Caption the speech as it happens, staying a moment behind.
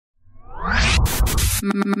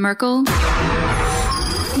Merkel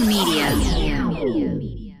Media.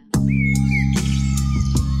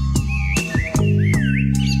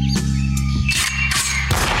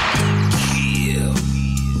 Kill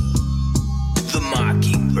the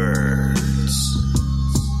Mockingbirds.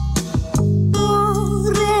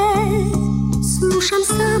 Slušam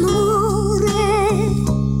samore,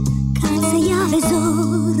 kad se jave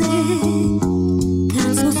zore,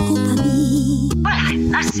 kad smo skupa mi.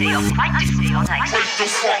 I say you'll fight to see all night.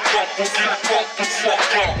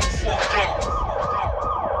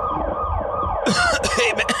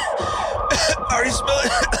 Hey man, are you smelling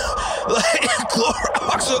like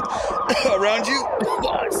Clorox around you?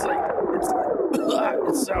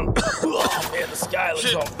 It sounds. Oh man, the sky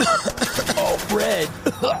looks all red.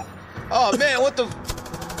 Oh man, what the?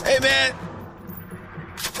 Hey man,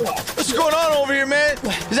 what's going on over here, man?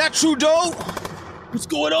 Is that Trudeau? What's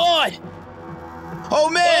going on? Oh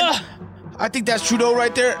man, I think that's Trudeau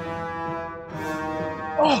right there.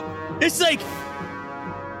 Oh, it's the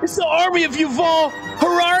army of Yuval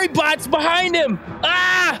Harari bots behind him.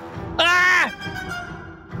 Ah!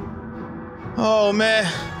 Oh man,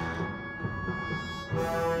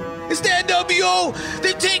 it's the NWO.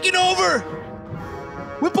 They're taking over.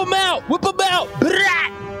 Whip him out! Brat!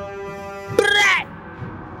 Brat! Brat!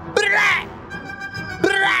 Brat!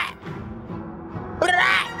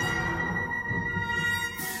 Brat!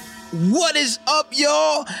 What is up,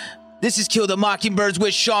 y'all? This is Kill the Mockingbirds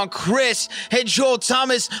with Sean Chris and Joel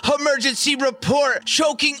Thomas. Emergency report.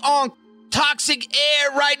 Choking on toxic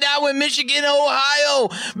air right now in Michigan, Ohio.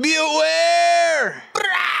 Be aware.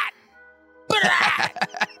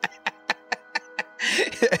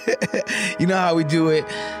 You know how we do it.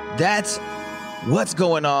 That's what's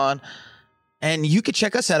going on. And you can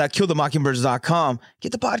check us out at killthemockingbirds.com.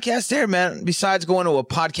 Get the podcast there, man. Besides going to a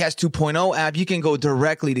Podcast 2.0 app, you can go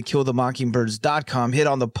directly to killthemockingbirds.com, hit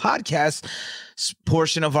on the podcast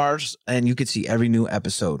portion of ours, and you can see every new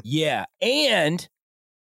episode. Yeah, and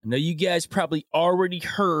I know you guys probably already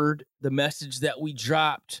heard the message that we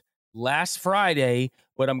dropped last Friday,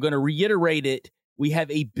 but I'm going to reiterate it. We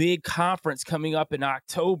have a big conference coming up in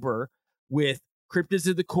October with Cryptids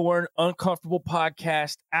of the Corn, Uncomfortable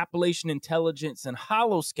Podcast, Appalachian Intelligence, and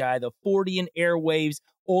Hollow Sky, the 40 Airwaves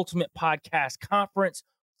Ultimate Podcast Conference.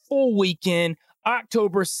 Full weekend,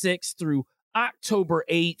 October 6th through October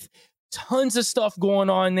 8th. Tons of stuff going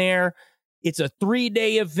on there. It's a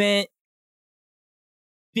 3-day event,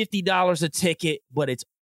 $50 a ticket, but it's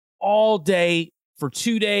all day for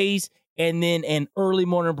 2 days, and then an early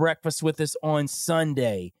morning breakfast with us on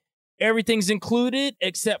Sunday. Everything's included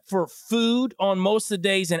except for food on most of the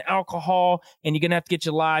days and alcohol, and you're going to have to get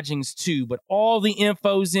your lodgings too. But all the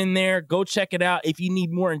info's in there. Go check it out. If you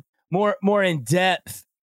need more in-depth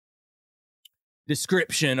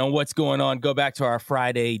description on what's going on, go back to our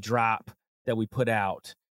Friday drop that we put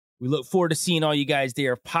out. We look forward to seeing all you guys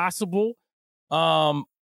there if possible. Also,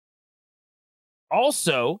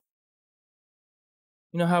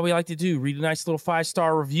 you know how we like to do, read a nice little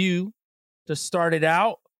 5-star review to start it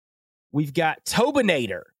out. We've got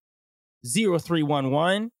Tobinator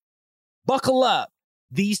 0311. Buckle up.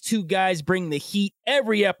 These two guys bring the heat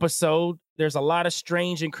every episode. There's a lot of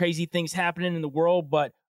strange and crazy things happening in the world,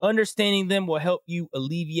 but understanding them will help you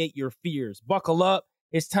alleviate your fears. Buckle up.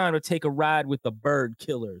 It's time to take a ride with the bird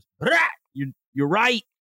killers. You're right.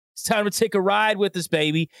 It's time to take a ride with us,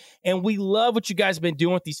 baby. And we love what you guys have been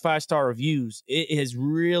doing with these 5-star reviews. It has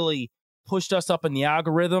really pushed us up in the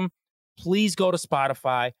algorithm. Please go to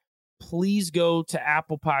Spotify. Please go to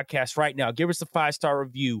Apple Podcasts right now. Give us a 5-star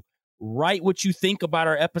review. Write what you think about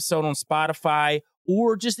our episode on Spotify,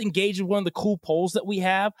 or just engage in one of the cool polls that we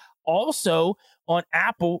have. Also, on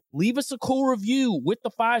Apple, leave us a cool review with the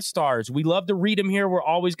 5 stars. We love to read them here. We're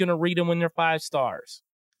always going to read them when they're 5 stars.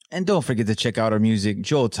 And don't forget to check out our music,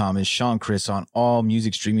 Joel Thomas, Sean Chris, on all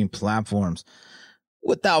music streaming platforms.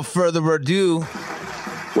 Without further ado,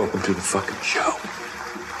 welcome to the fucking show.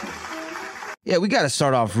 Yeah, we got to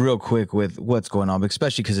start off real quick with what's going on,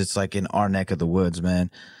 especially because it's like in our neck of the woods,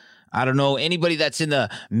 man. I don't know. Anybody that's in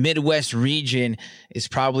the Midwest region is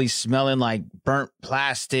probably smelling like burnt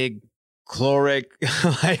plastic, chloride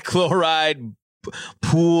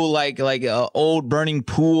pool, like a old burning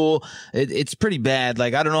pool. It's pretty bad.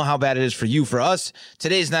 Like, I don't know how bad it is for you. For us,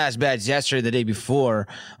 today's not as bad as yesterday, the day before,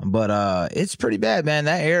 but it's pretty bad, man.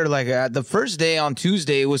 That air, like the first day on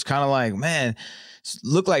Tuesday, it was kind of like, man,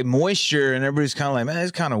 looked like moisture, and everybody's kind of like, man,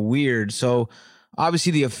 it's kind of weird. So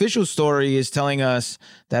obviously the official story is telling us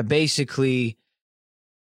that basically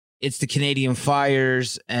it's the Canadian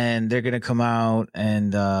fires, and they're going to come out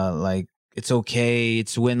and like, it's okay.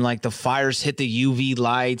 It's when like the fires hit the UV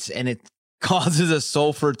lights and it causes a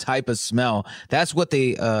sulfur type of smell. That's what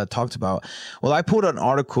they talked about. Well, I pulled an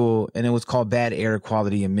article and it was called Bad Air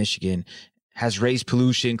Quality in Michigan has raised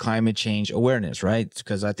pollution, climate change awareness, right?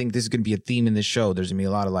 Because I think this is going to be a theme in this show. There's going to be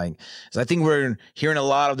a lot of so I think we're hearing a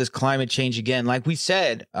lot of this climate change again. Like we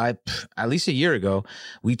said, at least a year ago,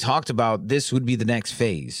 we talked about this would be the next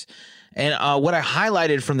phase. And what I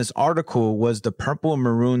highlighted from this article was the purple and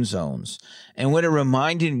maroon zones. And what it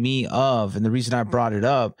reminded me of, and the reason I brought it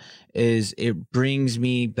up, is it brings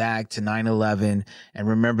me back to 9/11 and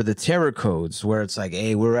remember the terror codes where it's like,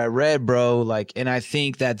 hey, we're at red, bro. Like, and I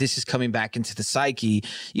think that this is coming back into the psyche,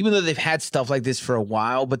 even though they've had stuff like this for a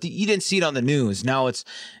while, but you didn't see it on the news. Now it's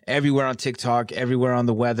everywhere on TikTok, everywhere on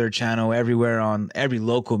the Weather Channel, everywhere on every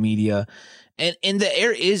local media. And the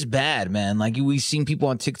air is bad, man. Like we've seen people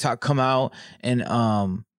on TikTok come out and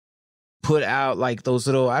put out like those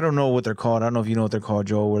little, I don't know what they're called. I don't know if you know what they're called,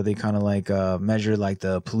 Joel, where they kind of like measure like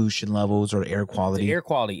the pollution levels or air quality. The air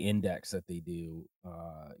quality index that they do.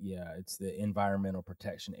 Yeah, it's the Environmental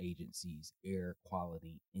Protection Agency's air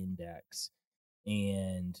quality index.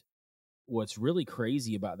 And what's really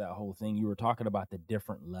crazy about that whole thing, you were talking about the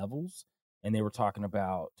different levels, and they were talking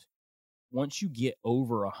about once you get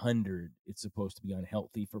over 100, it's supposed to be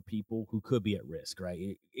unhealthy for people who could be at risk,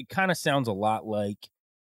 right? It kind of sounds a lot like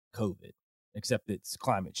COVID, except it's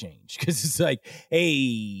climate change, because it's like,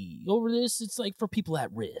 hey, over this, it's like for people at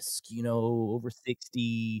risk, over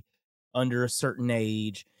 60, under a certain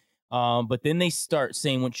age. But then they start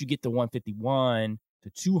saying once you get to 151 to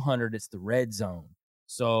 200, it's the red zone.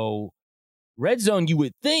 So red zone, you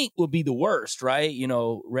would think would be the worst, right?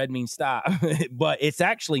 Red means stop, but it's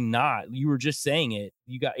actually not. You were just saying it.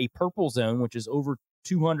 You got a purple zone, which is over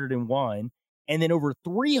 201, and then over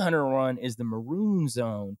 301 is the maroon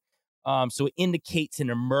zone. So it indicates an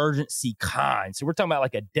emergency con. So we're talking about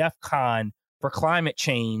like a DEF CON for climate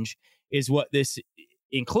change is what this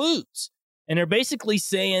includes. And they're basically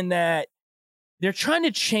saying that they're trying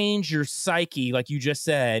to change your psyche, like you just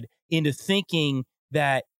said, into thinking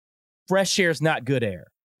that fresh air is not good air.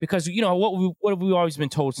 Because, what have we always been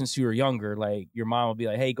told since we were younger? Like your mom would be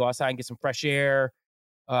like, hey, go outside and get some fresh air.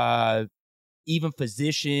 Even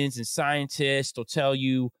physicians and scientists will tell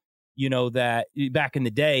you, that back in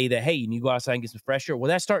the day that, hey, you need to go outside and get some fresh air. Well,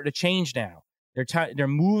 that's starting to change now. They're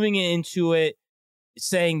moving into it,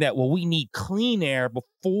 saying that, well, we need clean air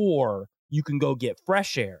before you can go get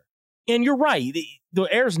fresh air. And you're right. The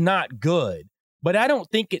air's not good. But I don't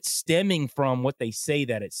think it's stemming from what they say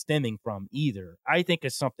that it's stemming from either. I think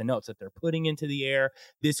it's something else that they're putting into the air.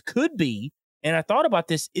 This could be, and I thought about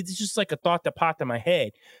this, it's just like a thought that popped in my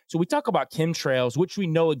head. So we talk about chemtrails, which we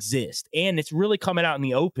know exist, and it's really coming out in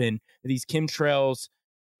the open, these chemtrails,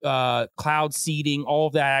 cloud seeding, all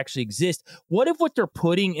of that actually exists. What if what they're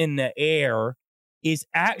putting in the air is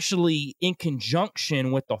actually in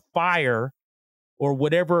conjunction with the fire or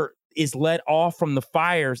whatever is let off from the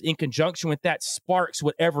fires, in conjunction with that sparks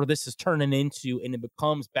whatever this is turning into, and it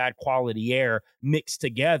becomes bad quality air mixed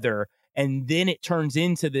together. And then it turns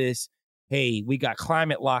into this, hey, we got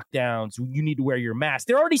climate lockdowns, you need to wear your mask.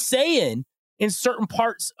 They're already saying in certain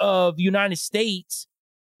parts of the United States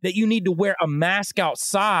that you need to wear a mask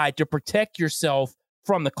outside to protect yourself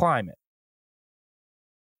from the climate.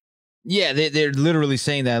 Yeah, they're literally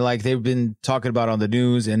saying that, like they've been talking about on the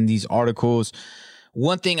news and these articles.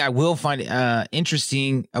 One thing I will find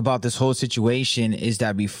interesting about this whole situation is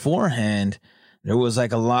that beforehand, there was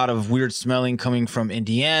like a lot of weird smelling coming from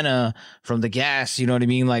Indiana, from the gas, you know what I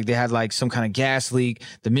mean? Like they had like some kind of gas leak.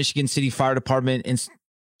 The Michigan City Fire Department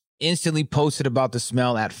instantly posted about the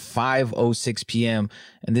smell at 5:06 p.m.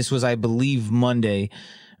 And this was, I believe, Monday.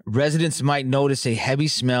 Residents might notice a heavy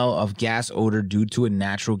smell of gas odor due to a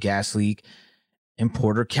natural gas leak in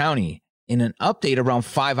Porter County. In an update around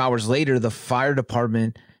 5 hours later, the fire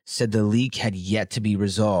department said the leak had yet to be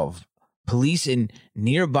resolved. Police in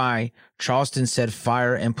nearby Charleston said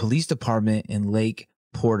fire and police department in Lake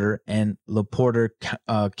Porter and LaPorter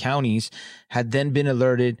counties had then been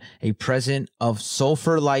alerted a presence of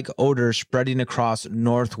sulfur-like odor spreading across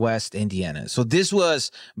northwest Indiana. So this was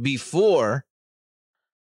before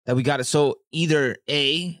that we got it. So either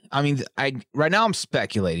right now I'm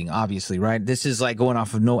speculating, obviously, right? This is like going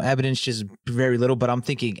off of no evidence, just very little, but I'm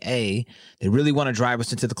thinking they really want to drive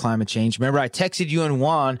us into the climate change. Remember, I texted you and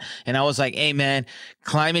Juan and I was like, hey man,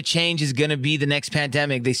 climate change is going to be the next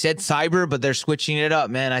pandemic. They said cyber, but they're switching it up,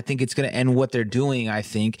 man. I think it's going to end. What they're doing, I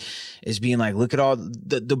think, is being like, look at all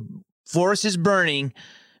the forest is burning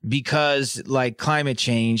because like climate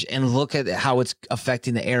change, and look at how it's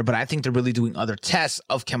affecting the air. But I think they're really doing other tests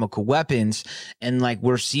of chemical weapons, and like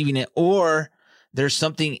we're receiving it, or there's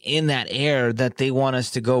something in that air that they want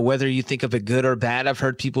us to go, whether you think of it good or bad. I've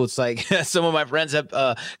heard people, it's like some of my friends have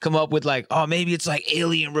come up with like, oh, maybe it's like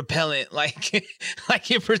alien repellent, like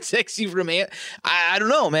like it protects you from it. I don't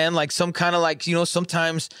know, man, like some kind of like, you know,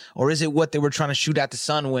 sometimes, or is it what they were trying to shoot at the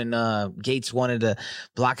sun when Gates wanted to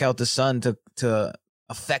block out the sun to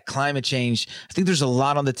affect climate change? I think there's a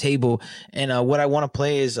lot on the table. And what I want to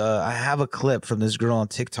play is I have a clip from this girl on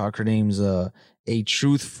TikTok. Her name's A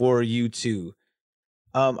Truth for You Too.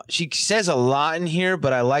 She says a lot in here,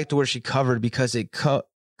 but I liked where she covered because it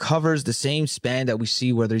covers the same span that we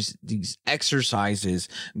see where there's these exercises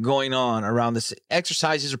going on around this,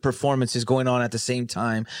 exercises or performances going on at the same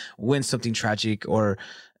time when something tragic or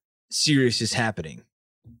serious is happening.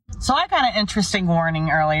 So I got an interesting warning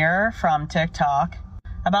earlier from TikTok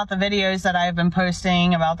about the videos that I've been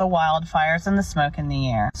posting about the wildfires and the smoke in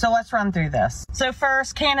the air. So let's run through this. So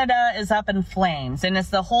first, Canada is up in flames, and it's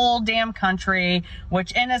the whole damn country,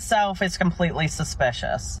 which in itself is completely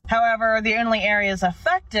suspicious. However, the only areas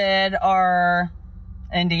affected are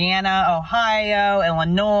Indiana, Ohio,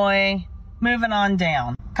 Illinois, moving on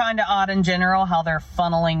down. Kind of odd in general how they're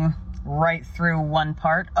funneling right through one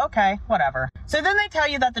part. Okay, whatever. So then they tell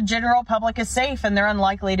you that the general public is safe and they're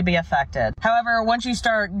unlikely to be affected. However, once you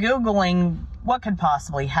start Googling what could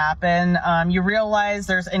possibly happen, you realize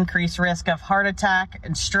there's increased risk of heart attack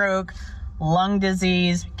and stroke, lung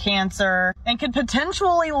disease, cancer, and could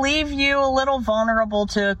potentially leave you a little vulnerable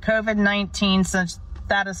to COVID-19 since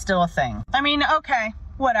that is still a thing. I mean, okay,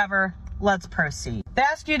 whatever. Let's proceed. They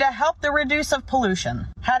ask you to help the reduce of pollution.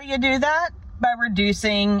 How do you do that? By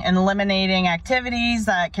reducing and eliminating activities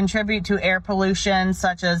that contribute to air pollution,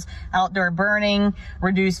 such as outdoor burning,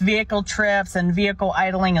 reduce vehicle trips and vehicle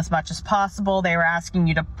idling as much as possible. They were asking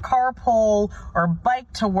you to carpool or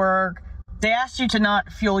bike to work. They asked you to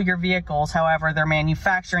not fuel your vehicles. However, their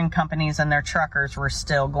manufacturing companies and their truckers were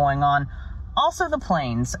still going on. Also the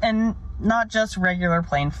planes, and not just regular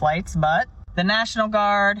plane flights, but the National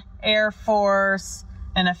Guard, Air Force,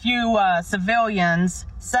 and a few civilians,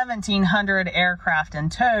 1,700 aircraft in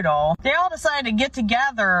total. They all decided to get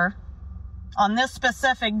together on this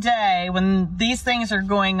specific day when these things are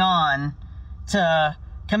going on to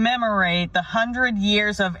commemorate the 100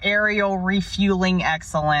 years of aerial refueling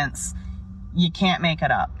excellence. You can't make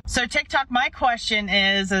it up. So TikTok, my question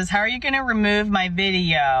is how are you going to remove my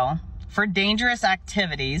video for dangerous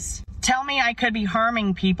activities? Tell me I could be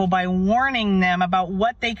harming people by warning them about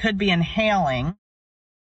what they could be inhaling.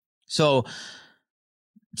 So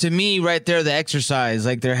to me right there, the exercise,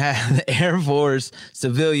 like there had the Air Force,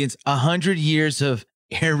 civilians, 100 years of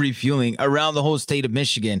air refueling around the whole state of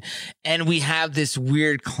Michigan. And we have this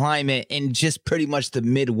weird climate in just pretty much the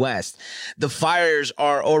Midwest. The fires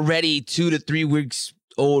are already 2 to 3 weeks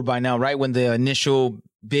old by now, right? When the initial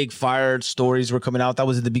big fire stories were coming out, that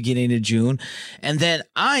was at the beginning of June. And then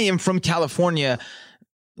I am from California.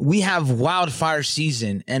 We have wildfire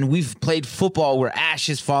season, and we've played football where ash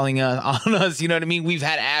is falling on us. You know what I mean? We've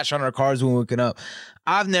had ash on our cars when we're waking up.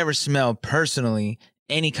 I've never smelled personally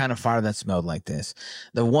any kind of fire that smelled like this.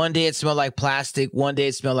 The one day it smelled like plastic, one day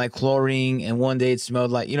it smelled like chlorine, and one day it smelled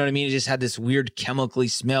like, you know what I mean? It just had this weird chemically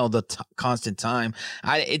smell the constant time.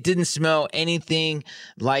 It didn't smell anything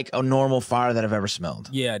like a normal fire that I've ever smelled.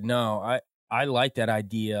 Yeah, no, I like that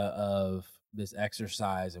idea of this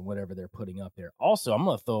exercise and whatever they're putting up there. Also, I'm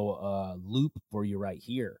going to throw a loop for you right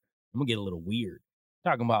here. I'm going to get a little weird.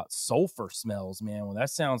 Talking about sulfur smells, man. Well, that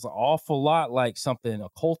sounds an awful lot like something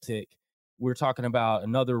occultic. We're talking about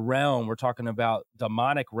another realm. We're talking about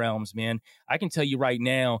demonic realms, man. I can tell you right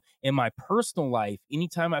now, in my personal life,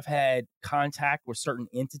 anytime I've had contact with certain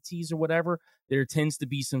entities or whatever, there tends to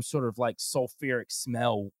be some sort of like sulfuric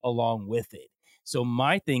smell along with it. So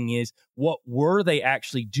my thing is, what were they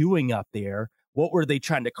actually doing up there? What were they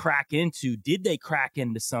trying to crack into? Did they crack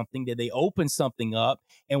into something? Did they open something up?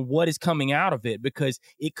 And what is coming out of it? Because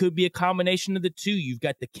it could be a combination of the two. You've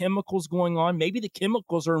got the chemicals going on. Maybe the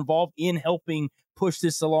chemicals are involved in helping push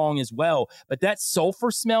this along as well. But that sulfur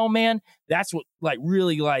smell, man, that's what like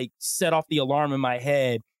really like set off the alarm in my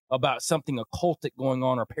head about something occultic going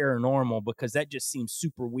on or paranormal, because that just seems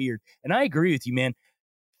super weird. And I agree with you, man.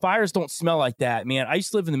 Fires don't smell like that, man. I used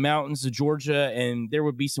to live in the mountains of Georgia, and there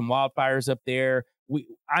would be some wildfires up there.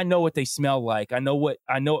 I know what they smell like. I know what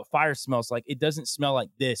fire smells like. It doesn't smell like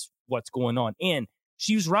this, what's going on. And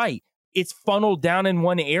she was right. It's funneled down in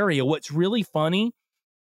one area. What's really funny,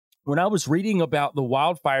 when I was reading about the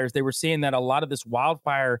wildfires, they were saying that a lot of this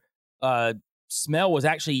wildfire smell was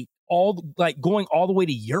actually going all the way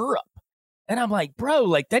to Europe. And I'm like, bro,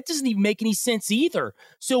 like that doesn't even make any sense either.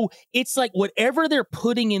 So it's like whatever they're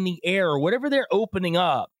putting in the air, or whatever they're opening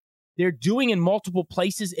up, they're doing in multiple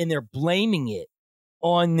places, and they're blaming it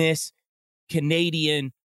on this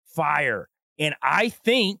Canadian fire. And I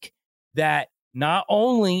think that not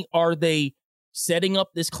only are they setting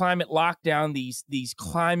up this climate lockdown, these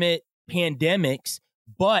climate pandemics,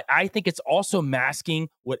 but I think it's also masking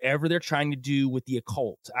whatever they're trying to do with the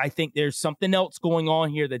occult. I think there's something else going on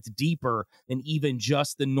here that's deeper than even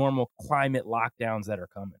just the normal climate lockdowns that are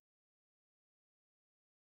coming.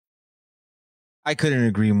 I couldn't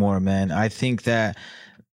agree more, man. I think that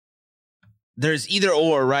there's either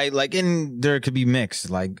or, right? Like, and there could be mixed,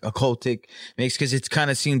 like occultic mix, because it's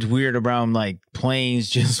kind of seemed weird around like planes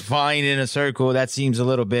just flying in a circle. That seems a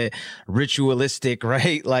little bit ritualistic,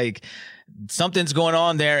 right? Like something's going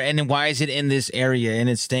on there, and then why is it in this area and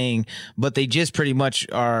it's staying? But they just pretty much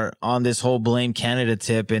are on this whole blame Canada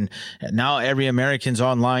tip, and now every American's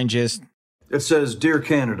online just. It says, "Dear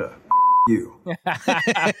Canada, you." Because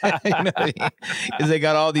they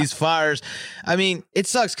got all these fires. I mean, it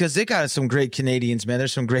sucks because they got some great Canadians, man.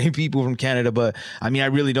 There's some great people from Canada, but I mean, I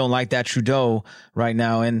really don't like that Trudeau right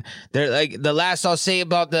now. And they're like, the last I'll say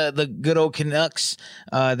about the good old Canucks,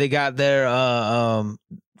 they got their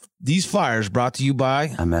these fires brought to you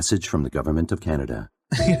by a message from the government of Canada.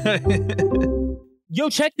 Yo,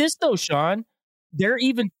 check this though, Sean. They're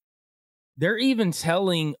even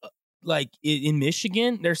telling, like in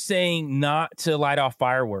Michigan, they're saying not to light off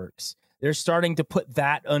fireworks. They're starting to put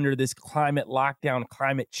that under this climate lockdown,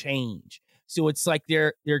 climate change. So it's like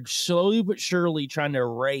they're slowly but surely trying to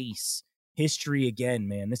erase history again,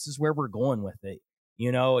 man. This is where we're going with it.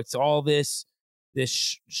 You know, it's all this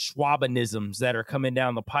Schwabinisms that are coming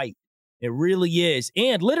down the pipe. It really is.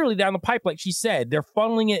 And literally down the pipe, like she said, they're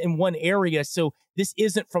funneling it in one area. So this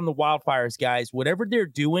isn't from the wildfires, guys. Whatever they're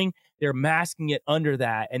doing, they're masking it under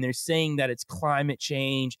that. And they're saying that it's climate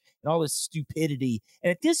change and all this stupidity.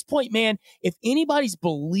 And at this point, man, if anybody's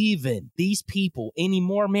believing these people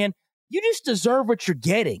anymore, man, you just deserve what you're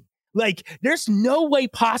getting. Like, there's no way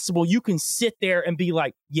possible you can sit there and be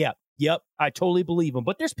like, yep, I totally believe them.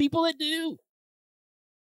 But there's people that do.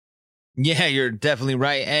 Yeah, you're definitely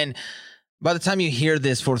right. And by the time you hear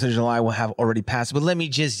this, 4th of July will have already passed. But let me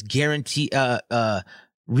just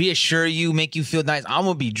reassure you, make you feel nice. I'm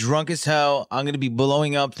going to be drunk as hell. I'm going to be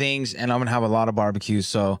blowing up things, and I'm going to have a lot of barbecue.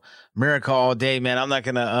 So America all day, man. I'm not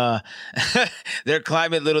going to, their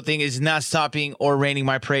climate little thing is not stopping or raining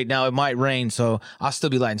my parade. Now it might rain, so I'll still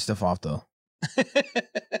be lighting stuff off though.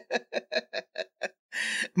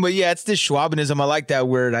 But yeah, it's this Schwabinism. I like that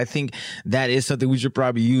word. I think that is something we should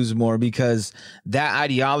probably use more, because that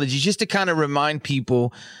ideology, just to kind of remind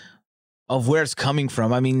people of where it's coming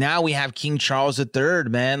from. I mean, now we have King Charles III,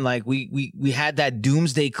 man. Like we had that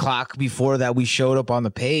doomsday clock before that we showed up on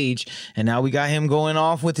the page, and now we got him going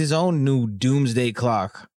off with his own new doomsday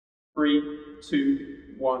clock. 3, 2,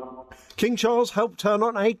 1. King Charles helped turn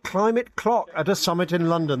on a climate clock at a summit in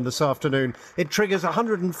London this afternoon. It triggers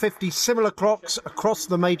 150 similar clocks across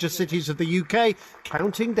the major cities of the UK,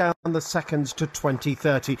 counting down the seconds to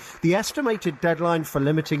 2030. The estimated deadline for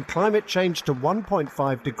limiting climate change to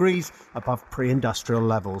 1.5 degrees above pre-industrial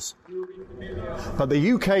levels. But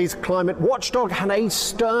the UK's climate watchdog had a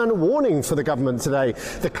stern warning for the government today.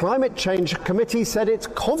 The Climate Change Committee said it's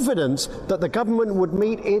confident that the government would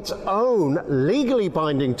meet its own legally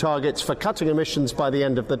binding targets for cutting emissions by the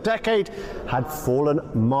end of the decade had fallen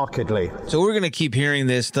markedly. So we're going to keep hearing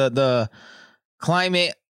this. The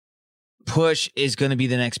climate push is going to be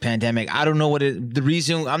the next pandemic. I don't know the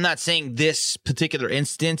reason. I'm not saying this particular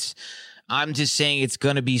instance. I'm just saying it's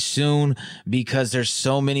going to be soon, because there's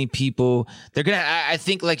so many people. They're going to, I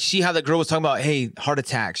think, like, see how the girl was talking about, hey, heart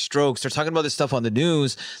attacks, strokes. They're talking about this stuff on the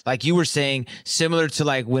news. Like you were saying, similar to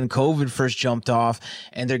like when COVID first jumped off,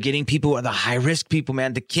 and they're getting people, the high risk people,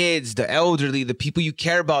 man, the kids, the elderly, the people you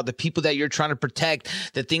care about, the people that you're trying to protect,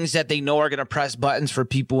 the things that they know are going to press buttons for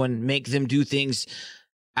people and make them do things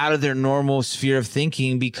out of their normal sphere of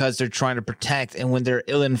thinking because they're trying to protect. And when they're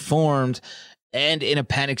ill-informed and in a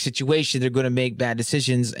panic situation, they're going to make bad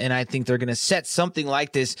decisions. And I think they're going to set something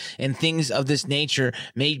like this, and things of this nature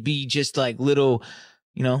may be just like little,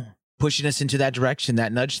 pushing us into that direction,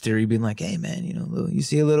 that nudge theory, being like, hey, man, you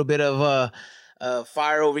see a little bit of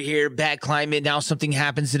fire over here, bad climate. Now something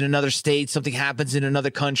happens in another state, something happens in another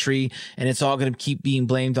country, and it's all going to keep being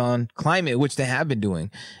blamed on climate, which they have been doing.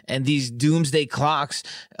 And these doomsday clocks,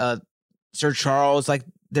 Sir Charles, like,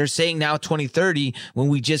 they're saying now 2030, when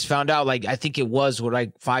we just found out, like, I think it was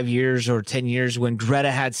 5 years or 10 years when Greta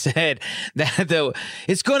had said that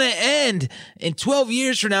it's going to end in 12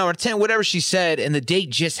 years from now, or 10, whatever she said. And the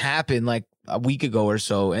date just happened like a week ago or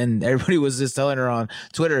so. And everybody was just telling her on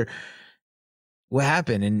Twitter, what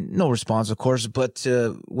happened? And no response, of course. But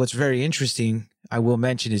what's very interesting, I will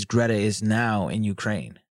mention, is Greta is now in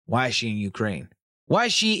Ukraine. Why is she in Ukraine? Why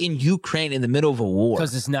is she in Ukraine in the middle of a war?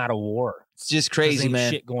 Because it's not a war. It's just crazy,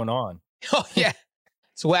 man. Shit going on. Oh, yeah.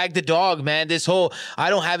 Swag the dog, man. This whole,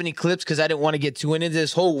 I don't have any clips because I didn't want to get too into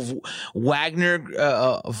this whole Wagner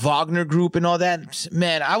group and all that.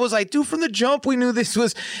 Man, I was like, dude, from the jump, we knew this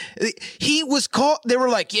was, he was called, they were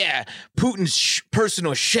like, yeah, Putin's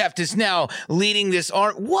personal chef is now leading this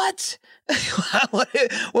art. What?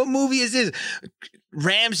 What movie is this?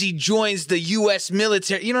 Ramsey joins the U.S.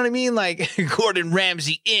 military. You know what I mean? Like Gordon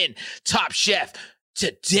Ramsay in Top Chef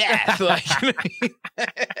to death. Like, you know what I mean?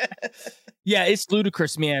 Yeah, it's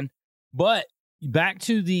ludicrous, man. But back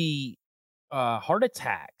to the heart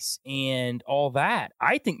attacks and all that.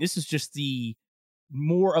 I think this is just the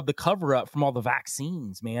more of the cover up from all the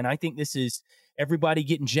vaccines, man. I think this is everybody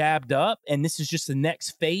getting jabbed up, and this is just the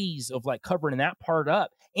next phase of like covering that part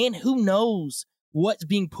up. And who knows what's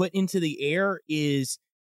being put into the air is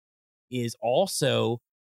also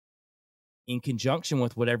in conjunction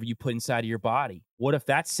with whatever you put inside of your body. What if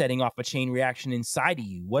that's setting off a chain reaction inside of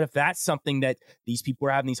you? What if that's something that these people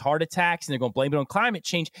are having these heart attacks and they're going to blame it on climate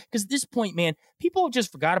change? Because at this point, man, people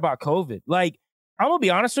just forgot about COVID. Like, I'm going to be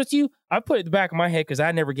honest with you. I put it in the back of my head because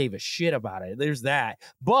I never gave a shit about it. There's that.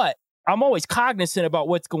 But I'm always cognizant about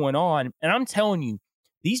what's going on. And I'm telling you,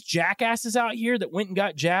 these jackasses out here that went and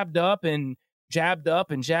got jabbed up and jabbed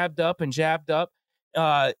up and jabbed up and jabbed up,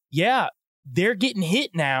 yeah, they're getting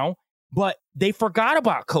hit now. But they forgot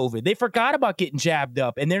about COVID. They forgot about getting jabbed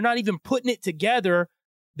up, and they're not even putting it together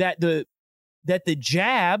that the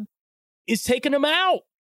jab is taking them out.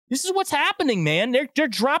 This is what's happening, man. They're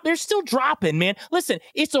still dropping, man. Listen,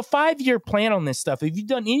 it's a 5-year plan on this stuff. Have you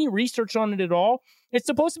done any research on it at all? It's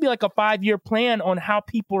supposed to be like a 5-year plan on how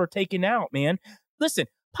people are taken out, man. Listen,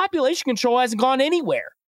 population control hasn't gone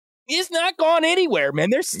anywhere. It's not gone anywhere,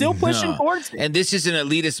 man. They're still pushing towards it. And this is an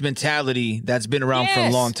elitist mentality that's been around for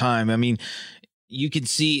a long time. I mean, you can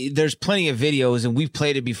see there's plenty of videos, and we've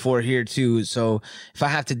played it before here too. So if I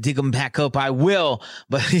have to dig them back up, I will.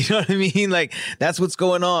 But you know what I mean? Like, that's what's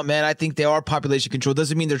going on, man. I think they are population control.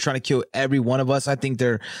 Doesn't mean they're trying to kill every one of us. I think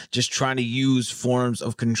they're just trying to use forms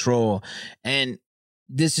of control. And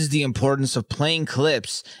this is the importance of playing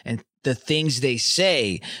clips and the things they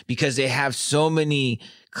say, because they have so many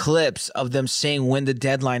clips of them saying when the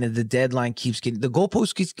deadline, and the deadline keeps getting, the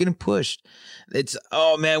goalpost keeps getting pushed. It's,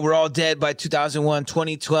 oh man, we're all dead by 2001,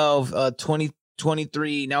 2012,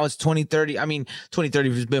 2023. Now it's 2030. I mean,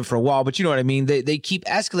 2030 has been for a while, but you know what I mean? They keep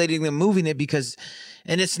escalating and moving it because,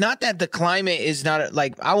 and it's not that the climate is not,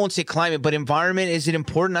 like, I won't say climate, but environment. Is it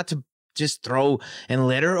important not to just throw and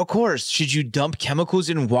litter? Of course. Should you dump chemicals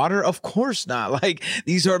in water? Of course not. Like,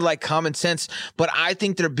 these are like common sense, but I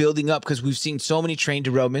think they're building up because we've seen so many train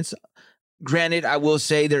derailments. Granted, I will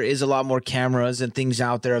say there is a lot more cameras and things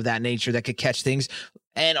out there of that nature that could catch things.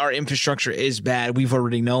 And our infrastructure is bad. We've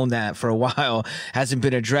already known that for a while, hasn't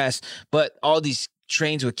been addressed, but all these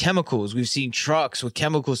trains with chemicals, we've seen trucks with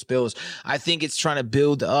chemical spills. I think it's trying to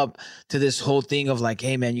build up to this whole thing of like,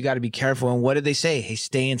 hey man, you got to be careful. And what did they say? Hey,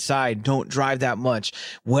 stay inside. Don't drive that much.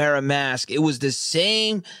 Wear a mask. It was the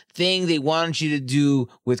same thing they wanted you to do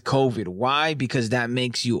with COVID. Why? Because that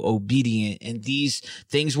makes you obedient. And these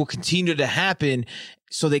things will continue to happen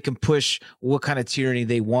so they can push what kind of tyranny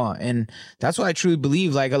they want. And that's what I truly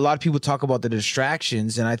believe. Like, a lot of people talk about the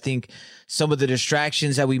distractions, and I think some of the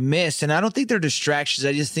distractions that we miss, and I don't think they're distractions.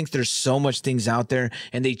 I just think there's so much things out there,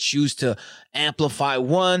 and they choose to amplify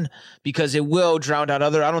one because it will drown out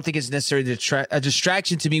other. I don't think it's necessarily a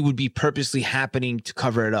distraction. To me would be purposely happening to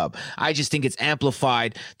cover it up. I just think it's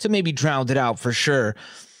amplified to maybe drown it out for sure.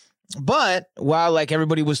 But while like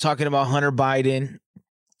everybody was talking about Hunter Biden,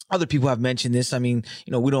 other people have mentioned this. I mean,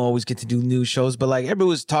 you know, we don't always get to do news shows, but like everybody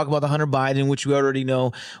was talking about the Hunter Biden, which we already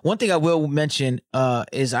know. One thing I will mention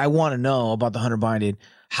is I want to know about the Hunter Biden.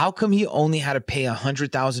 How come he only had to pay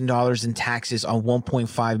 $100,000 in taxes on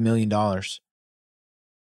 $1.5 million?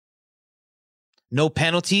 No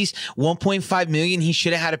penalties, $1.5 million. He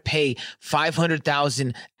should have had to pay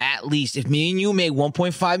 $500,000 at least. If me and you made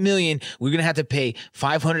 $1.5 million, we're gonna have to pay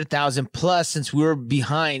 $500,000 plus. Since we were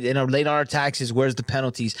behind and are late on our taxes, where's the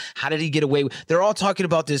penalties? How did he get away with? They're all talking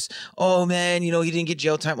about this. Oh man, you know, he didn't get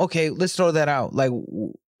jail time. Okay, let's throw that out. Like,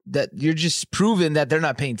 that you're just proving that they're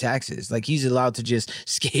not paying taxes. Like, he's allowed to just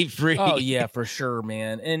skate free. Oh yeah, for sure,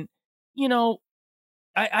 man. And you know,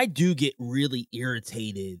 I do get really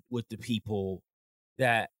irritated with the people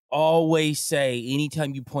that always say,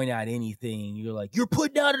 anytime you point out anything, you're like, you're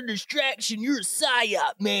putting out a distraction. You're a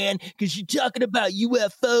psyop, man, because you're talking about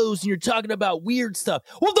UFOs and you're talking about weird stuff.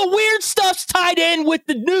 Well, the weird stuff's tied in with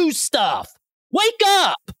the news stuff. Wake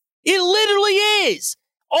up. It literally is.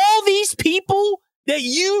 All these people that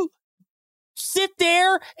you sit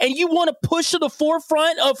there and you want to push to the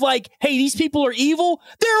forefront of like, hey, these people are evil.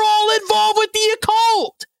 They're all involved with the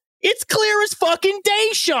occult. It's clear as fucking day,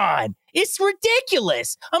 Sean. It's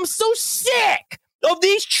ridiculous. I'm so sick of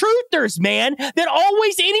these truthers, man, that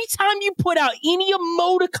always, anytime you put out any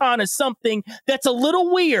emoticon of something that's a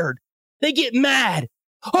little weird, they get mad.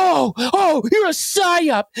 Oh, you're a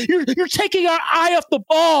psyop. You're taking our eye off the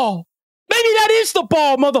ball. Maybe that is the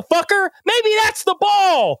ball, motherfucker. Maybe that's the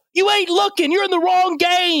ball. You ain't looking. You're in the wrong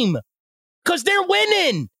game because they're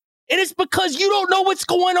winning. And it's because you don't know what's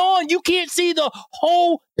going on. You can't see the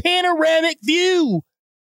whole panoramic view.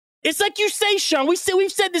 It's like you say, Sean, we've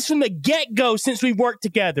said this from the get-go since we've worked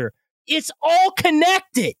together. It's all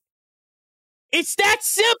connected. It's that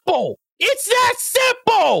simple. It's that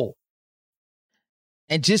simple.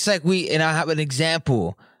 And just like and I have an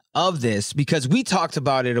example of this because we talked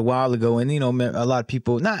about it a while ago, and a lot of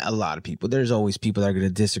people, not a lot of people, there's always people that are going to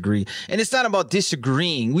disagree, and it's not about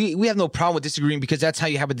disagreeing. We have no problem with disagreeing because that's how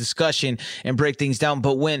you have a discussion and break things down.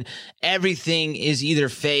 But when everything is either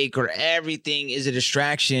fake or everything is a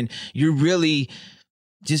distraction, you're really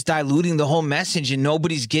just diluting the whole message, and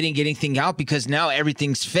nobody's getting anything out because now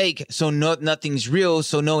everything's fake. So nothing's real.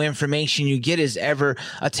 So no information you get is ever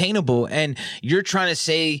attainable. And you're trying to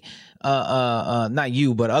say, not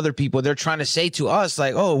you, but other people, they're trying to say to us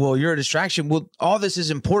like, oh, well, you're a distraction. Well, all this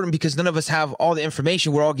is important because none of us have all the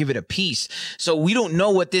information. We're all given a piece. So we don't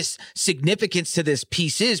know what this significance to this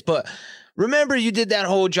piece is. But remember, you did that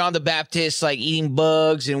whole John the Baptist, like eating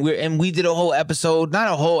bugs, and we did a whole episode, not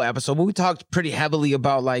a whole episode, but we talked pretty heavily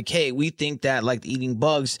about like, hey, we think that like eating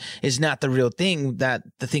bugs is not the real thing, that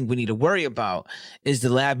the thing we need to worry about is the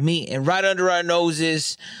lab meat. And right under our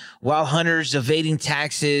noses, while hunters evading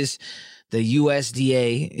taxes, the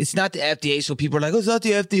USDA, it's not the FDA. So people are like, oh, it's not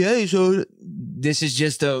the FDA. So this is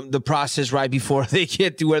just the process right before they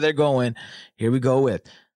get to where they're going. Here we go with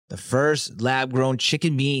the first lab-grown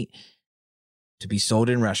chicken meat to be sold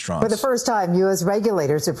in restaurants. For the first time, U.S.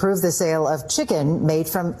 regulators approved the sale of chicken made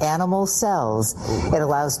from animal cells. It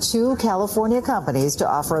allows 2 California companies to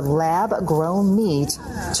offer lab-grown meat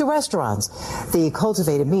to restaurants. The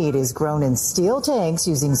cultivated meat is grown in steel tanks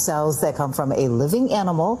using cells that come from a living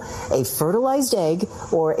animal, a fertilized egg,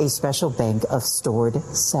 or a special bank of stored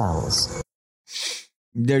cells.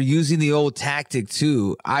 They're using the old tactic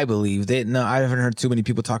too, I believe. I haven't heard too many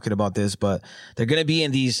people talking about this, but they're going to be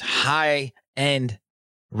in these high-end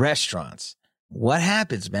restaurants. What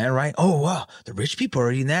happens, man, right? Oh, wow, the rich people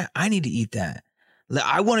are eating that. I need to eat that.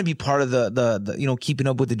 I want to be part of the keeping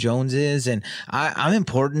up with the Joneses, and I'm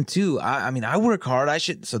important too. I mean, I work hard.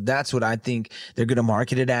 So that's what I think they're going to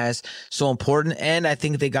market it as, so important. And I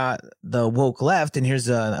think they got the woke left. And here's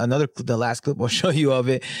the last clip I'll show you of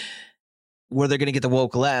it, where they're going to get the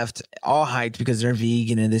woke left all hyped because they're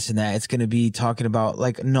vegan and this and that. It's going to be talking about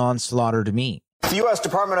like non-slaughtered meat. The U.S.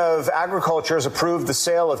 Department of Agriculture has approved the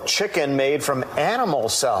sale of chicken made from animal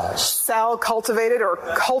cells. Cell cultivated or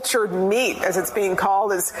cultured meat, as it's being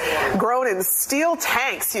called, is grown in steel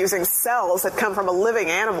tanks using cells that come from a living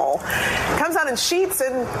animal. It comes out in sheets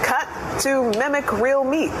and cut to mimic real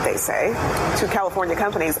meat, they say. 2 California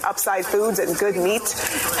companies, Upside Foods and Good Meat,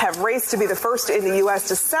 have raced to be the first in the U.S.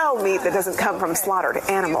 to sell meat that doesn't come from slaughtered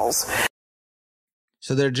animals.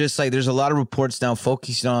 So they're just like, there's a lot of reports now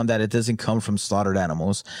focusing on that it doesn't come from slaughtered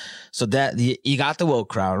animals. So that you got the woke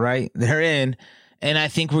crowd, right? They're in. And I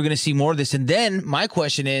think we're going to see more of this. And then my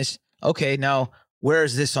question is, okay, now where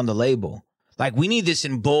is this on the label? Like, we need this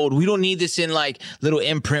in bold. We don't need this in like little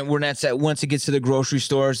imprint where that's at once it gets to the grocery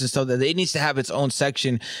stores and stuff. That it needs to have its own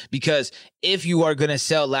section, because if you are going to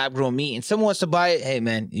sell lab grown meat and someone wants to buy it, hey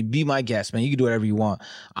man, be my guest, man. You can do whatever you want.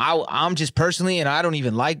 I'm just personally, and I don't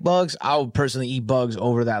even like bugs, I would personally eat bugs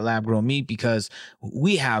over that lab grown meat because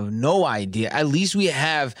we have no idea. At least we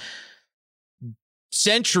have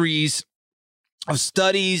centuries of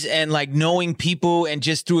studies and like knowing people and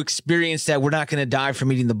just through experience that we're not going to die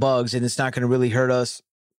from eating the bugs and it's not going to really hurt us.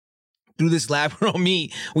 Through this lab-grown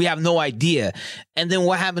meat, we have no idea. And then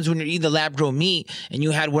what happens when you're eating the lab-grown meat and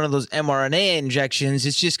you had one of those mRNA injections?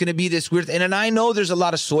 It's just going to be this weird. And I know there's a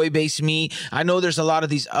lot of soy-based meat. I know there's a lot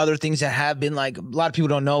of these other things that have been like, a lot of people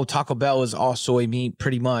don't know. Taco Bell is all soy meat,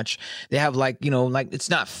 pretty much. They have like, like it's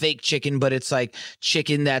not fake chicken, but it's like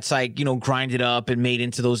chicken that's like, grinded up and made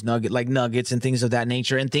into those nuggets and things of that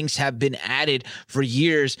nature. And things have been added for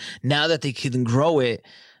years now that they can grow it.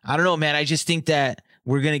 I don't know, man. I just think that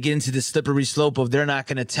we're going to get into the slippery slope of they're not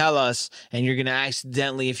going to tell us, and you're going to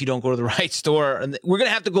accidentally, if you don't go to the right store, and we're going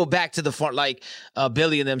to have to go back to the farm, like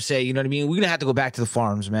Billy and them say, you know what I mean? We're going to have to go back to the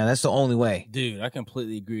farms, man. That's the only way. Dude, I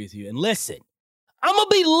completely agree with you. And listen, I'm going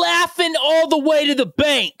to be laughing all the way to the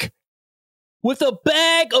bank with a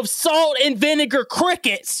bag of salt and vinegar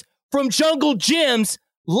crickets from Jungle Gyms,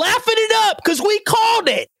 laughing it up because we called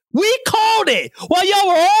it. We called it. While y'all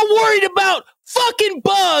were all worried about fucking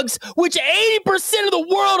bugs, which 80% of the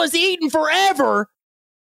world has eaten forever,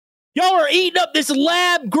 y'all are eating up this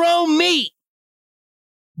lab-grown meat.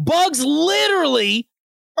 Bugs literally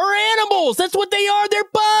are animals. That's what they are. They're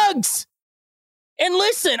bugs. And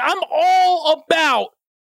listen, I'm all about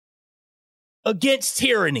against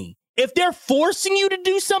tyranny. If they're forcing you to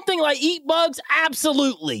do something like eat bugs,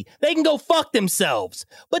 absolutely. They can go fuck themselves.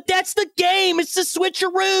 But that's the game. It's the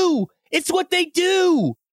switcheroo. It's what they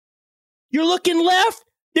do. You're looking left,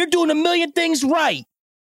 they're doing a million things right.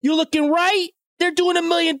 You're looking right, they're doing a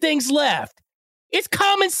million things left. It's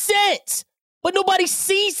common sense, but nobody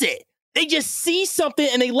sees it. They just see something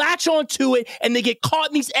and they latch onto it and they get caught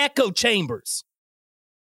in these echo chambers.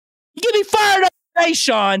 You get me fired up today,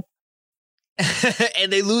 Sean.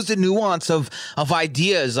 And they lose the nuance of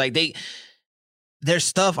ideas. Like their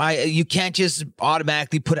stuff, you can't just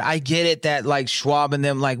automatically put it. I get it that like Schwab and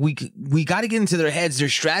them, like we got to get into their heads, their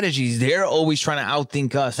strategies. They're always trying to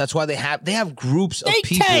outthink us. That's why they have groups of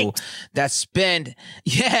people that spend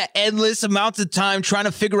endless amounts of time trying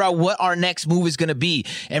to figure out what our next move is going to be.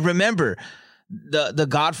 And remember, the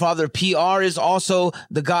godfather of PR is also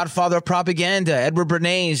the godfather of propaganda, Edward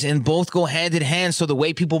Bernays, and both go hand in hand. So the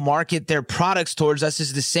way people market their products towards us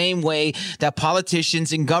is the same way that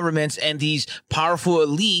politicians and governments and these powerful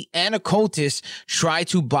elite and occultists try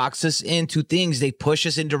to box us into things. They push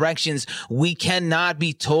us in directions we cannot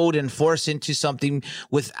be told and forced into something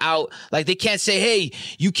without, like, they can't say, hey,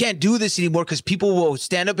 you can't do this anymore, because people will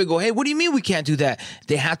stand up and go, hey, what do you mean we can't do that?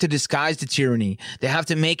 They have to disguise the tyranny. They have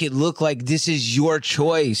to make it look like this is your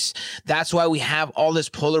choice. That's why we have all this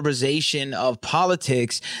polarization of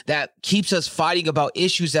politics that keeps us fighting about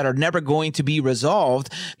issues that are never going to be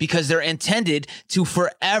resolved, because they're intended to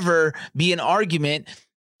forever be an argument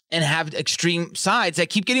and have extreme sides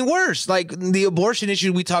that keep getting worse. Like the abortion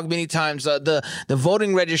issue we talked many times, the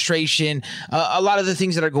voting registration, a lot of the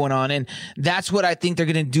things that are going on. And that's what I think they're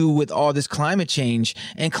going to do with all this climate change.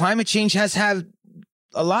 And climate change has had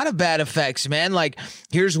a lot of bad effects, man. Like,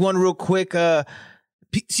 here's one real quick.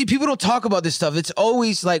 See, people don't talk about this stuff. It's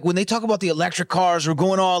always like when they talk about the electric cars or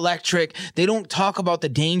going all electric, they don't talk about the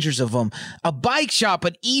dangers of them. A bike shop,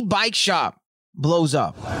 an e-bike shop, blows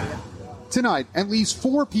up. Tonight, at least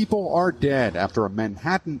 4 people are dead after a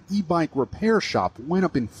Manhattan e-bike repair shop went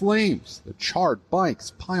up in flames. The charred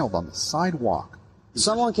bikes piled on the sidewalk.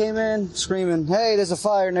 Someone came in screaming, hey, there's a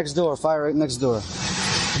fire next door, fire right next door.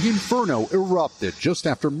 The inferno erupted just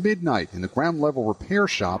after midnight in the ground-level repair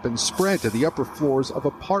shop and spread to the upper floors of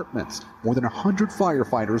apartments. More than 100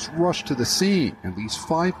 firefighters rushed to the scene. At least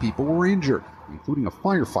 5 people were injured, including a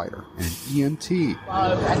firefighter and an EMT.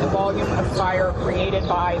 And the volume of fire created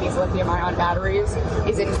by these lithium-ion batteries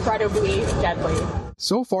is incredibly deadly.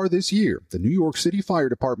 So far this year, the New York City Fire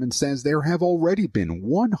Department says there have already been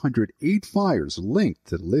 108 fires linked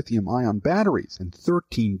to lithium-ion batteries and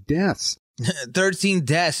 13 deaths. 13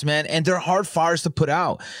 deaths, man. And they're hard fires to put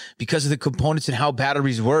out because of the components and how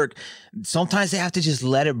batteries work. Sometimes they have to just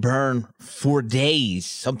let it burn for days,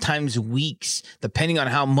 sometimes weeks, depending on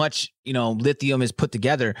how much, lithium is put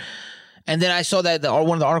together. And then I saw that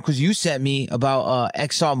one of the articles you sent me about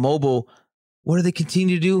ExxonMobil. What do they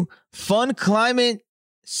continue to do? Fund climate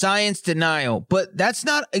science denial. But that's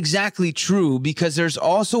not exactly true, because there's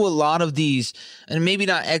also a lot of these, and maybe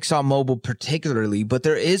not ExxonMobil particularly, but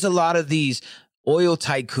there is a lot of these oil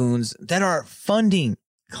tycoons that are funding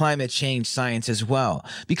climate change science as well,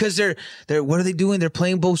 because they're what are they doing? They're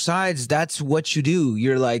playing both sides. That's what you do.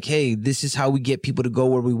 You're like, hey, this is how we get people to go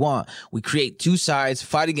where we want. We create two sides,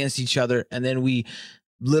 fight against each other, and then we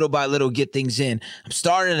little by little get things in. I'm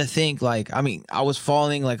starting to think I was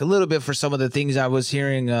falling like a little bit for some of the things I was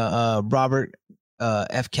hearing Robert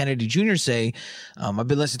F. Kennedy Jr. say. I've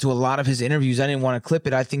been listening to a lot of his interviews. I didn't want to clip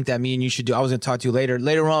it. I think that me and you should do, I was going to talk to you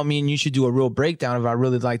later on, me and you should do a real breakdown of, I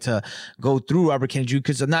really like to go through Robert Kennedy Jr.,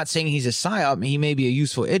 because I'm not saying he's a psyop. He may be a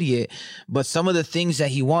useful idiot, but some of the things that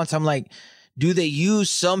he wants, I'm like, do they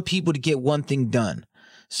use some people to get one thing done?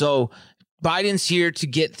 So Biden's here to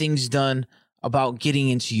get things done about getting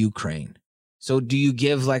into Ukraine. So do you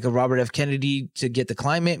give like a Robert F. Kennedy to get the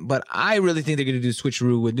climate? But I really think they're going to do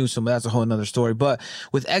switcheroo with Newsom. But that's a whole nother story. But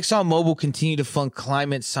with ExxonMobil continue to fund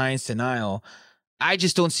climate science denial, I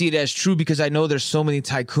just don't see it as true because I know there's so many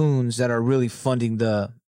tycoons that are really funding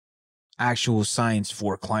the actual science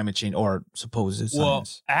for climate change or supposed science. Well,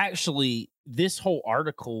 actually, this whole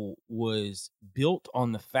article was built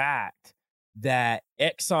on the fact that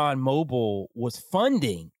ExxonMobil was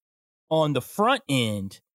funding on the front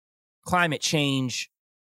end climate change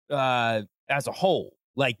as a whole.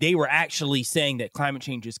 Like, they were actually saying that climate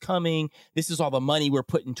change is coming. This is all the money we're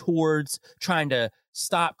putting towards trying to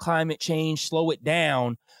stop climate change, slow it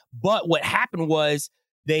down. But what happened was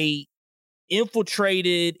they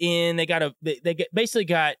infiltrated in, basically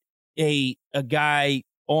got a guy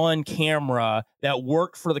on camera that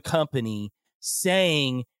worked for the company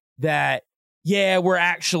saying that, yeah, we're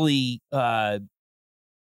actually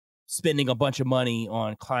spending a bunch of money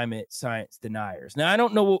on climate science deniers. Now, I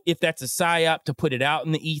don't know if that's a psyop to put it out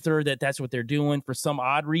in the ether, that's what they're doing for some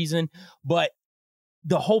odd reason, but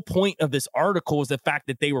the whole point of this article is the fact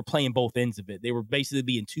that they were playing both ends of it. They were basically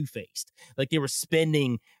being two-faced. Like, they were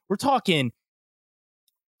spending, we're talking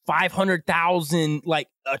 500,000, like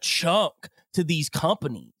a chunk to these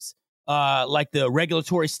companies, like the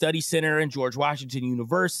Regulatory Study Center in George Washington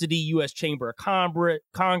University, U.S. Chamber of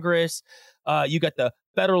Congress. You got the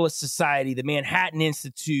Federalist Society, the Manhattan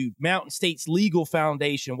Institute, Mountain States Legal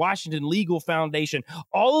Foundation, Washington Legal Foundation.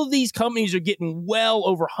 All of these companies are getting well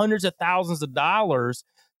over hundreds of thousands of dollars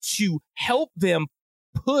to help them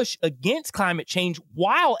push against climate change,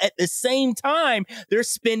 while at the same time they're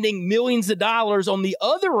spending millions of dollars on the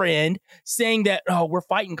other end saying that, oh, we're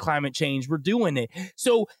fighting climate change, we're doing it.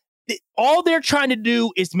 So all they're trying to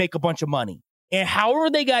do is make a bunch of money. And however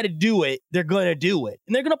they got to do it, they're going to do it.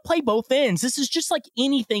 And they're going to play both ends. This is just like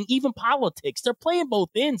anything, even politics. They're playing both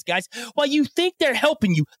ends, guys. While you think they're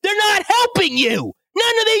helping you, they're not helping you.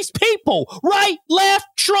 None of these people, right, left,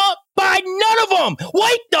 Trump, Biden, none of them.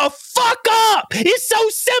 Wake the fuck up. It's so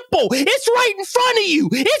simple. It's right in front of you.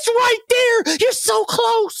 It's right there. You're so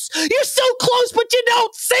close. You're so close, but you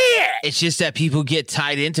don't see it. It's just that people get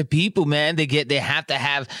tied into people, man. They have to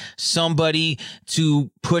have somebody to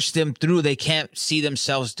push them through. They can't see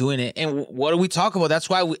themselves doing it. And what do we talk about? That's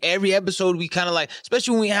why every episode we kind of like,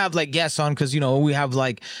 especially when we have like guests on, because, you know, we have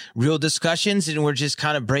like real discussions and we're just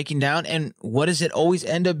kind of breaking down. And what does it always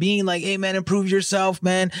end up being? Like, hey, man, improve yourself,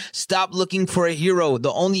 man. Stop looking for a hero.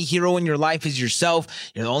 The only hero in your life is yourself.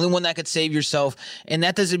 You're the only one that could save yourself. And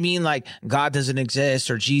that doesn't mean like God doesn't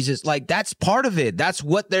exist or Jesus. Like, that's part of it. That's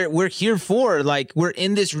what we're here for. Like, we're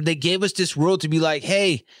in this. They gave us this world to be like,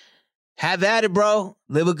 hey, have at it, bro.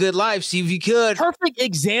 Live a good life. See if you could. Perfect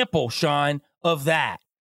example, Sean, of that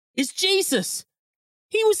is Jesus.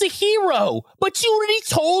 He was a hero, but you already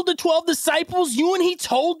told the 12 disciples, he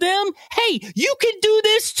told them, hey, you can do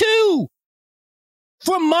this too.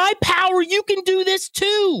 From my power, you can do this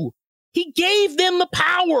too. He gave them the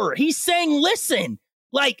power. He's saying, listen,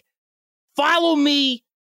 like, follow me,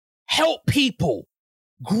 help people,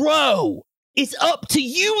 grow. It's up to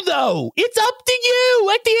you, though. It's up to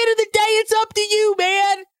you. At the end of the day, it's up to you,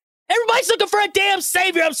 man. Everybody's looking for a damn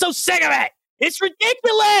savior. I'm so sick of it. It's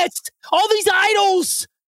ridiculous. All these idols.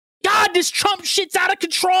 God, this Trump shit's out of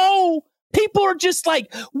control. People are just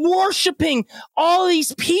like worshiping all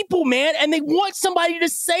these people, man, and they want somebody to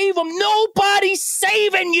save them. Nobody's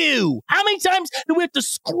saving you. How many times do we have to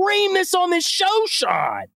scream this on this show,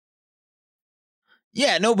 Sean?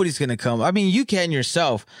 Yeah, nobody's going to come. I mean, you can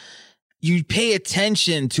yourself. You pay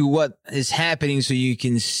attention to what is happening so you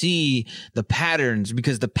can see the patterns,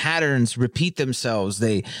 because the patterns repeat themselves.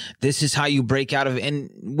 This is how you break out of it. And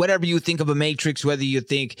whatever you think of a matrix, whether you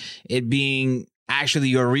think it being actually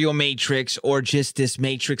your real matrix or just this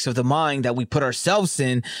matrix of the mind that we put ourselves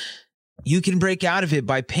in, you can break out of it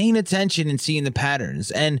by paying attention and seeing the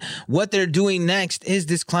patterns. And what they're doing next is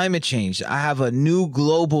this climate change. I have a new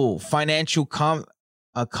global financial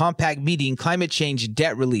compact meeting, climate change,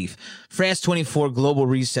 debt relief, France 24 global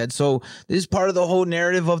reset. So this is part of the whole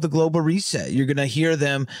narrative of the global reset. You're going to hear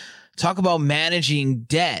them talk about managing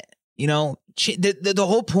debt. You know, the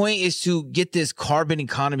whole point is to get this carbon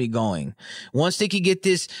economy going. Once they can get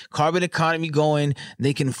this carbon economy going,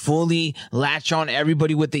 they can fully latch on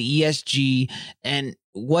everybody with the ESG. And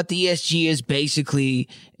what the ESG is basically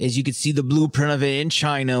is, you can see the blueprint of it in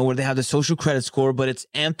China where they have the social credit score, but it's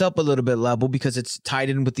amped up a little bit level because it's tied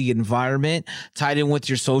in with the environment, tied in with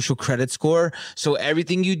your social credit score. So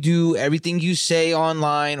everything you do, everything you say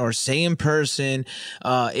online or say in person,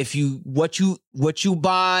 what you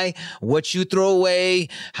buy, what you throw away,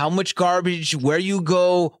 how much garbage, where you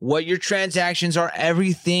go, what your transactions are,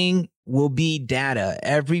 everything will be data.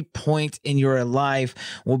 Every point in your life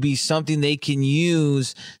will be something they can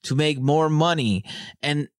use to make more money.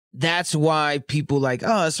 And that's why people like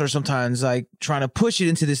us are sometimes like trying to push it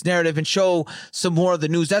into this narrative and show some more of the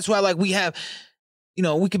news. That's why like we have, you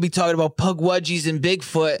know, we could be talking about Pugwudgies and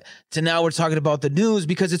Bigfoot to now we're talking about the news,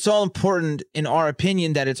 because it's all important in our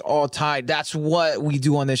opinion that it's all tied. That's what we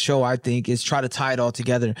do on this show, I think, is try to tie it all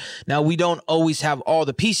together. Now, we don't always have all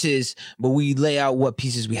the pieces, but we lay out what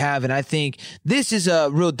pieces we have. And I think this is a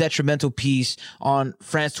real detrimental piece on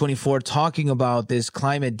France 24 talking about this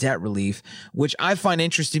climate debt relief, which I find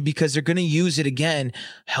interesting because they're going to use it again.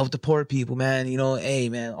 Help the poor people, man. You know, hey,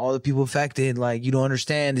 man, all the people affected, like, you don't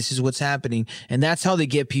understand. This is what's happening. And that's how they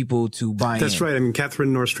get people to buy in. That's right. I mean,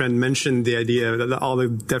 Catherine Norstrand mentioned the idea that all the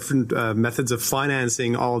different methods of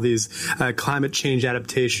financing all these climate change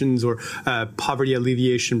adaptations or poverty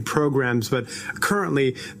alleviation programs. But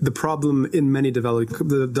currently, the problem in many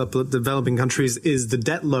developing countries is the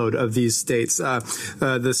debt load of these states.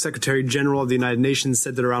 The Secretary General of the United Nations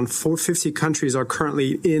said that around 450 countries are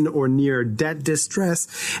currently in or near debt distress,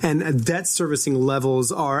 and debt servicing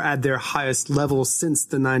levels are at their highest level since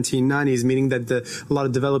the 1990s, meaning that a lot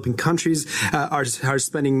of developing countries are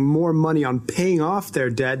spending more money on paying off their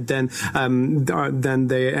debt than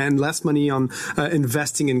they, and less money on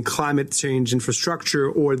investing in climate change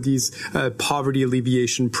infrastructure or these poverty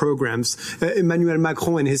alleviation programs. Emmanuel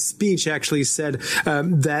Macron, in his speech, actually said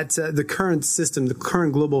that the current system, the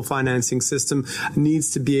current global financing system,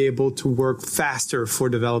 needs to be able to work faster for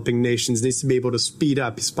developing nations, needs to be able to speed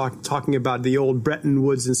up. He's talking about the old Bretton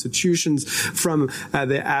Woods institutions from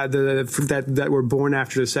that were born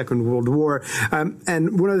after the Second World War.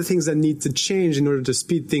 And one of the things that need to change in order to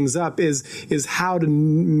speed things up is how to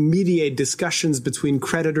mediate discussions between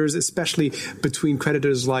creditors, especially between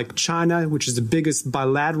creditors like China, which is the biggest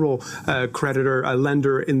bilateral creditor,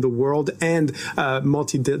 lender in the world, and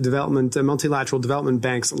multilateral development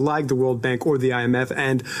banks like the World Bank or the IMF,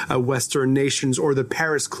 and Western nations or the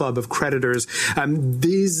Paris Club of creditors.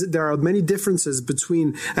 There are many differences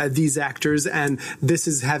between these actors, and this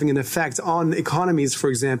is having an effect on economies. For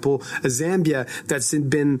example, Zambia, that's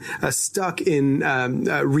been stuck in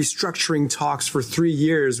restructuring talks for 3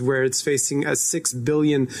 years, where it's facing a $6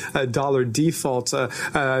 billion default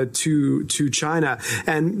to China.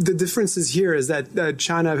 And the differences here is that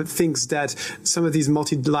China thinks that some of these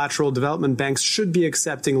multilateral development banks should be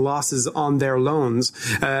accepting losses on their loans,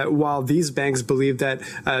 while these banks believe that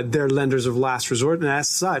they're lenders of last resort, and as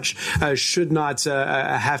such should not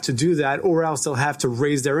have to do that, or else they'll have to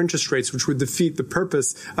raise their interest rates, which would defeat the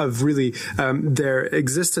purpose of really their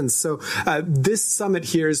existence. So this summit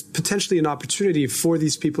here is potentially an opportunity for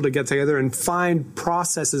these people to get together and find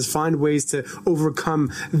processes, find ways to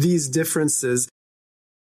overcome these differences.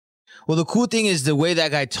 Well, the cool thing is the way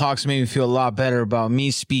that guy talks made me feel a lot better about me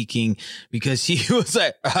speaking, because he was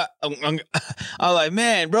like, I'm like,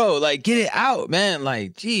 man, bro, like, get it out, man.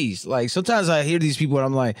 Like, geez, like sometimes I hear these people and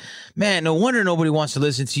I'm like, man, no wonder nobody wants to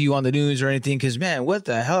listen to you on the news or anything, because, man, what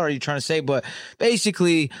the hell are you trying to say? But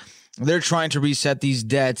basically, they're trying to reset these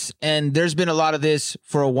debts. And there's been a lot of this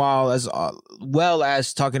for a while, as well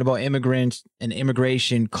as talking about immigrants and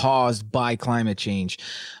immigration caused by climate change.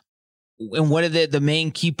 And what the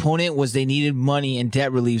main key component was they needed money and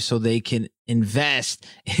debt relief so they can invest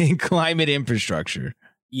in climate infrastructure.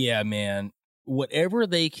 Yeah, man. Whatever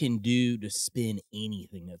they can do to spin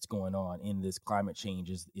anything that's going on in this climate change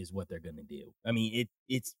is what they're going to do. I mean,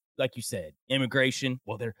 it's like you said, immigration.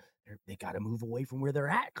 Well, they got to move away from where they're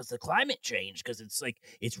at because of climate change, because it's like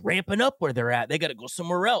it's ramping up where they're at. They got to go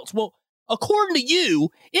somewhere else. Well, according to you,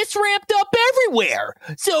 it's ramped up everywhere.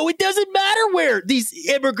 So it doesn't matter where these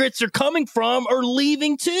immigrants are coming from or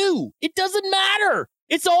leaving to. It doesn't matter.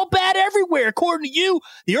 It's all bad everywhere. According to you,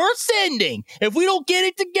 the Earth's ending. If we don't get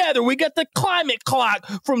it together, we got the climate clock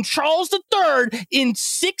from Charles III. In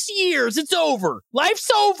 6 years, it's over. Life's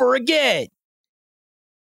over again.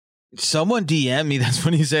 Someone DM me. That's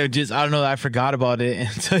when he said, I don't know. I forgot about it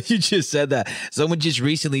until you just said that. Someone just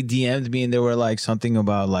recently DM'd me and they were like something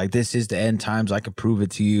about like, this is the end times. I could prove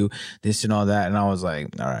it to you, this and all that. And I was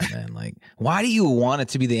like, all right, man, like, why do you want it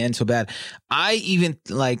to be the end so bad? I even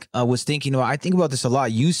was thinking about, I think about this a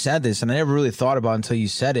lot. You said this and I never really thought about it until you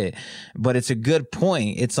said it, but it's a good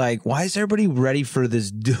point. It's like, why is everybody ready for this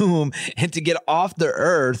doom and to get off the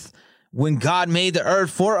earth when God made the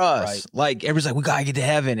earth for us? Right. Like, everybody's like, we gotta get to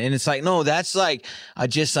heaven. And it's like, no, that's like,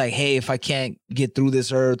 just like, hey, if I can't get through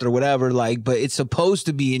this earth or whatever, like, but it's supposed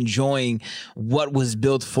to be enjoying what was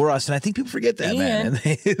built for us. And I think people forget that, man.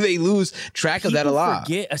 And they lose track of that a lot.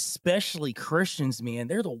 Forget, especially Christians, man.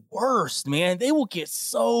 They're the worst, man. They will get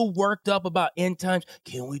so worked up about end times.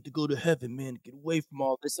 Can't wait to go to heaven, man, get away from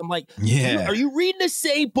all this. I'm like, yeah. Are you reading the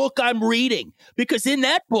same book I'm reading? Because in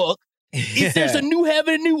that book, is there's a new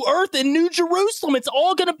heaven, a new earth, and new Jerusalem. It's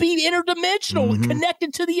all going to be interdimensional and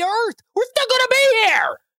connected to the earth. We're still going to be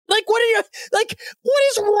here. Like, what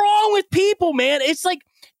is wrong with people, man? It's like,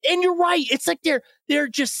 and you're right. It's like they're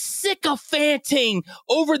just sycophanting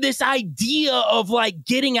over this idea of like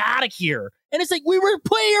getting out of here. And it's like, we were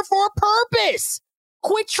put here for a purpose.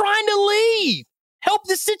 Quit trying to leave. Help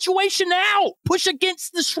the situation out. Push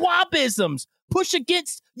against the Schwabisms. Push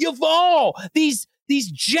against Yuval. These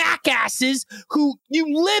jackasses who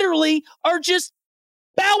you literally are just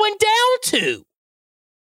bowing down to.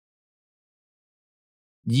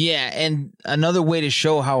 Yeah, and another way to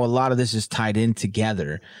show how a lot of this is tied in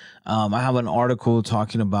together. I have an article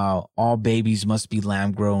talking about all babies must be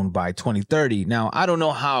lab grown by 2030. Now, I don't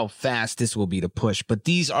know how fast this will be to push, but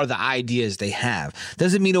these are the ideas they have.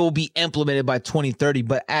 Doesn't mean it will be implemented by 2030,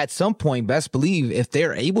 but at some point, best believe if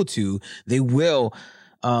they're able to, they will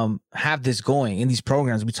have this going in these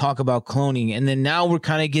programs. We talk about cloning, and then now we're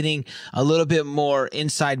kind of getting a little bit more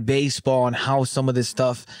inside baseball on how some of this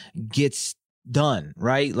stuff gets done,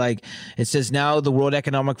 right? Like it says now the World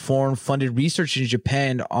Economic Forum funded research in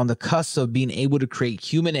Japan on the cusp of being able to create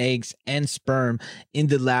human eggs and sperm in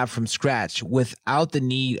the lab from scratch without the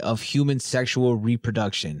need of human sexual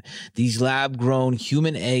reproduction. These lab grown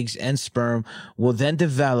human eggs and sperm will then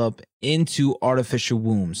develop into artificial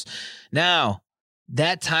wombs. Now,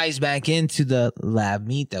 that ties back into the lab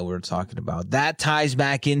meat that we're talking about. That ties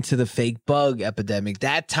back into the fake bug epidemic.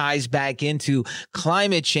 That ties back into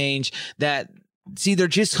climate change that, see, they're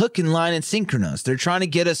just hook and line and synchronous. They're trying to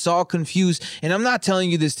get us all confused. And I'm not telling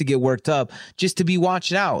you this to get worked up, just to be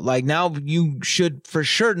watched out. Like now you should for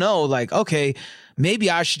sure know, like, okay, maybe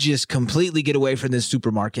I should just completely get away from this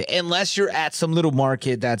supermarket. Unless you're at some little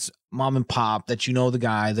market that's mom and pop, that you know the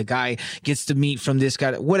guy gets the meat from this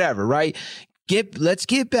guy, whatever, right? Let's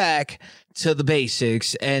get back to the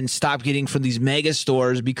basics and stop getting from these mega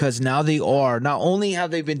stores, because now they are, not only have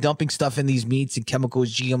they been dumping stuff in these meats and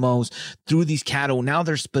chemicals, GMOs through these cattle, now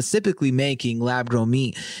they're specifically making lab grown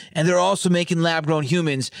meat, and they're also making lab grown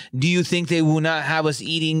humans. Do you think they will not have us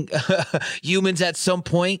eating humans at some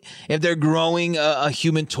point? If they're growing a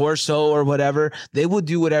human torso or whatever, they will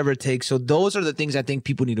do whatever it takes. So those are the things I think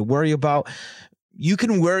people need to worry about. You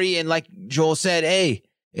can worry, and like Joel said, hey,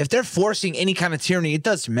 if they're forcing any kind of tyranny, it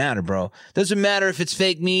doesn't matter, bro. Doesn't matter if it's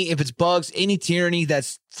fake meat, if it's bugs, any tyranny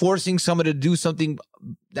that's forcing someone to do something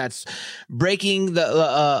that's breaking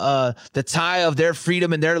the tie of their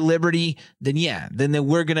freedom and their liberty, then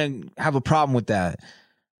we're going to have a problem with that.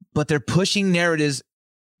 But they're pushing narratives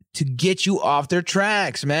to get you off their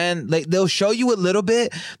tracks, man. Like they'll show you a little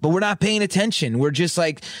bit, but we're not paying attention. We're just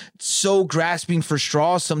like so grasping for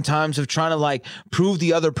straws sometimes of trying to like prove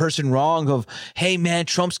the other person wrong of, hey man,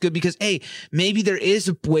 Trump's good because, hey, maybe there is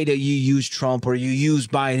a way that you use Trump or you use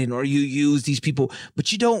Biden or you use these people,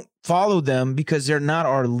 but you don't follow them because they're not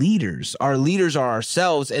our leaders. Our leaders are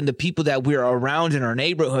ourselves and the people that we're around in our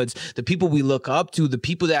neighborhoods, the people we look up to, the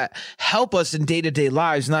people that help us in day-to-day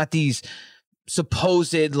lives, not these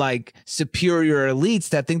supposed like superior elites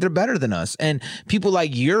that think they're better than us. And people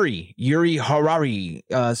like Yuri Harari,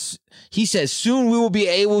 he says soon we will be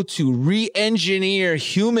able to re-engineer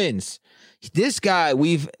humans. This guy,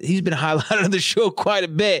 he's been highlighted on the show quite a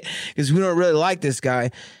bit because we don't really like this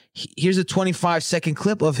guy. Here's a 25-second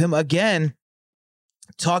clip of him again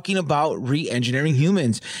talking about re-engineering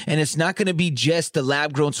humans. And it's not going to be just the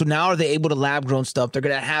lab grown. So now are they able to lab grown stuff? They're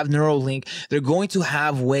going to have Neuralink. They're going to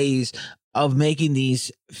have ways of making these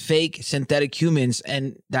fake synthetic humans.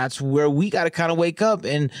 And that's where we got to kind of wake up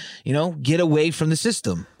and, get away from the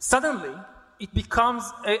system. Suddenly, it becomes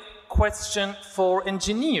a question for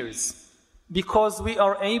engineers because we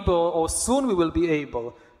are able, or soon we will be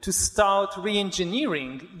able, to start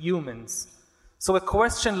re-engineering humans. So a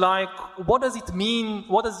question like, what does it mean?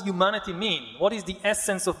 What does humanity mean? What is the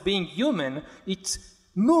essence of being human? It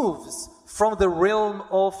moves from the realm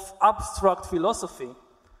of abstract philosophy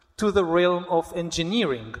to the realm of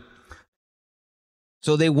engineering.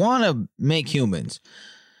 So they want to make humans.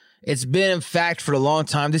 It's been in fact for a long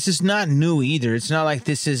time. This is not new either. It's not like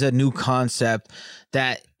this is a new concept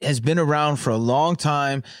that has been around for a long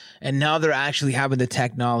time. And now they're actually having the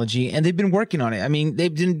technology and they've been working on it. I mean,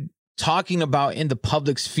 they've been talking about in the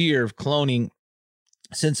public sphere of cloning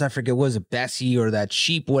since I forget, was it Bessie or that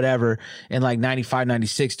sheep, whatever, in like 95,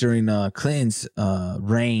 96 during Clinton's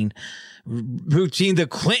reign. The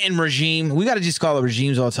Clinton regime, we got to just call it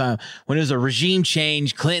regimes all the time. When there's a regime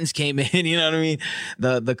change, Clintons came in, you know what I mean?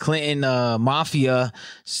 The Clinton mafia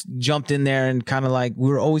jumped in there and kind of like, we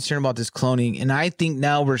were always hearing about this cloning. And I think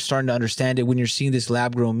now we're starting to understand it. When you're seeing this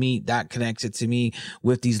lab grown meat, that connects it to me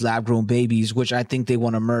with these lab grown babies, which I think they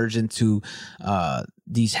want to merge into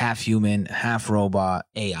these half human, half robot,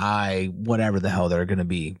 AI, whatever the hell they're going to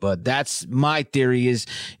be. But that's my theory, is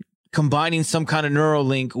combining some kind of neural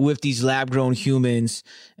link with these lab grown humans.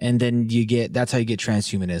 And then that's how you get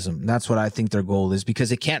transhumanism. That's what I think their goal is, because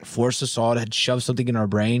they can't force us all to shove something in our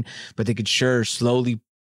brain, but they could sure slowly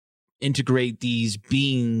integrate these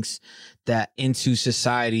beings that into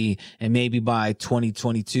society. And maybe by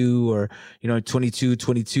 2022 or,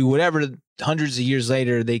 22, whatever, hundreds of years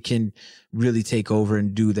later, they can really take over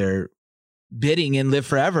and do their bidding and live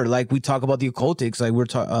forever. Like we talk about the occultics, like we're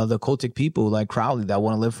talking the occultic people like Crowley that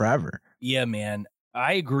want to live forever. Yeah, man,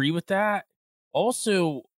 I agree with that.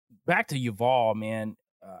 Also, back to Yuval, man,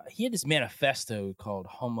 he had this manifesto called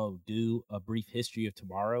Homo Do, A Brief History of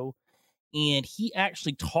Tomorrow, and he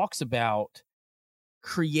actually talks about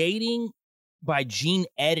creating by gene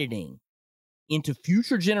editing into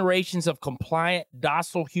future generations of compliant,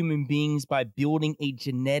 docile human beings by building a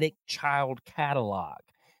genetic child catalog.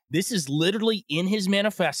 This is literally in his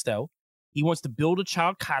manifesto. He wants to build a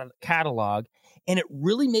child catalog. And it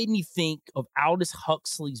really made me think of Aldous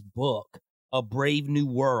Huxley's book, A Brave New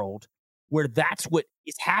World, where that's what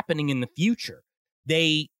is happening in the future.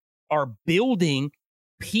 They are building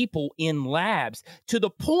people in labs to the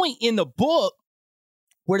point in the book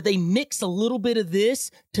where they mix a little bit of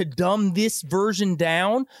this to dumb this version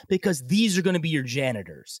down, because these are going to be your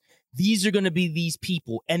janitors. These are going to be these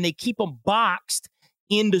people. And they keep them boxed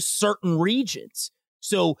into certain regions.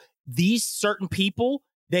 So these certain people,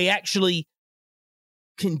 they actually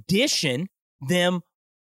condition them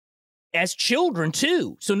as children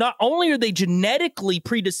too. So not only are they genetically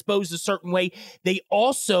predisposed a certain way, they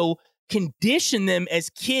also condition them as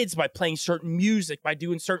kids by playing certain music, by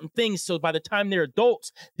doing certain things. So by the time they're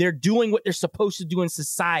adults, they're doing what they're supposed to do in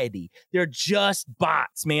society. They're just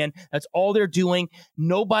bots, man. That's all they're doing.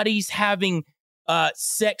 Nobody's having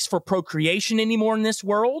sex for procreation anymore in this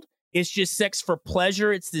world. It's just sex for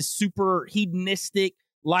pleasure. It's this super hedonistic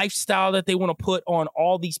lifestyle that they want to put on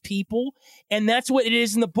all these people. And that's what it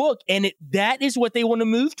is in the book. And that is what they want to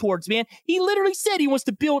move towards, man. He literally said he wants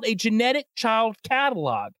to build a genetic child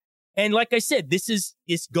catalog. And like I said, this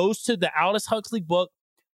goes to the Aldous Huxley book,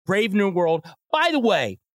 Brave New World. By the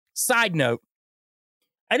way, side note,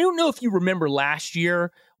 I don't know if you remember last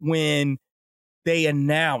year when they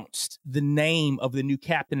announced the name of the new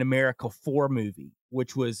Captain America 4 movie,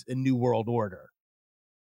 which was A New World Order.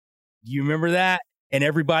 Do you remember that? And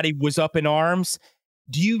everybody was up in arms.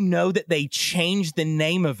 Do you know that they changed the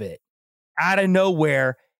name of it out of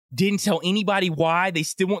nowhere? Didn't tell anybody why. They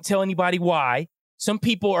still won't tell anybody why. Some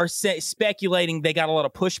people are speculating they got a lot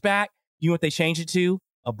of pushback. You know what they changed it to?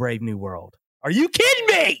 A Brave New World. Are you kidding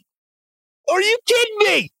me? Are you kidding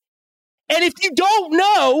me? And if you don't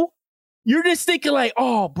know, you're just thinking like,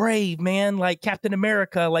 oh, brave, man, like Captain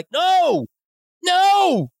America. Like, no,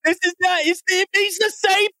 this is not, it's the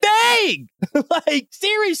same thing. Like,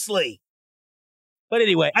 seriously. But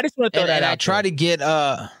anyway, I just want to throw that out. I try to get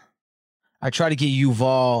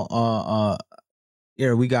Yuval,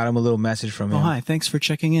 here, we got him a little message from him. Oh, hi, thanks for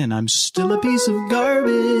checking in. I'm still a piece of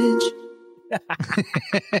garbage.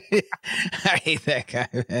 I hate that guy,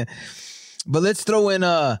 man. But let's throw in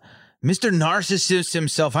Mr. Narcissist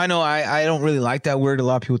himself. I know I don't really like that word. A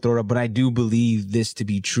lot of people throw it up, but I do believe this to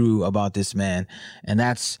be true about this man, and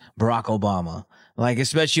that's Barack Obama. Like,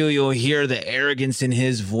 especially you'll hear the arrogance in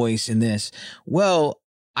his voice in this. Well,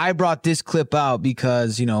 I brought this clip out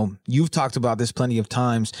because, you've talked about this plenty of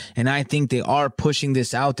times, and I think they are pushing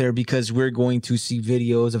this out there because we're going to see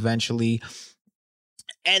videos eventually,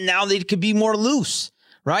 and now they could be more loose.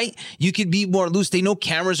 Right? You could be more loose. They know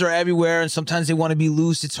cameras are everywhere, and sometimes they want to be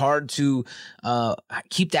loose. It's hard to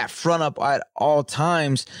keep that front up at all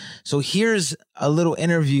times. So here's a little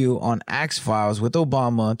interview on Axe Files with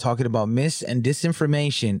Obama talking about mis and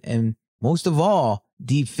disinformation, and most of all,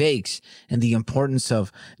 deep fakes and the importance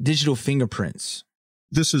of digital fingerprints.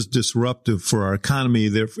 This is disruptive for our economy.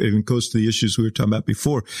 It goes to the issues we were talking about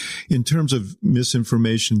before. In terms of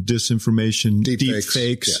misinformation, disinformation, deep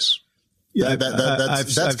fakes. Yes. Yeah,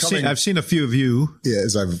 I've seen a few of you. Yeah,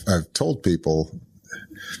 as I've told people,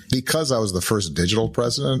 because I was the first digital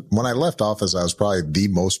president, when I left office, I was probably the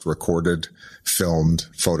most recorded, filmed,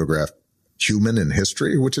 photographed human in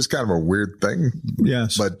history, which is kind of a weird thing.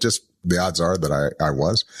 Yes. But just the odds are that I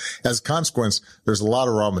was. As a consequence, there's a lot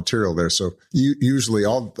of raw material there. So usually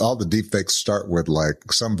all the deepfakes start with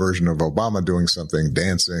like some version of Obama doing something,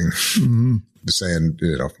 dancing, saying,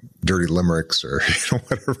 dirty limericks or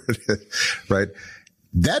whatever it is, right?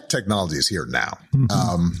 That technology is here now.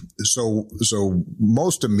 So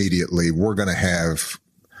most immediately we're going to have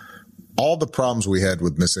all the problems we had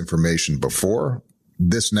with misinformation before.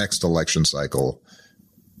 This next election cycle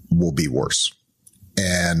will be worse.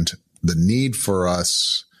 And the need for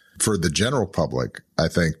us, for the general public, I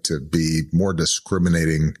think, to be more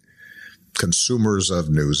discriminating consumers of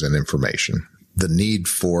news and information, the need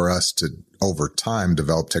for us to, over time,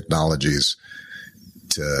 develop technologies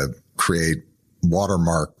to create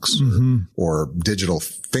watermarks or digital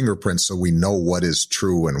fingerprints so we know what is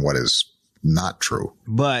true and what is not true.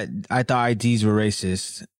 But I thought IDs were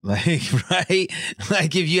racist. Like, right?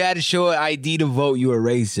 Like, if you had to show an ID to vote, you were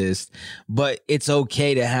racist. But it's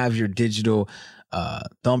okay to have your digital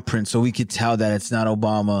thumbprint so we could tell that it's not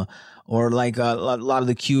Obama. Or like a lot of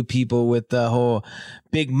the Q people with the whole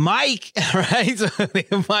Big Mike, right? So they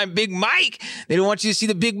can find Big Mike. They don't want you to see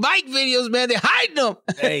the Big Mike videos, man. They hide them.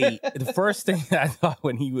 Hey, the first thing I thought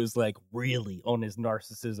when he was like really on his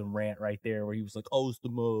narcissism rant right there, where he was like, "Oh, it's the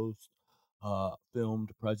most filmed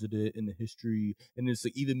president in the history," and it's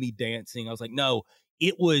like even me dancing. I was like, no,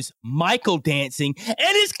 it was Michael dancing and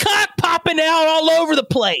his cock popping out all over the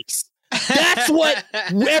place. That's what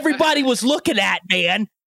everybody was looking at, man.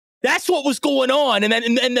 That's what was going on. And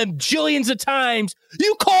then jillions of times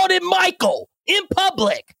you called him Michael in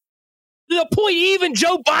public. To the point even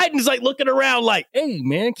Joe Biden's like looking around like, hey,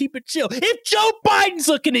 man, keep it chill. If Joe Biden's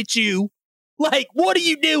looking at you, like, what are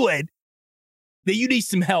you doing? That you need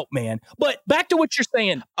some help, man. But back to what you're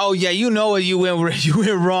saying. Oh yeah, you went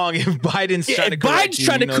wrong. If Biden's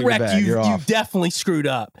trying to correct you, you definitely screwed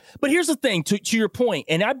up. But here's the thing, to your point,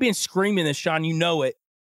 and I've been screaming this, Sean, you know it,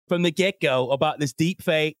 from the get-go about this deep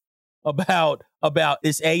fake, about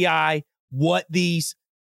this AI, what these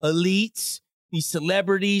elites, these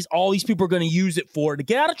celebrities, all these people are going to use it for to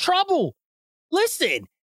get out of trouble. Listen,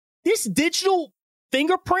 this digital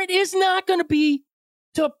fingerprint is not going to be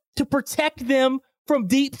to protect them from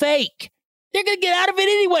deep fake. They're going to get out of it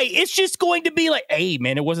anyway. It's just going to be like, hey,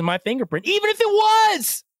 man, it wasn't my fingerprint. Even if it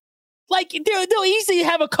was. Like, they'll easily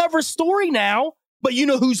have a cover story now, but you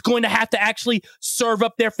know who's going to have to actually serve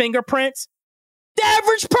up their fingerprints? The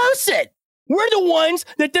average person. We're the ones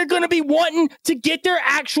that they're going to be wanting to get their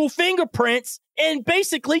actual fingerprints and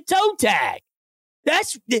basically toe tag.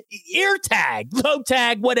 That's the ear tag, toe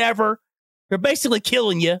tag, whatever. They're basically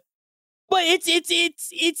killing you. But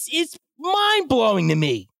it's mind blowing to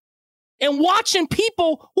me. And watching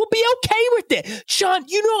people will be okay with it. Sean,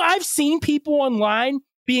 you know, I've seen people online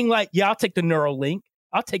being like, yeah, I'll take the Neuralink.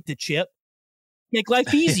 I'll take the chip. Make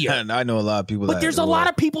life easier. I know a lot of people but there's a lot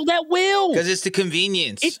of people that will. Because it's the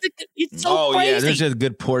convenience. It's so crazy. Yeah, there's a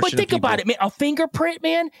good portion But think of people. about it, man. A fingerprint,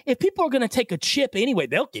 man, if people are going to take a chip anyway,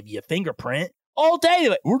 they'll give you a fingerprint all day.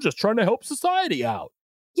 Like, we're just trying to help society out.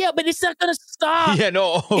 Yeah, but it's not going to stop. Yeah,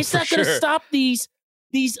 no, it's not going to stop these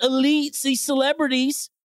elites, these celebrities,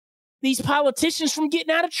 these politicians from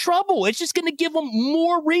getting out of trouble. It's just going to give them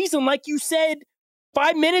more reason, like you said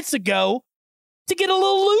 5 minutes ago, to get a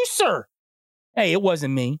little looser. Hey, it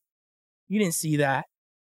wasn't me. You didn't see that.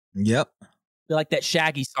 Yep. Like that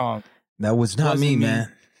Shaggy song. That was not me, man.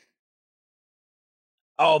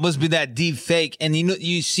 Oh, it must be that deep fake. And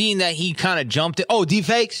you seen that he kind of jumped it. Oh, deep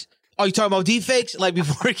fakes? Oh, you talking about deep fakes? Like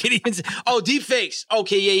before it could even say, oh, deep fakes.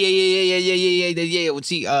 Okay, yeah. Let's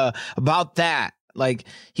see, about that. Like,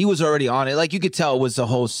 he was already on it. Like, you could tell it was the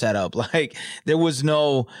whole setup. Like, there was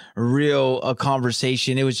no real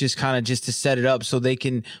conversation. It was just kind of just to set it up so they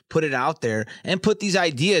can put it out there and put these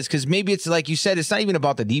ideas. Because maybe it's like you said, it's not even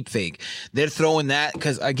about the deep fake. They're throwing that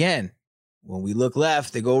because, again, when we look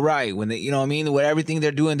left, they go right. When they, you know what I mean? With everything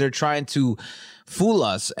they're doing, they're trying to fool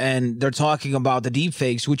us. And they're talking about the deep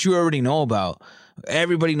fakes, which you already know about.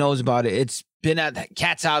 Everybody knows about it. It's been at the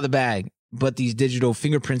cat's out of the bag. But these digital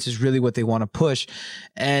fingerprints is really what they want to push.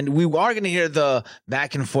 And we are going to hear the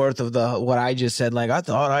back and forth of what I just said. Like, I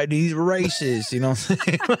thought IDs were racist. You know what I'm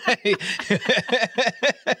saying?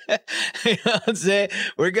 You know what I'm saying?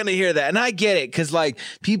 We're going to hear that. And I get it. Because, like,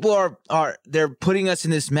 people they're putting us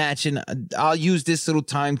in this match. And I'll use this little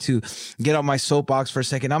time to get on my soapbox for a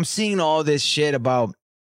second. I'm seeing all this shit about,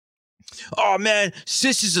 oh, man,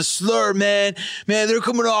 sis is a slur, man. Man, they're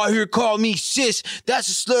coming out here calling me sis. That's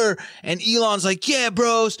a slur. And Elon's like, yeah,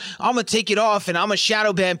 bros, I'm going to take it off and I'm going to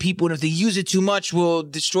shadow ban people. And if they use it too much, we'll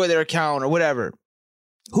destroy their account or whatever.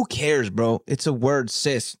 Who cares, bro? It's a word,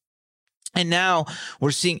 sis. And now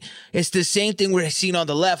we're seeing, it's the same thing we're seeing on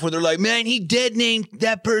the left where they're like, man, he dead named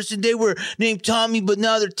that person. They were named Tommy, but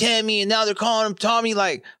now they're Tammy and now they're calling him Tommy.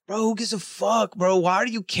 Like, bro, who gives a fuck, bro? Why are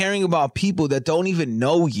you caring about people that don't even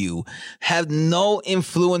know you, have no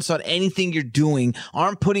influence on anything you're doing,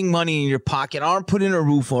 aren't putting money in your pocket, aren't putting a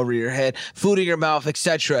roof over your head, food in your mouth,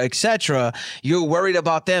 etc., etc.? You're worried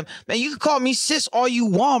about them. Man, you can call me sis all you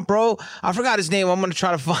want, bro. I forgot his name. I'm going to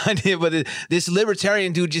try to find it, but this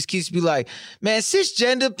libertarian dude just keeps me like, man,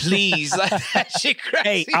 cisgender, please. Like, that shit crazy.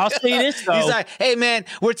 Hey, I'll say this, though. He's like, hey, man,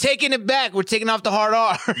 we're taking it back. We're taking off the hard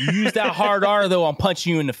R. You use that hard R, though, I'm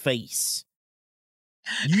punching you in the face.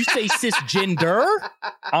 You say cisgender,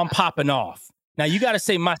 I'm popping off. Now, you got to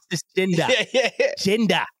say my cisgender.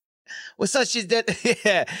 Gender. What's that shit?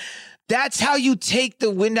 Yeah. That's how you take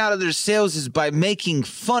the wind out of their sails, is by making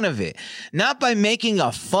fun of it, not by making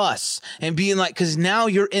a fuss and being like, because now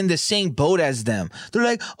you're in the same boat as them. They're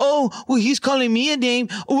like, oh, well, he's calling me a name.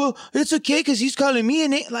 Oh, well, it's okay because he's calling me a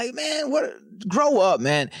name. Like, man, what? Grow up,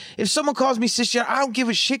 man. If someone calls me cisgender, I don't give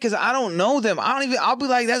a shit because I don't know them. I'll be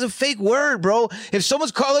like, that's a fake word, bro. If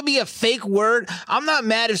someone's calling me a fake word, I'm not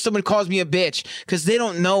mad if someone calls me a bitch because they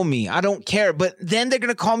don't know me. I don't care. But then they're going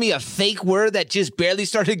to call me a fake word that just barely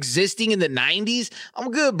started existing in the 90s.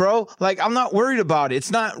 I'm good, bro. Like, I'm not worried about it.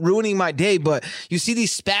 It's not ruining my day. But you see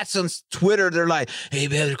these spats on Twitter, they're like, hey,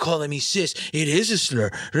 man, they're calling me cis. It is a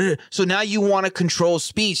slur. So now you want to control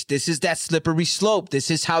speech. This is that slippery slope.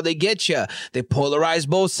 This is how they get you. They polarize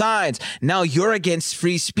both sides. Now you're against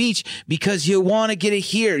free speech because you want to get it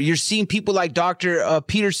here. You're seeing people like Dr.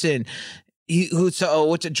 Peterson,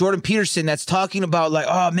 Jordan Peterson, that's talking about like,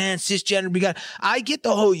 oh man, cisgender. I get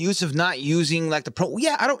the whole use of not using like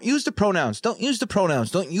I don't use the pronouns. Don't use the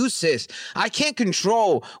pronouns. Don't use cis. I can't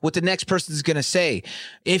control what the next person is going to say.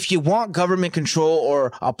 If you want government control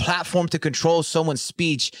or a platform to control someone's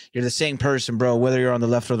speech, you're the same person, bro, whether you're on the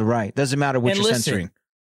left or the right. Doesn't matter what you're censoring.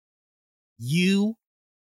 You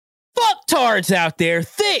fucktards out there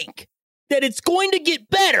think that it's going to get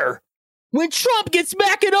better when Trump gets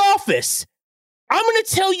back in office. I'm going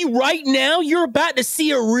to tell you right now, you're about to see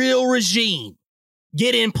a real regime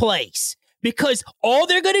get in place because all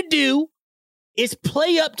they're going to do is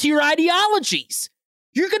play up to your ideologies.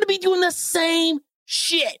 You're going to be doing the same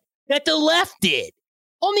shit that the left did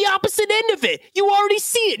on the opposite end of it. You already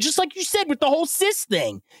see it, just like you said with the whole cis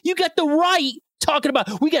thing. You got the right talking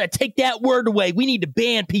about, we got to take that word away. We need to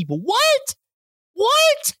ban people. What?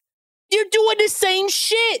 You're doing the same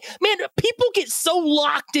shit. Man, people get so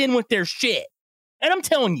locked in with their shit. And I'm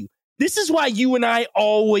telling you, this is why you and I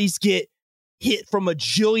always get hit from a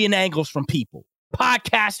jillion angles from people.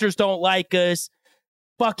 Podcasters don't like us.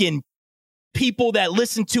 Fucking people that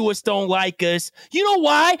listen to us don't like us. You know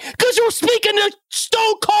why? Because we're speaking the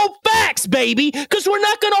stone cold facts, baby. Because we're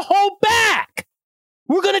not going to hold back.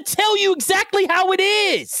 We're going to tell you exactly how it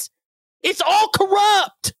is. It's all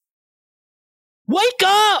corrupt. Wake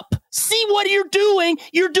up. See what you're doing.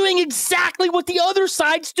 You're doing exactly what the other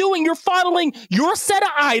side's doing. You're following your set of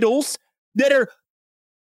idols that are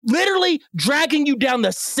literally dragging you down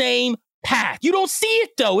the same path. You don't see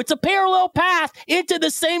it, though. It's a parallel path into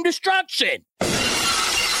the same destruction.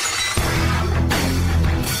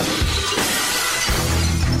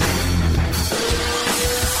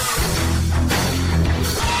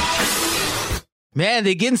 Man,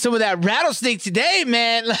 they're getting some of that rattlesnake today,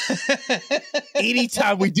 man.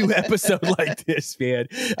 Anytime we do an episode like this, man,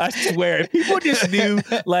 I swear, if people just knew,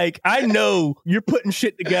 like, I know you're putting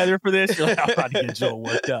shit together for this. You're like, I'm about to get Joel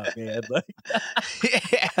worked up, man. Like,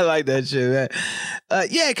 yeah, I like that shit, man.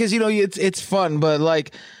 Yeah, because, you know, it's fun, but,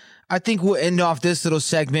 like, I think we'll end off this little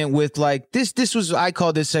segment with like this was, I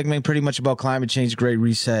call this segment pretty much about climate change, Great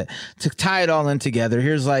Reset. To tie it all in together,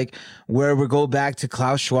 here's like where we go back to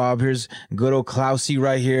Klaus Schwab. Here's good old Klausy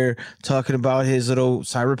right here talking about his little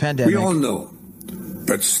cyber pandemic. We all know,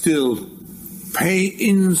 but still pay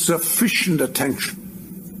insufficient attention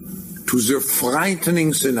to the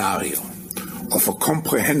frightening scenario of a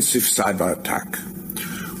comprehensive cyber attack,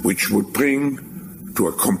 which would bring to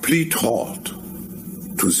a complete halt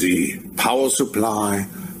to the power supply,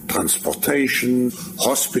 transportation,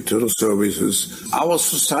 hospital services, our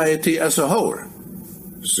society as a whole.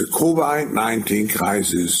 The COVID-19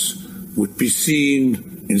 crisis would be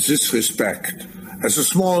seen in this respect as a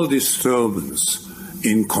small disturbance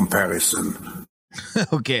in comparison.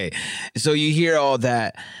 Okay, so you hear all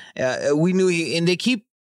that. We knew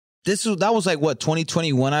that was like what,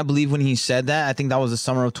 2021, I believe, when he said that. I think that was the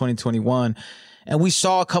summer of 2021. And we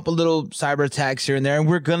saw a couple little cyber attacks here and there, and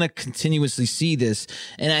we're going to continuously see this.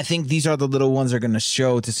 And I think these are the little ones that are going to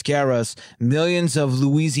show to scare us. Millions of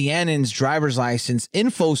Louisianans' driver's license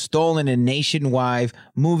info stolen in nationwide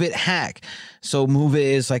MoveIt hack. So MoveIt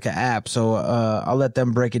is like an app. So I'll let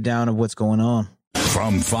them break it down of what's going on.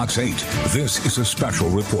 From Fox 8, this is a special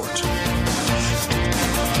report.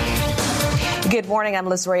 Good morning. I'm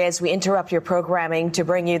Liz Reyes. We interrupt your programming to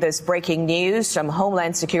bring you this breaking news from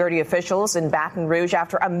Homeland Security officials in Baton Rouge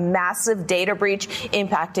after a massive data breach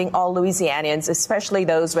impacting all Louisianians, especially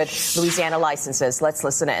those with Louisiana licenses. Let's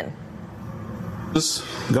listen in.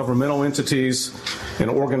 Governmental entities and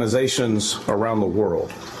organizations around the world.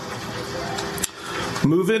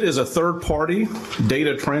 MoveIt is a third-party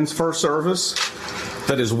data transfer service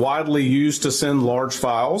that is widely used to send large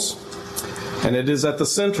files, and it is at the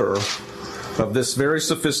center of this very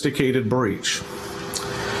sophisticated breach.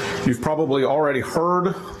 You've probably already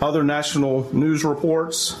heard other national news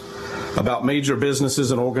reports about major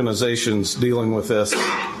businesses and organizations dealing with this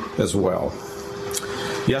as well.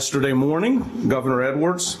 Yesterday morning, Governor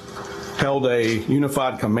Edwards held a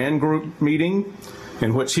unified command group meeting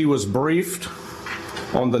in which he was briefed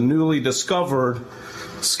on the newly discovered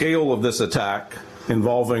scale of this attack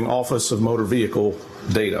involving Office of Motor Vehicle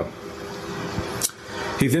data.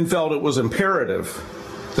 He then felt it was imperative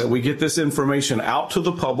that we get this information out to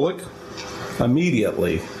the public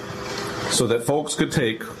immediately so that folks could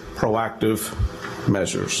take proactive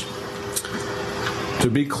measures.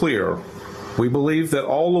 To be clear, we believe that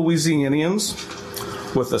all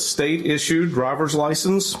Louisianians with a state-issued driver's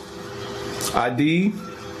license, ID,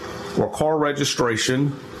 or car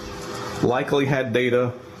registration likely had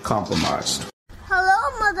data compromised.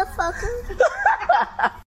 Hello, motherfucker.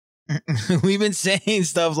 We've been saying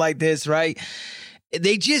stuff like this, right?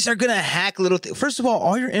 They just are going to hack little things. First of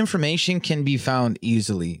all your information can be found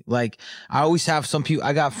easily. Like, I always have some people,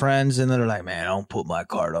 I got friends and they're like, man, I don't put my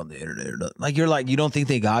card on the internet. Like, you're like, you don't think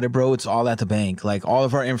they got it, bro? It's all at the bank. Like, all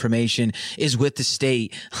of our information is with the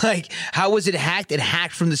state. Like, how was it hacked? It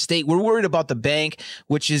hacked from the state. We're worried about the bank,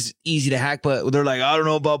 which is easy to hack, but they're like, I don't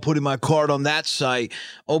know about putting my card on that site.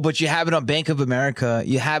 Oh, but you have it on Bank of America.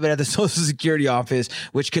 You have it at the Social Security office,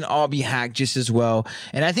 which can all be hacked just as well.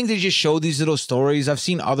 And I think they just show these little stories. I've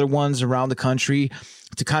seen other ones around the country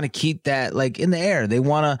to kind of keep that like in the air. They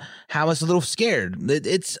want to have us a little scared.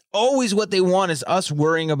 It's always what they want is us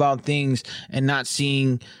worrying about things and not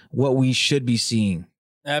seeing what we should be seeing.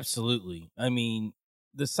 Absolutely. I mean,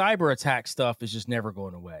 the cyber attack stuff is just never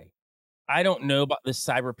going away. I don't know about this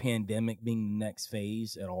cyber pandemic being the next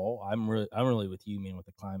phase at all. I'm really with you, man, with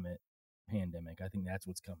the climate pandemic. I think that's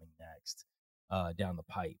what's coming next down the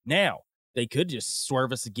pipe. Now, they could just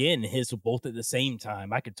swerve us again and hit us both at the same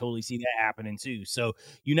time. I could totally see that happening too. So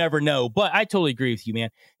you never know. But I totally agree with you,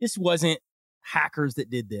 man. This wasn't hackers that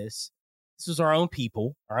did this. This was our own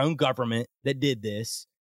people, our own government that did this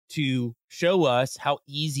to show us how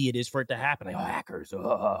easy it is for it to happen. Like,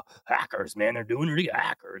 oh, hackers, man, they're doing it.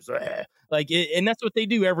 Hackers, like, and that's what they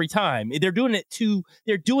do every time. They're doing it to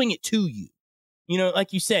you. You know,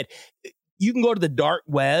 like you said, you can go to the dark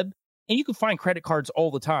web. And you can find credit cards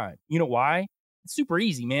all the time. You know why? It's super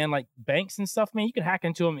easy, man. Like banks and stuff, man, you can hack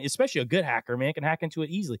into them, especially a good hacker, man, can hack into it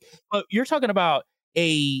easily. But you're talking about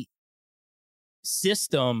a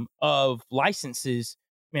system of licenses.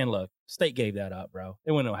 Man, look, state gave that up, bro.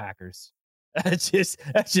 There were no hackers. That's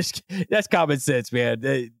common sense, man.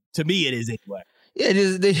 To me, it is anyway. Yeah,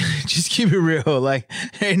 they just keep it real. Like,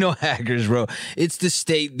 there ain't no hackers, bro. It's the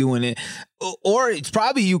state doing it. Or it's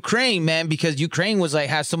probably Ukraine, man, because Ukraine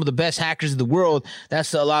has some of the best hackers in the world.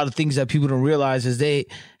 That's a lot of things that people don't realize is they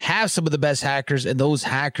have some of the best hackers, and those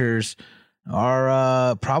hackers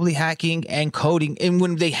are probably hacking and coding. And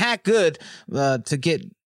when they hack good, to get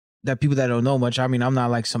that people that don't know much, I mean, I'm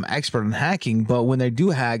not like some expert in hacking, but when they do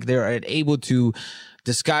hack, they're able to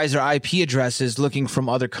disguise their IP addresses looking from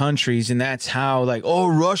other countries. And that's how, like, oh,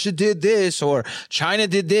 Russia did this or China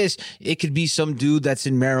did this. It could be some dude that's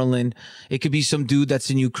in Maryland. It could be some dude that's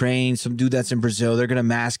in Ukraine, some dude that's in Brazil. They're going to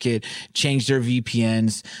mask it, change their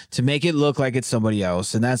VPNs to make it look like it's somebody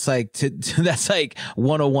else. And that's like, that's like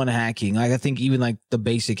 101 hacking. Like, I think even like the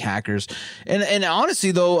basic hackers. And honestly,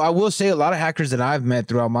 though, I will say a lot of hackers that I've met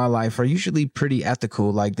throughout my life are usually pretty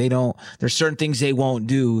ethical. Like, there's certain things they won't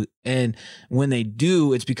do. And when they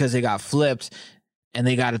do, it's because they got flipped and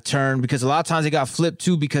they got to turn, because a lot of times they got flipped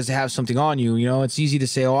too because they have something on you. You know, it's easy to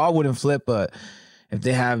say, oh, I wouldn't flip, but if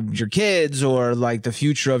they have your kids or like the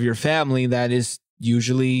future of your family that is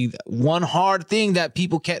usually one hard thing that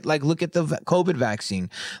people can't, like, look at the COVID vaccine.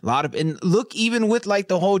 And look, even with like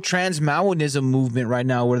the whole trans Maoism movement right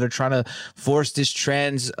now, where they're trying to force this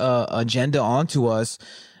trans agenda onto us,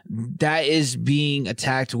 that is being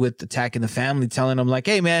attacked with attacking the family, telling them like,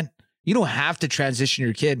 hey man, you don't have to transition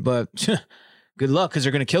your kid, but good luck, because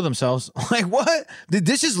they're going to kill themselves. Like, what?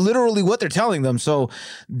 This is literally what they're telling them. So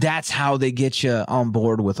that's how they get you on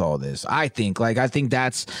board with all this. I think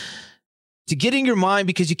that's to get in your mind,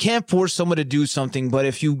 because you can't force someone to do something. But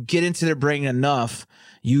if you get into their brain enough,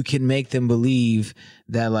 you can make them believe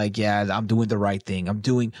that, like, yeah, I'm doing the right thing. I'm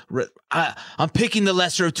picking the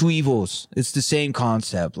lesser of two evils. It's the same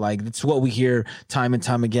concept. Like, it's what we hear time and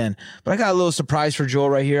time again. But I got a little surprise for Joel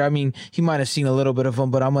right here. I mean, he might have seen a little bit of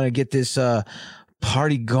them, but I'm going to get this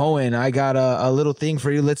party going. I got a little thing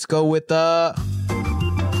for you. Let's go with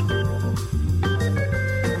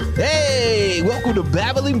hey, welcome to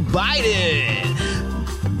Babbling Biden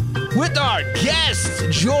with our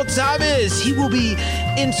guest, Joel Thomas. He will be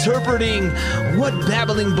interpreting what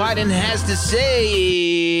Babbling Biden has to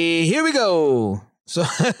say. Here we go. So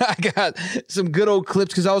I got some good old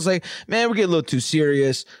clips, because I was like, man, we're getting a little too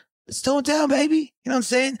serious. Let's tone it down, baby. You know what I'm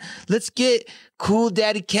saying? Let's get cool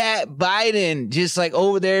daddy cat Biden just like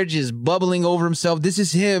over there, just bubbling over himself. This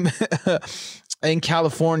is him in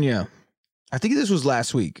California. I think this was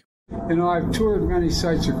last week. You know, I've toured many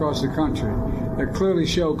sites across the country that clearly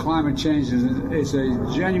show climate change is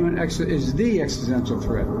a genuine, is the existential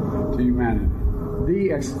threat to humanity.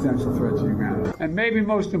 The existential threat to humanity. And maybe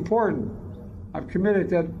most important, I've committed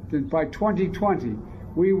that by 2020,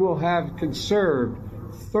 we will have conserved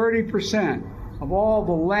 30% of all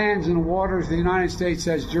the lands and waters the United States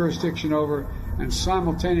has jurisdiction over, and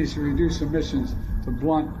simultaneously reduce emissions to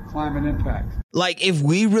blunt climate impact. Like, if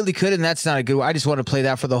we really could, and that's not a good one, I just want to play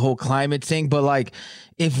that for the whole climate thing, but like,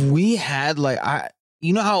 if we had, like,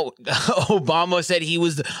 you know how Obama said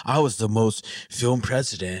I was the most filmed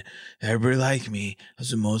president. Everybody liked me. I was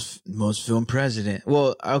the most filmed president.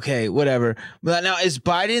 Well, okay, whatever. But now, is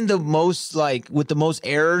Biden the most, like, with the most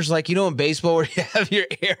errors? Like, you know, in baseball where you have your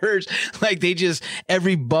errors, like, they just,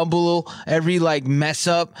 every bumble, every, like, mess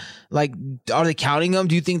up, like, are they counting them?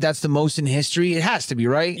 Do you think that's the most in history? It has to be,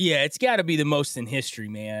 right? Yeah, it's got to be the most in history,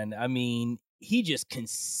 man. I mean, he just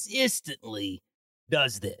consistently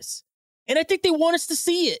does this. And I think they want us to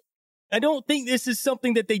see it. I don't think this is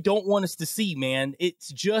something that they don't want us to see, man. It's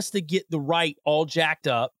just to get the right all jacked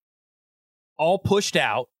up, all pushed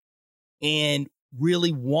out, and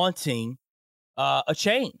really wanting a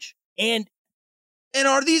change. And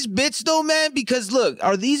are these bits though, man? Because look,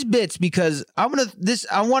 are these bits? Because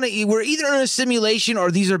we're either in a simulation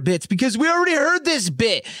or these are bits, because we already heard this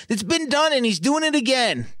bit. It's been done and he's doing it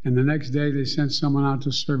again. And the next day they sent someone out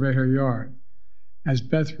to survey her yard. As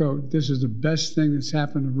Beth wrote, this is the best thing that's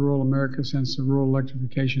happened to rural America since the Rural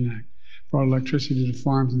Electrification Act brought electricity to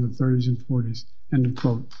farms in the 30s and 40s. End of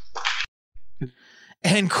quote.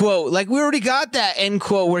 End quote. Like, we already got that end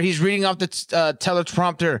quote where he's reading off the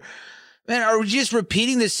teleprompter. Man, are we just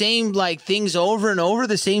repeating the same, like, things over and over,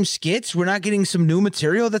 the same skits? We're not getting some new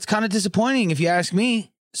material? That's kind of disappointing, if you ask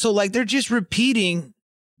me. So, like, they're just repeating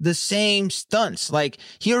the same stunts. Like,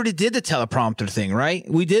 he already did the teleprompter thing, right?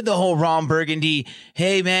 We did the whole Ron Burgundy,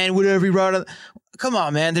 hey man, whatever you wrote. Come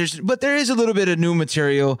on, man. But there is a little bit of new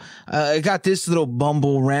material. I got this little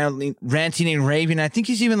bumble ranting and raving. I think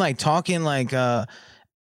he's even like talking like,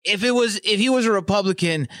 if he was a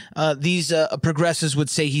Republican, these progressives would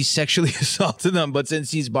say he sexually assaulted them. But since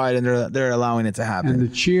he's Biden, they're allowing it to happen. And we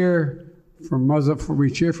cheer for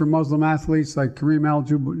Muslim athletes like Kareem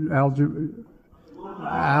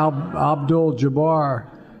Abdul-Jabbar.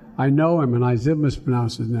 I know him, and I did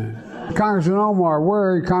mispronounce his name. Congressman Omar, where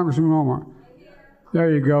are you, Congressman Omar?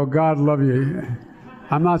 There you go. God love you.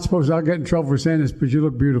 I'm not supposed to get in trouble for saying this, but you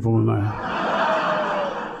look beautiful tonight.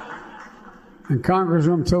 And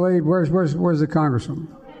Congressman Tlaib, where's the Congressman?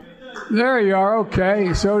 There you are.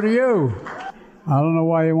 Okay, so do you. I don't know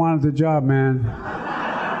why you wanted the job, man.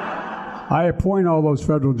 I appoint all those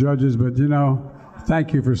federal judges, but, you know,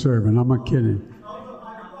 thank you for serving. I'm not kidding.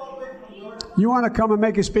 You want to come and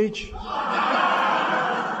make a speech?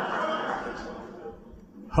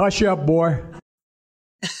 Hush up, boy.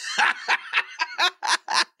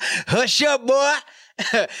 Hush up, boy.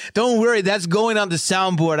 Don't worry, that's going on the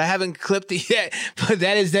soundboard. I haven't clipped it yet, but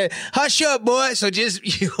that is that. Hush up, boy. So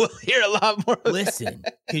you will hear a lot more. Listen,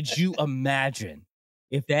 could you imagine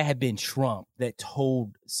if that had been Trump that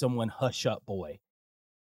told someone, hush up, boy?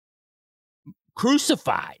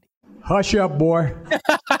 Crucified. Hush up, boy.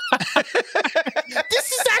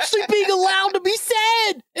 This is actually being allowed to be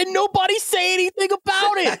said, and nobody's saying anything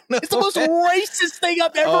about it. It's the most racist thing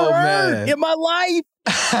I've ever heard in my life.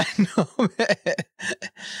 I know, man.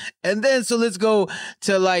 And then, so let's go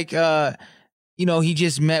to like, he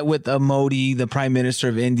just met with Modi, the Prime Minister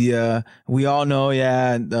of India. We all know,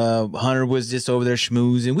 Hunter was just over there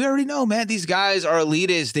schmoozing. We already know, man, these guys are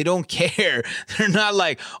elitists. They don't care. They're not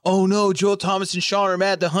like, oh no, Joe Thomas and Sean are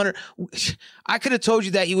mad. The Hunter, I could have told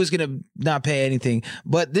you that he was going to not pay anything.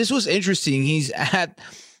 But this was interesting. He's at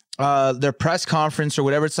their press conference or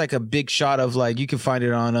whatever. It's like a big shot of like, you can find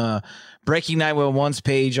it on Breaking 911's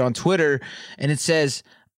page on Twitter. And it says,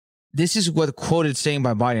 this is what quoted saying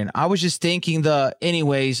by Biden. I was just thinking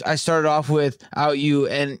anyways, I started off without you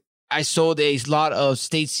and I sold a lot of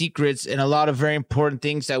state secrets and a lot of very important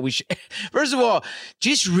things that we should. First of all,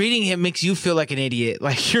 just reading him makes you feel like an idiot.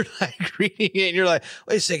 Like you're like reading it and you're like,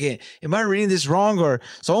 wait a second, am I reading this wrong?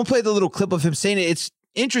 So I won't play the little clip of him saying it. It's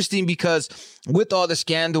interesting because with all the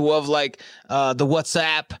scandal of like the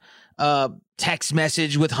WhatsApp text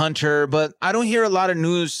message with Hunter, but I don't hear a lot of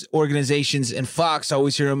news organizations and Fox. I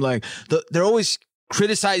always hear them like they're always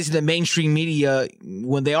criticizing the mainstream media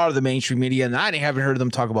when they are the mainstream media, and I haven't heard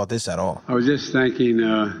them talk about this at all. I was just thinking,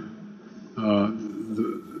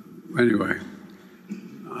 anyway,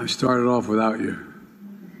 I started off without you,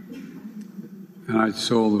 and I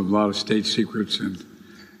sold a lot of state secrets and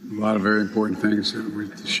a lot of very important things that we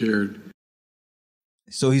shared.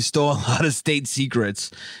 So he stole a lot of state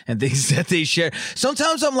secrets and things that they share.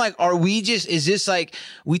 Sometimes I'm like, is this like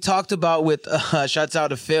we talked about with, shouts out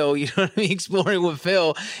to Phil, you know what I mean? Exploring with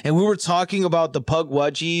Phil. And we were talking about the Pug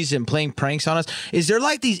Wudgies and playing pranks on us. Is there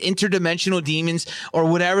like these interdimensional demons or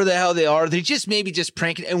whatever the hell they are? They just maybe just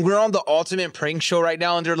pranking. And we're on the ultimate prank show right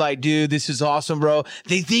now. And they're like, dude, this is awesome, bro.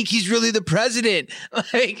 They think he's really the president.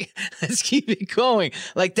 Like, let's keep it going.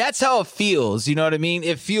 Like, that's how it feels. You know what I mean?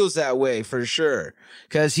 It feels that way for sure.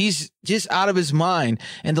 Because he's just out of his mind.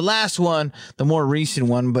 And the last one, the more recent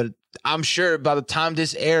one, but I'm sure by the time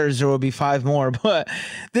this airs, there will be 5 more. But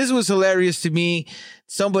this was hilarious to me.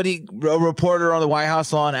 Somebody, a reporter on the White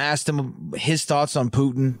House lawn, asked him his thoughts on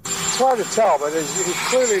Putin. It's hard to tell, but he's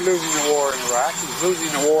clearly losing the war in Iraq. He's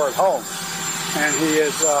losing the war at home. And he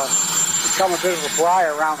has become a bit of a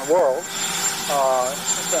pariah around the world.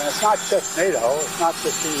 And it's not just NATO. It's not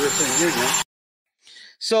just the European Union.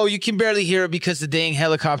 So you can barely hear it because the dang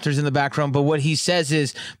helicopter's in the background. But what he says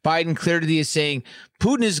is Biden clearly is saying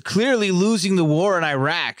Putin is clearly losing the war in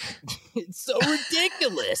Iraq. It's so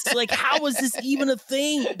ridiculous. Like, how is this even a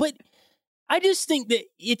thing? But I just think that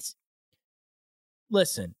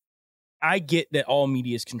listen, I get that all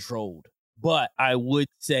media is controlled, but I would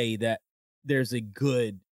say that there's a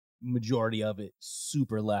good majority of it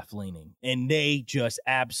super left leaning, and they just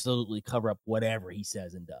absolutely cover up whatever he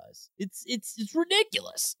says and does. It's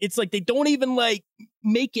ridiculous. It's like they don't even like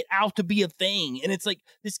make it out to be a thing, and it's like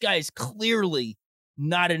this guy is clearly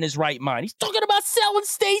not in his right mind. He's talking about selling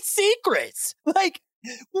state secrets. Like,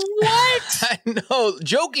 what? I know,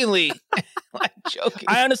 jokingly. Like, joking.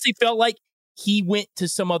 I honestly felt like he went to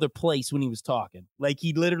some other place when he was talking. Like,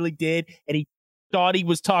 he literally did, and he thought he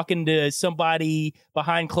was talking to somebody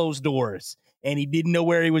behind closed doors and he didn't know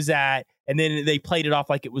where he was at. And then they played it off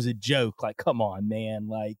like it was a joke. Like, come on, man.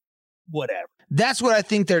 Like, whatever. That's what I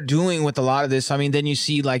think they're doing with a lot of this. I mean, then you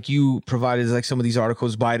see, like you provided like some of these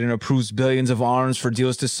articles, Biden approves billions of arms for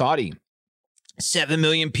deals to Saudi. 7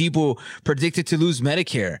 million people predicted to lose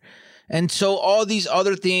Medicare. And so all these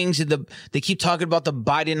other things, they keep talking about the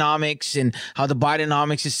Bidenomics and how the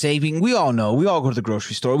Bidenomics is saving. We all know. We all go to the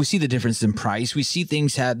grocery store. We see the difference in price. We see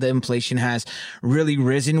the inflation has really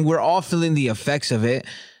risen. We're all feeling the effects of it.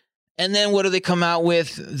 And then what do they come out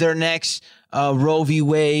with? Their next Roe v.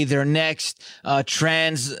 Wade, their next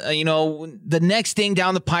the next thing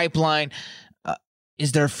down the pipeline.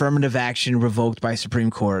 Is their affirmative action revoked by Supreme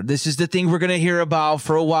Court? This is the thing we're going to hear about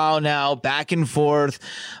for a while now, back and forth,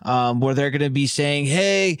 where they're going to be saying,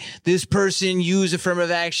 hey, this person used affirmative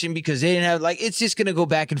action because they didn't have, like, it's just going to go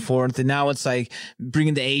back and forth. And now it's like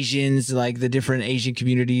bringing the Asians, like the different Asian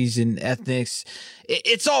communities and ethnics.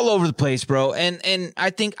 It's all over the place, bro. And I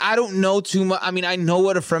think I don't know too much. I mean, I know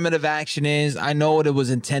what affirmative action is. I know what it was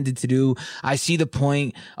intended to do. I see the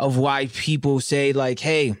point of why people say like,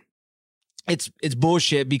 hey, it's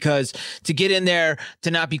bullshit, because to get in there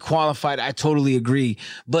to not be qualified, I totally agree.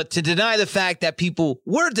 But to deny the fact that people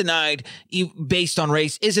were denied based on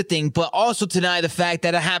race is a thing, but also to deny the fact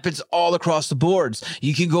that it happens all across the boards.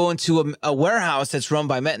 You can go into a warehouse that's run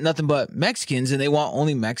by nothing but Mexicans, and they want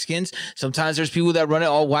only Mexicans. Sometimes there's people that run it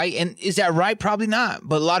all white. And is that right? Probably not.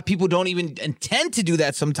 But a lot of people don't even intend to do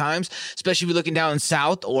that sometimes, especially if you're looking down in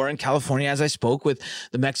South or in California, as I spoke with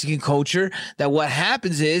the Mexican culture, that what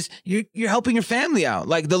happens is you're helping your family out.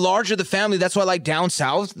 Like, the larger the family, that's why, like, down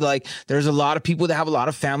south, like, there's a lot of people that have a lot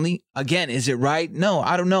of family. Again, is it right? No,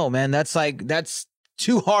 I don't know, man. That's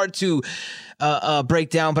too hard to break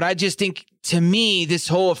down. But I just think, to me, this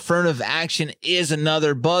whole affirmative action is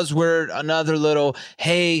another buzzword, another little,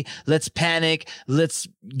 hey, let's panic, let's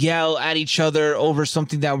yell at each other over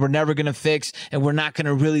something that we're never going to fix, and we're not going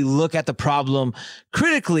to really look at the problem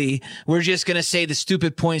critically. We're just going to say the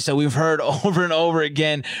stupid points that we've heard over and over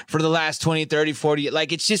again for the last 20, 30, 40.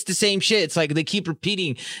 Like, it's just the same shit. It's like they keep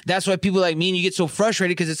repeating. That's why people like me and you get so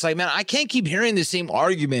frustrated, because it's like, man, I can't keep hearing the same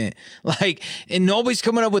argument. Like, and nobody's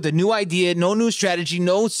coming up with a new idea, no new strategy,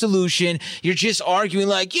 no solution. You're just arguing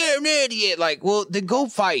like, you're an idiot. Like, well, then go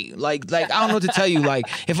fight. Like I don't know what to tell you. Like,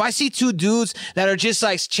 if I see two dudes that are just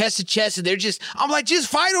like chest to chest, and I'm like, just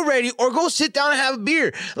fight already, or go sit down and have a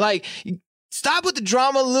beer. Like, stop with the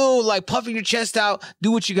drama, Lou, like puffing your chest out,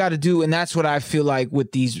 do what you got to do. And that's what I feel like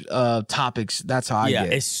with these topics. That's how I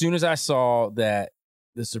get. As soon as I saw that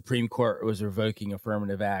the Supreme Court was revoking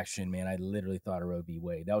affirmative action, man, I literally thought of Roe v.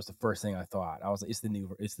 Wade. That was the first thing I thought. I was like, it's the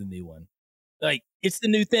new one. Like, it's the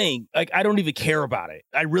new thing. Like, I don't even care about it.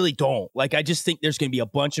 I really don't. Like, I just think there's going to be a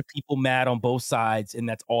bunch of people mad on both sides, and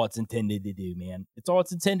that's all it's intended to do, man. It's all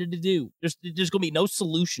it's intended to do. There's going to be no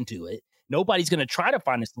solution to it. Nobody's going to try to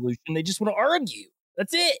find a solution. They just want to argue.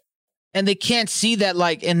 That's it. And they can't see that,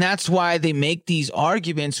 like, and that's why they make these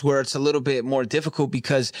arguments where it's a little bit more difficult,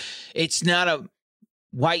 because it's not a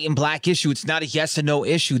white and black issue. It's not a yes and no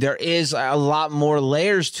issue. There is a lot more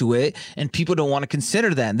layers to it, and people don't want to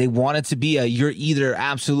consider that. They want it to be you're either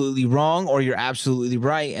absolutely wrong or you're absolutely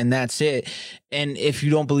right, and that's it. And if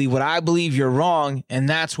you don't believe what I believe, you're wrong. And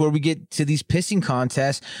that's where we get to these pissing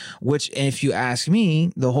contests, which, if you ask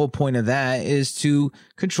me, the whole point of that is to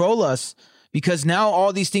control us, because now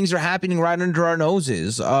all these things are happening right under our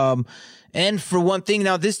noses. And for one thing,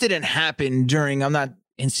 now this didn't happen during, I'm not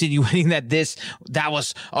insinuating that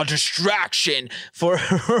was a distraction for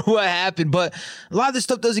what happened, but a lot of this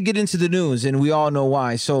stuff doesn't get into the news, and we all know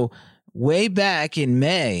why. So way back in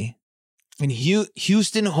May,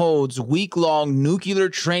 Houston holds week-long nuclear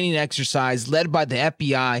training exercise led by the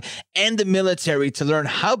FBI and the military to learn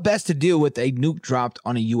how best to deal with a nuke dropped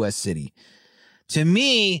on a U.S. city. To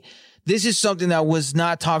me, this is something that was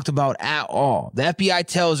not talked about at all. The FBI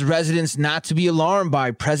tells residents not to be alarmed by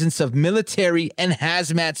presence of military and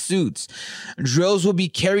hazmat suits. Drills will be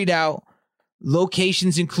carried out.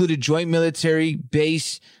 Locations included Joint Military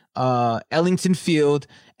Base, Ellington Field.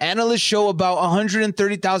 Analysts show about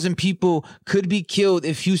 130,000 people could be killed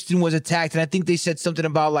if Houston was attacked. And I think they said something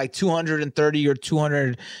about like 230 or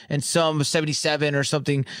 200 and some 77 or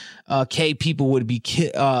something K people would be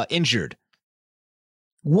injured.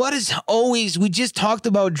 We just talked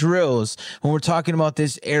about drills when we're talking about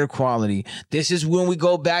this air quality. This is when we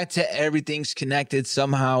go back to everything's connected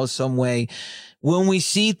somehow, some way. When we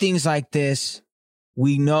see things like this,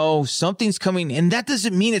 we know something's coming, and that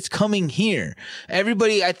doesn't mean it's coming here.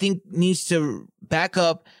 Everybody, I think, needs to back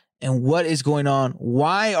up. And what is going on?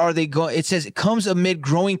 Why are they going? It says it comes amid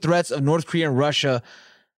growing threats of North Korea and Russia.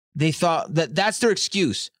 They thought that's their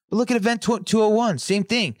excuse. But look at Event 201, same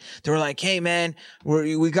thing. They were like, hey, man,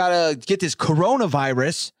 we got to get this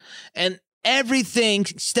coronavirus. And everything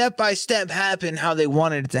step by step happened how they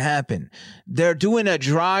wanted it to happen. They're doing a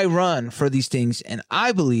dry run for these things. And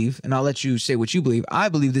I believe, and I'll let you say what you believe, I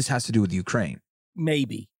believe this has to do with Ukraine.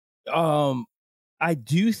 Maybe. I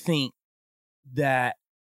do think that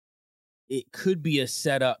it could be a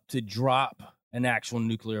setup to drop an actual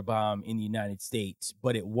nuclear bomb in the United States,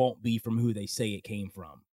 but it won't be from who they say it came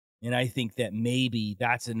from. And I think that maybe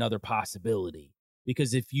that's another possibility,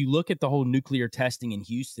 because if you look at the whole nuclear testing in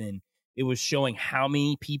Houston, it was showing how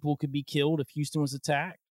many people could be killed if Houston was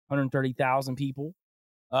attacked. 130,000 people.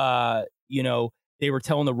 They were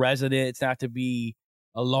telling the residents not to be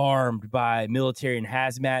alarmed by military and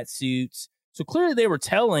hazmat suits. So clearly they were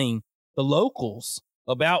telling the locals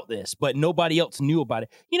about this, but nobody else knew about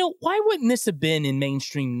it. Why wouldn't this have been in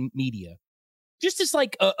mainstream media? Just as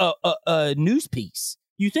like a news piece.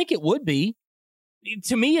 You think it would be.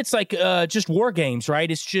 To me, it's like just war games,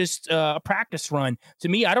 right? It's just a practice run. To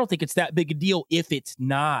me, I don't think it's that big a deal if it's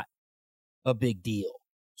not a big deal.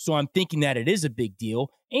 So I'm thinking that it is a big deal.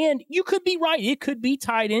 And you could be right. It could be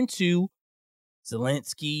tied into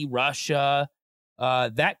Zelensky, Russia.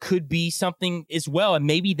 That could be something as well. And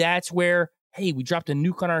maybe that's where, hey, we dropped a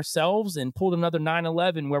nuke on ourselves and pulled another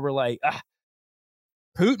 9/11 where we're like,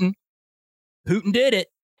 Putin did it.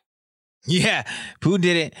 Yeah, Putin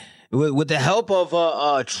did it with the help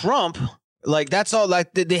of Trump. Like, that's all.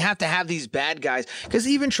 Like, they have to have these bad guys, because they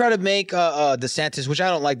even try to make DeSantis, which I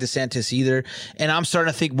don't like DeSantis either, and I'm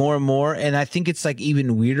starting to think more and more, and I think it's like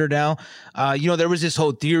even weirder now. There was this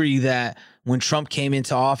whole theory that when Trump came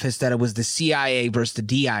into office that it was the CIA versus the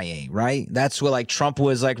DIA, right? That's what, like, Trump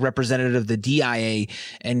was like representative of the DIA,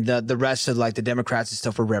 and the rest of like the Democrats and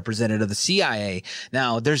stuff were representative of the CIA.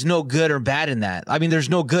 Now, there's no good or bad in that. I mean, there's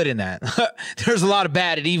no good in that. There's a lot of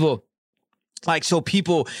bad and evil. Like, so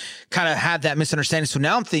people kind of had that misunderstanding. So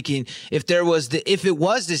now I'm thinking, if it was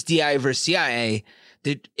this DIA versus CIA,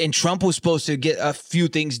 and Trump was supposed to get a few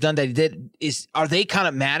things done that he did, are they kind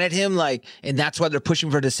of mad at him? Like, and that's why they're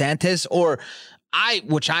pushing for DeSantis? Or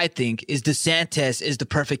which I think is DeSantis is the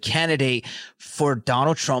perfect candidate for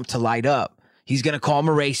Donald Trump to light up. He's going to call him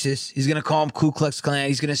a racist. He's going to call him Ku Klux Klan.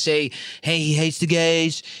 He's going to say, hey, he hates the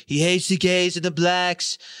gays. He hates the gays and the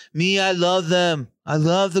blacks. Me, I love them. I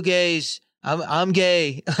love the gays. I'm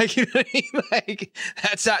gay. Like, you know what I mean? Like,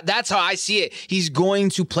 that's how I see it. He's going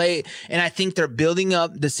to play, and I think they're building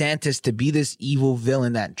up DeSantis to be this evil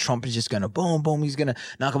villain that Trump is just gonna boom, he's gonna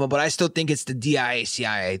knock him up. But I still think it's the DIA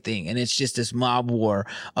CIA thing, and it's just this mob war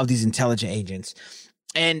of these intelligent agents.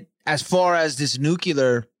 And as far as this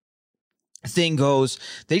nuclear thing goes,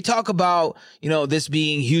 they talk about, this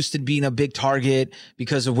being Houston being a big target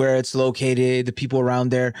because of where it's located, the people around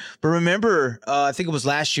there. But remember, I think it was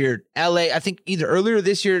last year, LA, I think either earlier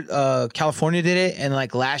this year, California did it, and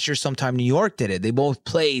like last year sometime New York did it. They both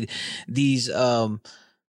played these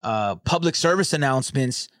public service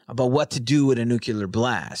announcements about what to do with a nuclear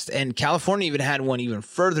blast. And California even had one even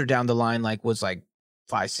further down the line, like was like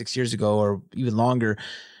 5-6 years ago or even longer.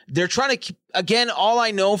 They're trying to keep, again, all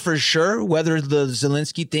I know for sure, whether the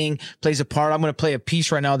Zelensky thing plays a part, I'm going to play a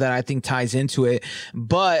piece right now that I think ties into it,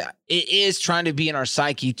 but it is trying to be in our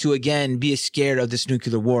psyche to, again, be scared of this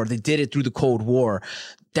nuclear war. They did it through the Cold War.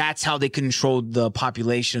 That's how they controlled the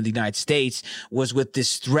population of the United States, was with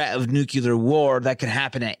this threat of nuclear war that could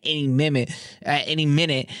happen at any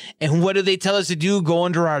minute. And what do they tell us to do? Go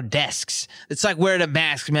under our desks. It's like wearing a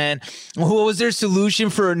mask, man. What was their solution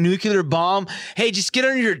for a nuclear bomb? Hey, just get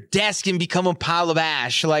under your desk and become a pile of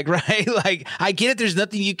ash. Like, right? Like, I get it. There's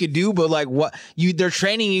nothing you could do, but like they're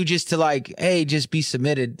training you just to like, hey, just be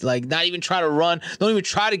submitted. Like, not even try to run. Don't even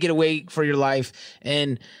try to get away for your life.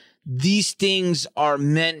 And these things are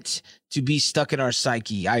meant to be stuck in our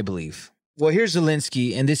psyche, I believe. Well, here's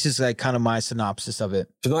Zelensky, and this is like kind of my synopsis of it.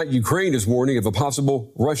 Tonight, Ukraine is warning of a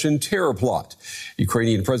possible Russian terror plot.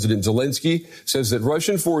 Ukrainian President Zelensky says that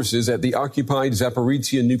Russian forces at the occupied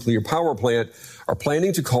Zaporizhzhia nuclear power plant are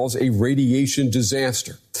planning to cause a radiation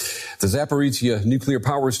disaster. The Zaporizhzhia nuclear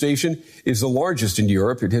power station is the largest in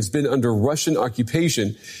Europe. It has been under Russian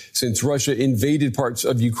occupation since Russia invaded parts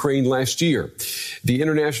of Ukraine last year. The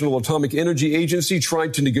International Atomic Energy Agency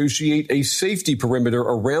tried to negotiate a safety perimeter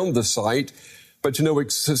around the site, but to no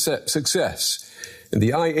success. And the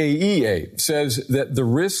IAEA says that the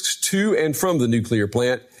risks to and from the nuclear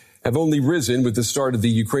plant have only risen with the start of the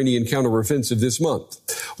Ukrainian counteroffensive this month,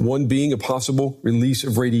 one being a possible release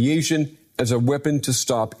of radiation as a weapon to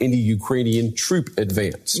stop any Ukrainian troop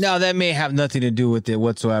advance. Now, that may have nothing to do with it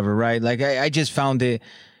whatsoever, right? Like, I just found it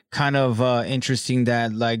kind of interesting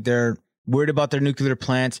that, like, they're worried about their nuclear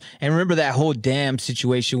plants. And remember that whole dam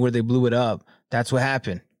situation where they blew it up? That's what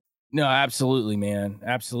happened. No, absolutely, man.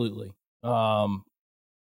 Absolutely. I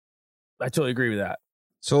totally agree with that.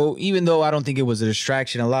 So even though I don't think it was a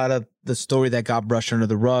distraction, a lot of the story that got brushed under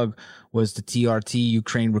the rug was the TRT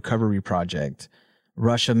Ukraine Recovery Project.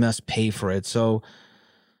 Russia must pay for it. So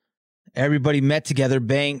everybody met together,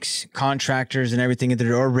 banks, contractors, and everything, and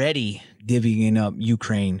they're already divvying up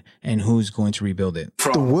Ukraine and who's going to rebuild it.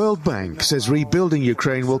 The World Bank says rebuilding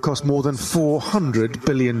Ukraine will cost more than $400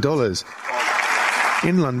 billion.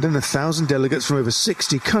 In London, 1,000 delegates from over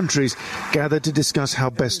 60 countries gathered to discuss how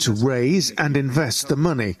best to raise and invest the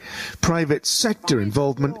money. Private sector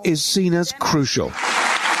involvement is seen as crucial.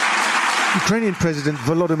 Ukrainian President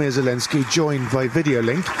Volodymyr Zelensky joined by video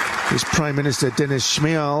link. His Prime Minister Denis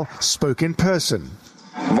Shmyhal spoke in person.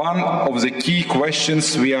 One of the key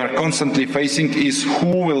questions we are constantly facing is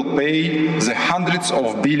who will pay the hundreds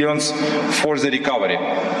of billions for the recovery.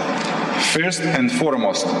 First and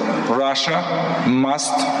foremost, Russia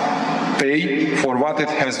must pay for what it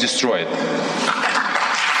has destroyed.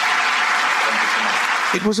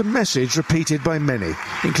 It was a message repeated by many,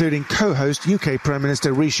 including co-host UK Prime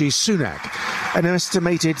Minister Rishi Sunak. An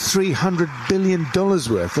estimated $300 billion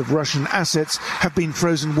worth of Russian assets have been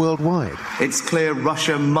frozen worldwide. It's clear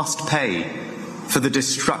Russia must pay for the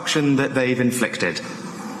destruction that they've inflicted.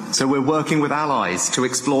 So we're working with allies to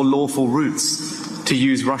explore lawful routes to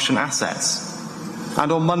use Russian assets.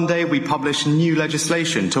 And on Monday, we published new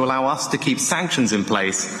legislation to allow us to keep sanctions in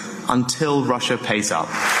place until Russia pays up.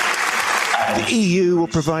 The EU will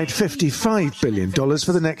provide $55 billion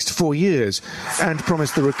for the next 4 years and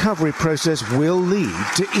promise the recovery process will lead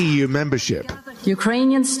to EU membership.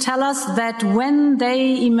 Ukrainians tell us that when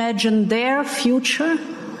they imagine their future,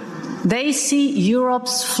 they see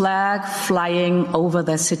Europe's flag flying over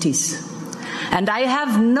their cities. And I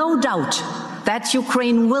have no doubt that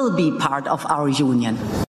Ukraine will be part of our union.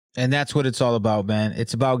 And that's what it's all about, man.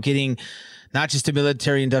 It's about getting not just a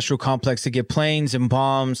military industrial complex to get planes and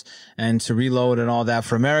bombs and to reload and all that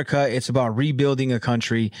for America. It's about rebuilding a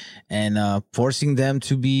country and forcing them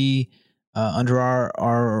to be under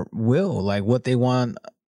our will, like what they want.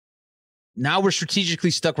 Now we're strategically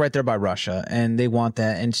stuck right there by Russia, and they want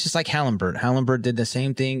that. And it's just like Hallenberg. Hallenberg did the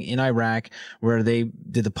same thing in Iraq, where they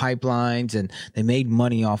did the pipelines and they made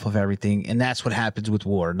money off of everything. And that's what happens with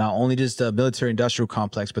war. Not only does the military-industrial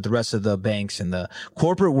complex, but the rest of the banks and the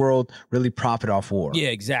corporate world really profit off war. Yeah,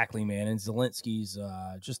 exactly, man. And Zelensky's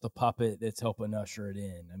just a puppet that's helping usher it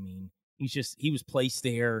in. I mean, he was placed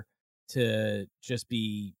there to just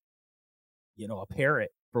be, a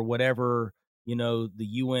parrot for whatever the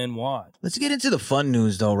UN want. Let's get into the fun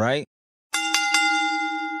news, though, right?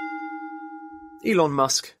 Elon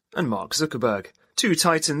Musk and Mark Zuckerberg, two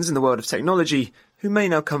titans in the world of technology who may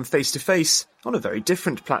now come face to face on a very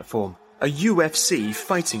different platform, a UFC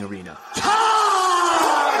fighting arena.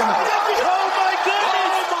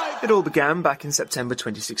 It all began back in September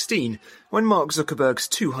 2016, when Mark Zuckerberg's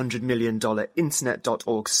 $200 million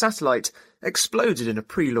Internet.org satellite exploded in a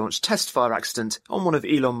pre-launch test fire accident on one of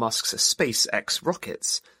Elon Musk's SpaceX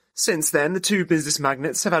rockets. Since then, the two business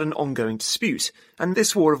magnates have had an ongoing dispute, and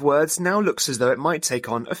this war of words now looks as though it might take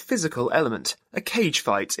on a physical element, a cage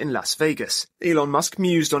fight in Las Vegas. Elon Musk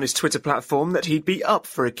mused on his Twitter platform that he'd be up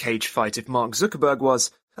for a cage fight if Mark Zuckerberg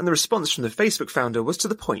was, and the response from the Facebook founder was to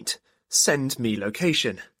the point: send me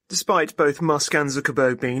location. Despite both Musk and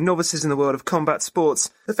Zuckerberg being novices in the world of combat sports,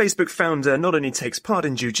 the Facebook founder not only takes part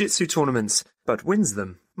in jiu-jitsu tournaments, but wins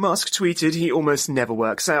them. Musk tweeted he almost never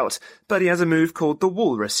works out, but he has a move called the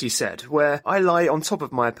Walrus, he said, where I lie on top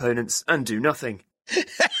of my opponents and do nothing.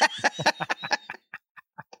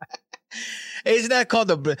 Isn't that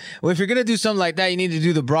called if you're going to do something like that, you need to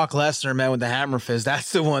do the Brock Lesnar, man, with the hammer fist.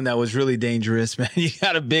 That's the one that was really dangerous, man. You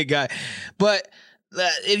got a big guy. But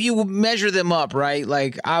if you measure them up, right?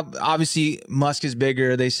 Like, obviously, Musk is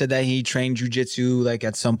bigger. They said that he trained jiu-jitsu, like,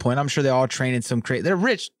 at some point. I'm sure they all train in some they're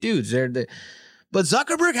rich dudes. But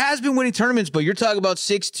Zuckerberg has been winning tournaments, but you're talking about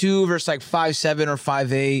 6'2" versus like 5'7" or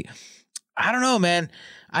 5'8". I don't know, man.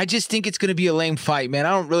 I just think it's going to be a lame fight, man.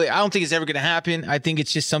 I don't think it's ever going to happen. I think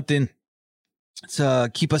it's just something to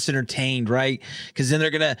keep us entertained, right? Because then they're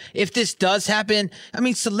gonna, if this does happen, I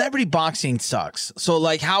mean, celebrity boxing sucks. So,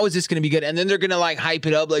 like, how is this gonna be good? And then they're gonna, like, hype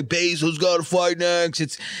it up, like, Bezos gotta fight next.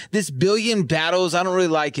 It's this billion battles. I don't really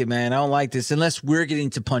like it, man. I don't like this unless we're getting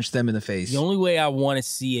to punch them in the face. The only way I want to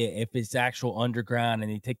see it, if it's actual underground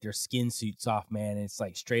and they take their skin suits off, man, and it's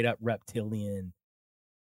like straight up reptilian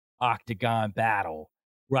octagon battle,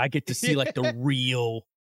 where I get to see like the real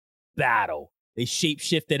battle. They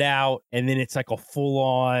shape-shift it out, and then it's like a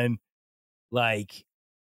full-on, like,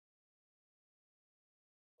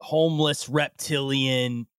 homeless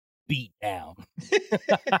reptilian beatdown.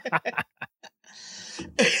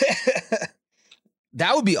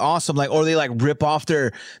 That would be awesome. Like, or they like rip off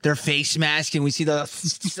their face mask, and we see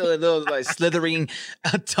those like slithering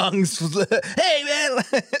tongues. Hey, man,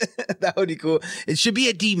 that would be cool. It should be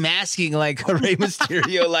a demasking, like a Rey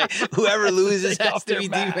Mysterio. Like, whoever loses has to be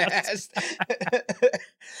demasked.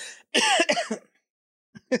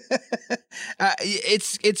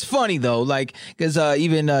 It's funny though, like, because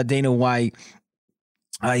even Dana White.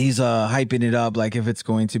 He's hyping it up, like if it's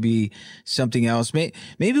going to be something else.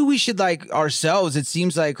 Maybe we should, like, ourselves. It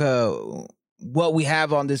seems like what we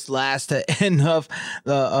have on this last end of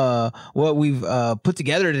what we've put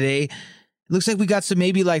together today. It looks like we got some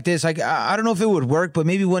maybe like this. Like, I don't know if it would work, but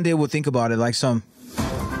maybe one day we'll think about it. Like some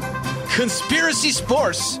conspiracy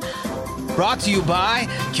sports. Brought to you by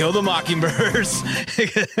Kill the Mockingbirds.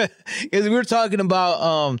 Because we were talking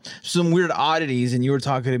about some weird oddities, and you were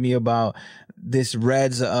talking to me about this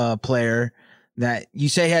Reds player that you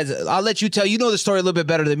say has, I'll let you tell, you know the story a little bit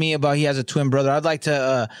better than me about he has a twin brother. I'd like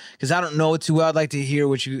to, because I don't know it too well, I'd like to hear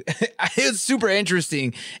what you, it's super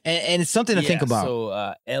interesting, and it's something to think about.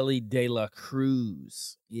 So Elly De La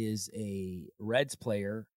Cruz is a Reds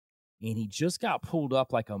player, and he just got pulled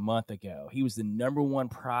up like a month ago. He was the number one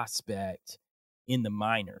prospect in the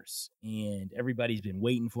minors, and everybody's been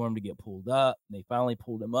waiting for him to get pulled up, and they finally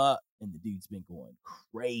pulled him up, and the dude's been going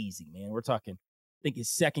crazy, man. We're talking, I think his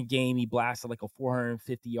second game, he blasted like a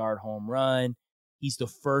 450-yard home run. He's the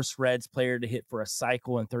first Reds player to hit for a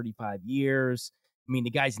cycle in 35 years. I mean, the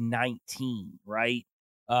guy's 19, right?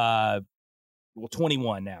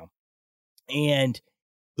 21 now. And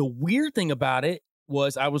the weird thing about it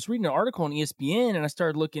was I was reading an article on ESPN, and I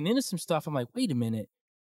started looking into some stuff. I'm like, wait a minute.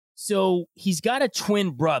 So he's got a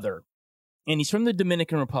twin brother, and he's from the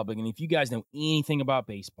Dominican Republic. And if you guys know anything about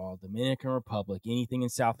baseball, Dominican Republic, anything in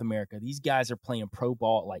South America, these guys are playing pro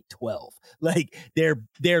ball at like 12. Like they're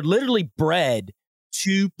literally bred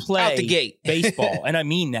to play out the gate baseball. And I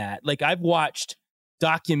mean that. Like I've watched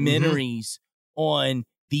documentaries on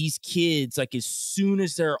these kids. Like as soon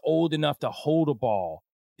as they're old enough to hold a ball,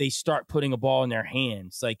 they start putting a ball in their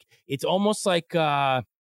hands. Like it's almost like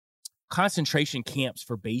concentration camps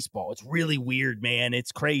for baseball. It's really weird, man.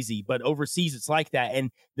 It's crazy, but overseas it's like that.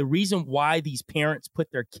 And the reason why these parents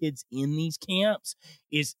put their kids in these camps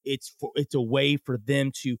is it's a way for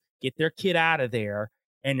them to get their kid out of there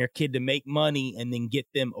and their kid to make money and then get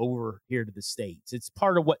them over here to the States. It's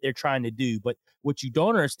part of what they're trying to do. But what you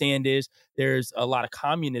don't understand is there's a lot of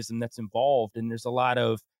communism that's involved, and there's a lot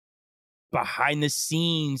of behind the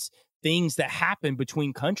scenes things that happen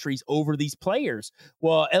between countries over these players.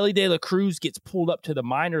 Well, Elly De La Cruz gets pulled up to the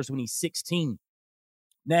minors when he's 16.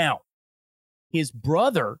 Now, his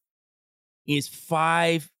brother is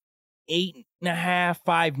 5'8.5",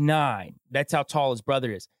 5'9". That's how tall his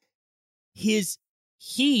brother is.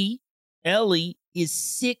 Elly is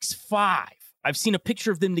 6'5". I've seen a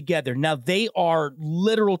picture of them together. Now, they are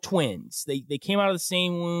literal twins. They came out of the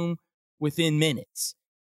same womb within minutes.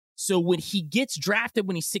 So when he gets drafted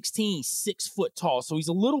when he's 16, he's 6 foot tall. So he's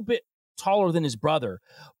a little bit taller than his brother.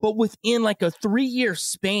 But within like a 3-year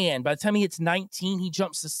span, by the time he hits 19, he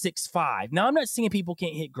jumps to 6'5". Now, I'm not saying people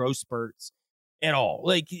can't hit growth spurts at all.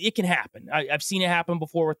 Like, it can happen. I've seen it happen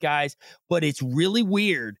before with guys. But it's really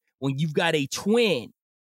weird when you've got a twin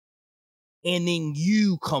and then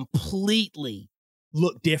you completely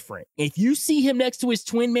look different. If you see him next to his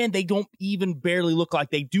twin, man, they don't even barely look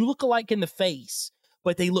like. They do look alike in the face,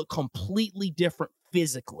 but they look completely different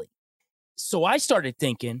physically. So I started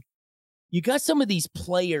thinking, you got some of these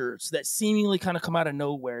players that seemingly kind of come out of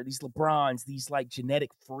nowhere, these LeBrons, these like genetic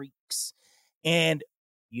freaks. And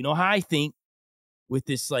you know how I think with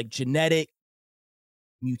this like genetic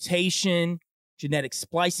mutation, genetic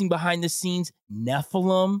splicing behind the scenes,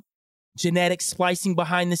 Nephilim, genetic splicing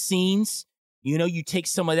behind the scenes. You know, you take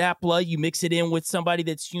some of that blood, you mix it in with somebody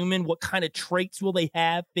that's human. What kind of traits will they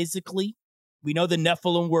have physically? We know the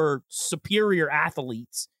Nephilim were superior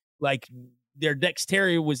athletes. Like, their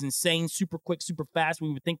dexterity was insane, super quick, super fast.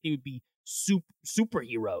 We would think they would be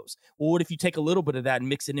superheroes. Well, what if you take a little bit of that and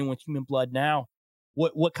mix it in with human blood now?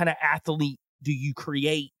 What kind of athlete do you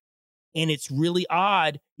create? And it's really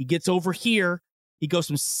odd. He gets over here. He goes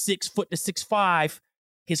from 6 foot to 6'5".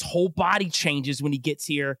 His whole body changes when he gets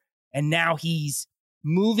here. And now he's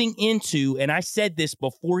moving into, and I said this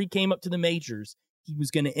before he came up to the majors, he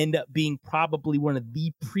was going to end up being probably one of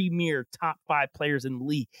the premier top 5 players in the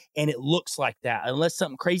league. And it looks like that. Unless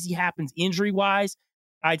something crazy happens injury-wise,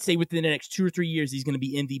 I'd say within the next 2 or 3 years, he's going to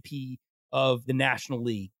be MVP of the National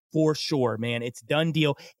League. For sure, man. It's done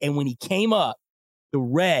deal. And when he came up, the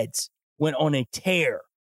Reds went on a tear.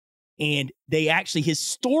 And they actually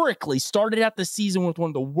historically started out the season with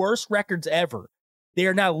one of the worst records ever. They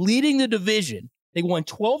are now leading the division. They won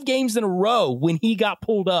 12 games in a row when he got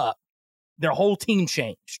pulled up. Their whole team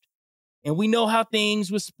changed. And we know how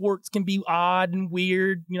things with sports can be odd and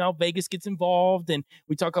weird. You know, Vegas gets involved and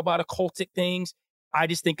we talk about occultic things. I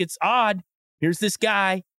just think it's odd. Here's this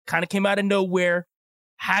guy, kind of came out of nowhere,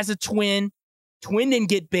 has a twin. Twin didn't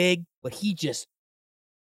get big, but he just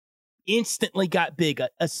instantly got big,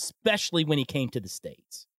 especially when he came to the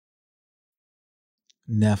States.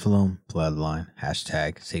 Nephilim bloodline. #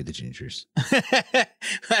 save the gingers.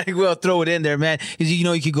 I think we'll throw it in there, man. Because you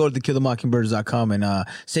know you can go to thekillermockingbirds.com and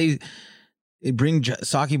bring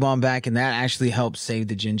Saki Bomb back, and that actually helps save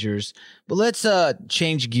the gingers. But let's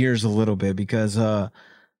change gears a little bit because you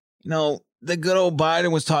know, the good old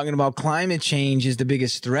Biden was talking about climate change is the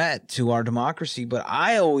biggest threat to our democracy. But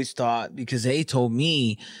I always thought, because they told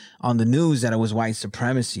me on the news, that it was white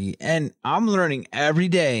supremacy. And I'm learning every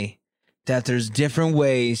day that there's different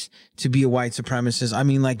ways to be a white supremacist. I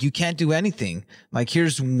mean, like, you can't do anything. Like,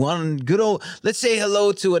 here's one good old, let's say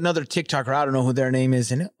hello to another TikToker. I don't know who their name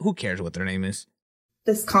is, and who cares what their name is.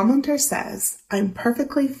 This commenter says, I'm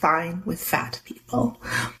perfectly fine with fat people,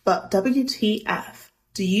 but WTF,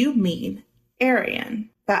 do you mean Aryan?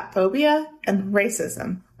 Fatphobia and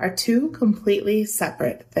racism are two completely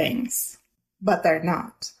separate things, but they're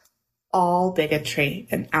not. All bigotry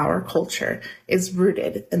in our culture is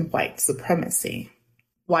rooted in white supremacy.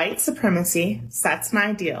 White supremacy sets an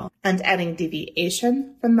ideal, and any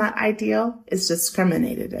deviation from that ideal is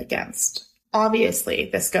discriminated against. Obviously,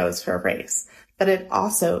 this goes for race, but it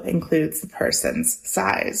also includes the person's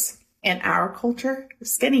size. In our culture,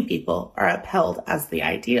 skinny people are upheld as the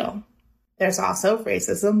ideal. There's also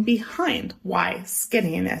racism behind why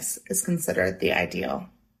skinniness is considered the ideal.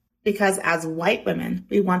 Because as white women,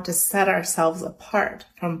 we want to set ourselves apart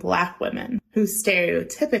from Black women who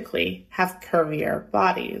stereotypically have curvier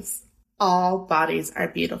bodies. All bodies are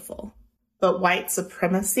beautiful, but white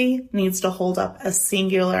supremacy needs to hold up a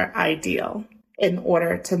singular ideal in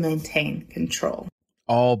order to maintain control.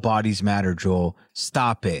 All bodies matter, Joel.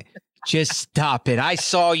 Stop it. Just stop it. I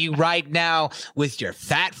saw you right now with your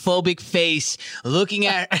fat phobic face looking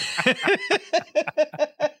at...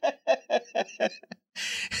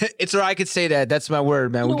 It's all right. I could say that. That's my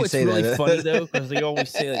word, man. You know, we can say really that. Funny though, because they always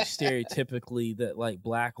say like stereotypically that like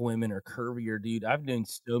Black women are curvier, dude. I've known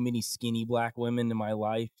so many skinny Black women in my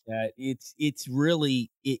life that it's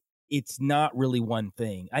not really one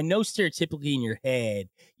thing. I know stereotypically in your head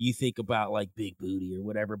you think about like big booty or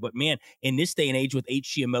whatever, but man, in this day and age with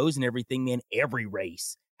HGMOs and everything, man, every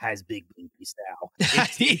race has big boobies now.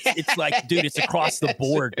 It's like, dude, it's across the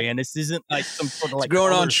board, man. This isn't like some sort of like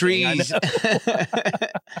growing on trees.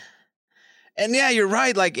 And yeah, you're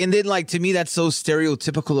right. Like, and then like, to me, that's so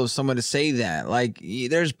stereotypical of someone to say that. Like,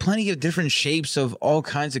 there's plenty of different shapes of all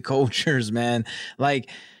kinds of cultures, man. Like,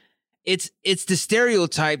 it's the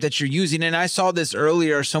stereotype that you're using. And I saw this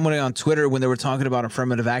earlier, someone on Twitter, when they were talking about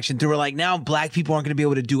affirmative action, they were like, now Black people aren't going to be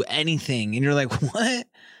able to do anything. And you're like, what?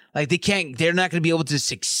 Like, they're not going to be able to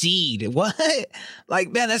succeed. What?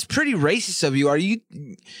 Like, man, that's pretty racist of you. Are you,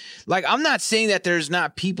 like, I'm not saying that there's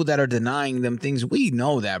not people that are denying them things. We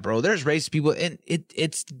know that, bro. There's racist people, and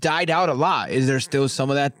it's died out a lot. Is there still some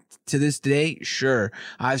of that to this day? Sure.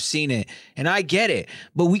 I've seen it, and I get it,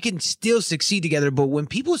 but we can still succeed together. But when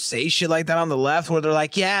people say shit like that on the left, where they're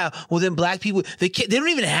like, yeah, well, then Black people, they don't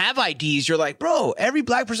even have IDs. You're like, bro, every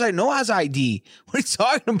Black person I know has ID. What are you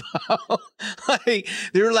talking about? Like,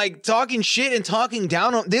 they're like talking shit and talking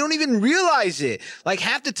down on, they don't even realize it. Like,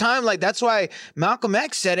 half the time, like, that's why Malcolm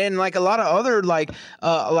X said it, and like a lot of other like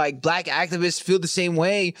Black activists feel the same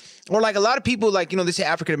way. Or like a lot of people, like, you know, they say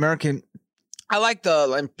African American. I like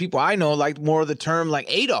people I know like more of the term like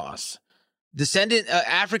ADOS.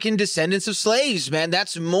 African descendants of slaves, man.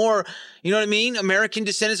 That's more, you know what I mean? American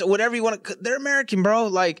descendants, whatever you want to, they're American, bro.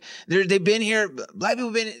 Like, they've been here, Black people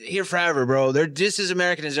have been here forever, bro. They're just as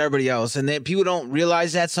American as everybody else. And people don't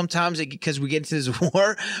realize that sometimes because we get into this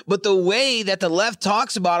war. But the way that the left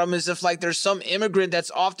talks about them is if like there's some immigrant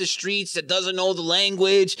that's off the streets that doesn't know the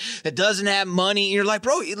language, that doesn't have money. And you're like,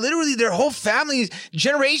 bro, literally their whole families,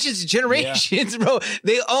 generations, bro.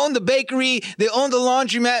 They own the bakery, they own the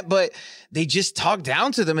laundromat, but they just talk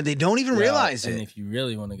down to them and they don't even realize it. And if you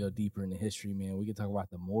really want to go deeper into history, man, we could talk about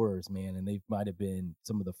the Moors, man, and they might have been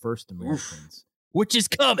some of the first Americans. Which is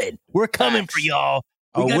coming. We're coming for y'all.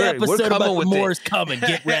 We got an episode about the Moors coming.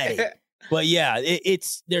 Get ready. But yeah,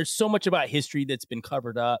 there's so much about history that's been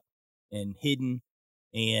covered up and hidden.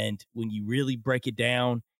 And when you really break it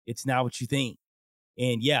down, it's not what you think.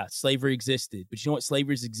 And yeah, slavery existed. But you know what?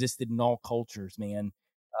 Slavery's existed in all cultures, man.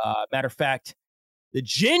 Matter of fact, the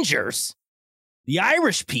Gingers, the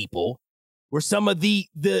Irish people, were some of the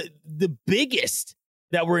biggest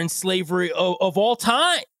that were in slavery of all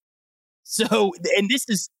time. So, and this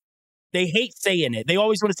is, they hate saying it. They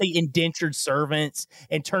always want to say indentured servants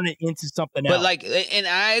and turn it into something else. But like, and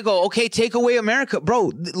I go, okay, take away America.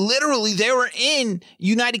 Bro, literally, they were in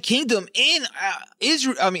United Kingdom, in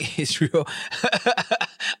Israel,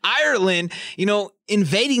 Ireland, you know,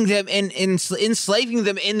 invading them and enslaving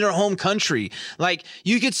them in their home country. Like,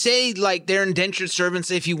 you could say like they're indentured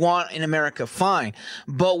servants if you want in America, fine.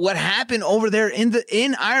 But what happened over there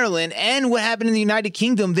in Ireland and what happened in the United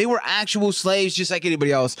Kingdom, they were actual slaves just like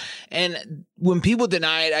anybody else. And when people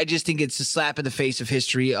deny it, I just think it's a slap in the face of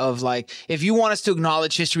history of like, if you want us to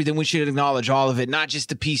acknowledge history, then we should acknowledge all of it, not just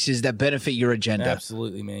the pieces that benefit your agenda.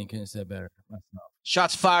 Absolutely, man. You couldn't have said better.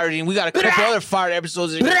 Shots fired, and we got a couple other fired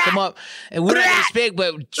episodes that are gonna come up, and we're not gonna speak.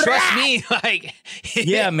 But trust me, like,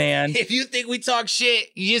 yeah, man. If you think we talk shit,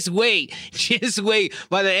 you just wait. Just wait.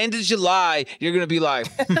 By the end of July, you're gonna be like,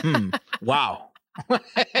 wow.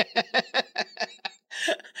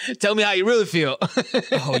 Tell me how you really feel.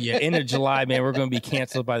 Oh yeah, end of July, man. We're gonna be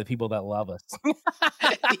canceled by the people that love us.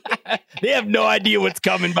 They have no idea what's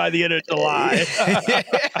coming by the end of July.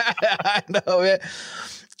 I know, man.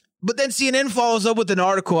 But then CNN follows up with an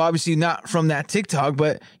article, obviously not from that TikTok,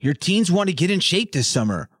 but your teens want to get in shape this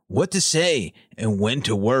summer. What to say and when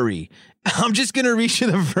to worry. I'm just going to read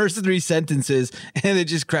you the first 3 sentences, and it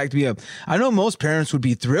just cracked me up. I know most parents would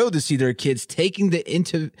be thrilled to see their kids taking the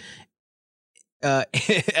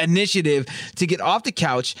initiative to get off the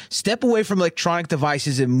couch, step away from electronic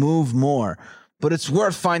devices, and move more. But it's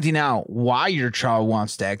worth finding out why your child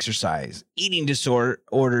wants to exercise. Eating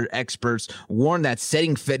disorder experts warn that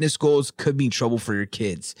setting fitness goals could be trouble for your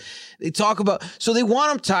kids. They talk about, so they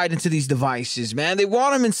want them tied into these devices, man. They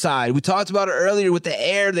want them inside. We talked about it earlier with the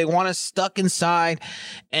air. They want us stuck inside,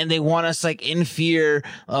 and they want us like in fear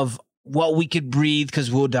of what we could breathe because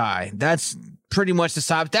we'll die. That's pretty much the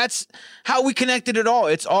side. That's how we connected it all.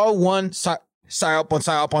 It's all one side. Psyop on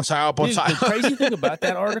psyop on psyop on psyop. The crazy thing about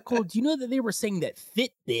that article, do you know that they were saying that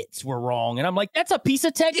Fitbits were wrong? And I'm like, that's a piece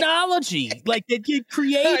of technology, like that kid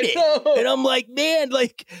created. And I'm like, man,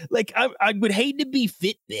 like I would hate to be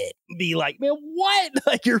Fitbit and be like, man, what?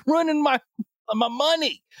 Like you're running my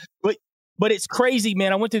money. But it's crazy,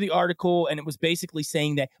 man. I went through the article and it was basically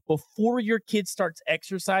saying that before your kid starts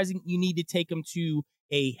exercising, you need to take them to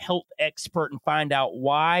a health expert and find out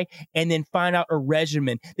why, and then find out a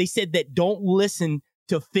regimen. They said that don't listen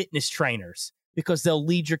to fitness trainers because they'll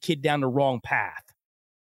lead your kid down the wrong path.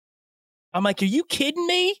 I'm like, are you kidding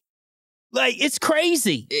me? Like, it's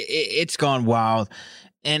crazy. It's gone wild.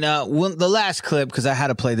 And the last clip, because I had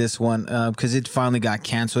to play this one because it finally got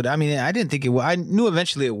canceled. I mean, I didn't think it would. I knew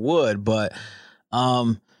eventually it would, but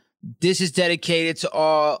this is dedicated to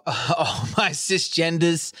all my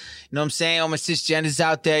cisgenders. You know what I'm saying? All my cisgenders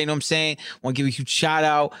out there. You know what I'm saying? I want to give a huge shout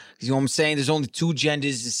out. Because you know what I'm saying? There's only 2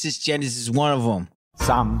 genders. The cisgenders is one of them.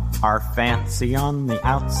 Some are fancy on the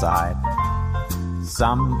outside.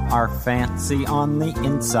 Some are fancy on the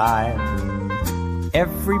inside.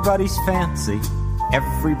 Everybody's fancy.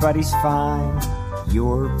 Everybody's fine.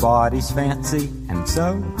 Your body's fancy, and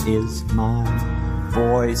so is mine.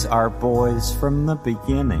 Boys are boys from the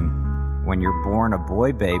beginning. When you're born a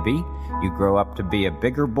boy baby, you grow up to be a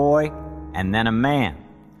bigger boy and then a man.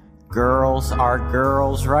 Girls are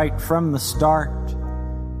girls right from the start.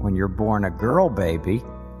 When you're born a girl baby,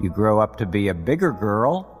 you grow up to be a bigger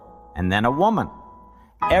girl and then a woman.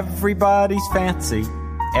 Everybody's fancy,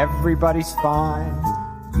 everybody's fine.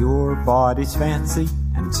 Your body's fancy,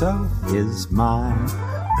 and so is mine.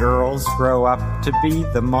 Girls grow up to be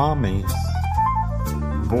the mommies.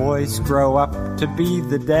 Boys grow up to be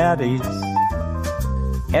the daddies.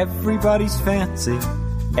 Everybody's fancy,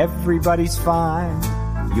 everybody's fine.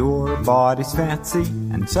 Your body's fancy,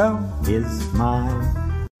 and so is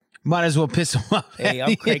mine. Might as well piss them off. Hey,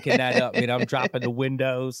 I'm cranking that up, man. I'm dropping the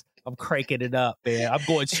windows. I'm cranking it up, man. I'm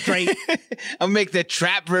going straight. I'll make the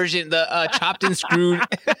trap version, the chopped and screwed.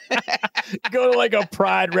 Go to like a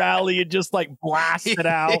pride rally and just like blast it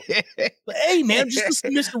out. But, hey, man, just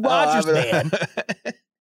listen to Mr. Rogers, man.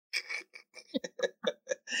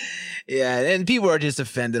 Yeah, and people are just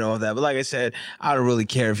offended off that. But like I said, I don't really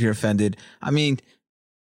care if you're offended. I mean,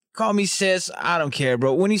 call me sis. I don't care,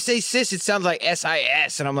 bro. When you say sis, it sounds like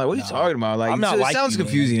SIS. And I'm like, what are you talking about? Like, I'm not it like sounds you,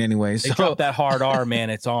 confusing man. anyway. They So drop that hard R, man.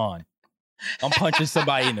 It's on. I'm punching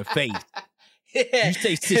somebody in the face. You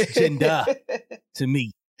say cisgender to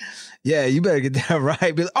me. Yeah, you better get that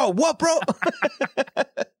right. Be like, oh, what, bro?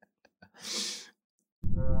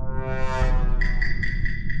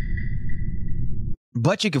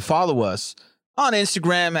 But you can follow us on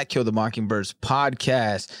Instagram at Kill the Mockingbirds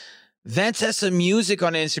Podcast. Vantessa Music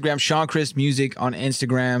on Instagram. Sean Chris Music on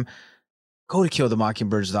Instagram. Go to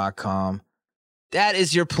killthemockingbirds.com. That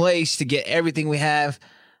is your place to get everything we have.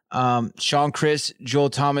 Sean Chris, Joel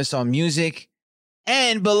Thomas on music.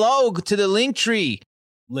 And below to the link tree.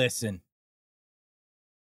 Listen.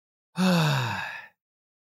 I've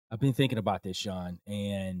been thinking about this, Sean,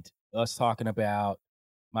 and us talking about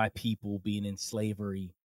my people being in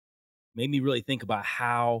slavery made me really think about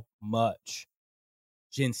how much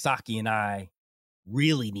Jen Psaki and I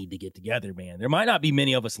really need to get together, man. There might not be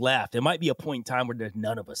many of us left. There might be a point in time where there's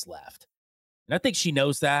none of us left. And I think she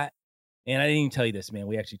knows that. And I didn't even tell you this, man.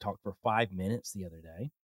 We actually talked for 5 minutes the other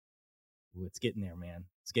day. Ooh, it's getting there, man.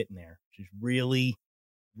 It's getting there. She's really,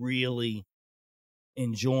 really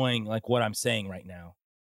enjoying like what I'm saying right now.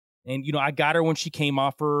 And, you know, I got her when she came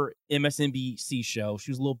off her MSNBC show.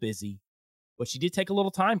 She was a little busy, but she did take a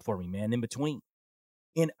little time for me, man, in between.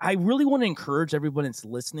 And I really want to encourage everyone that's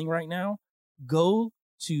listening right now, go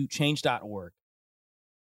to change.org.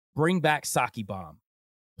 Bring back Saki Bomb.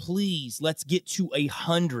 Please, let's get to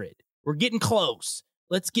 100. We're getting close.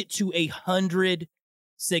 Let's get to 100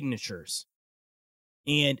 signatures.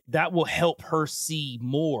 And that will help her see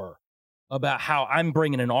more about how I'm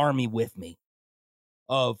bringing an army with me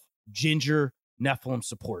of Ginger Nephilim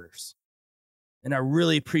supporters. And I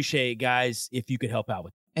really appreciate it, guys, if you could help out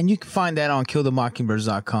with it. And you can find that on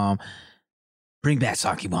killthemockingbirds.com. Bring back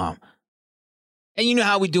Saki Bomb. And you know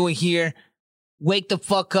how we do it here. Wake the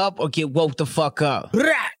fuck up or get woke the fuck up.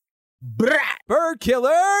 Brat! Brat! Bird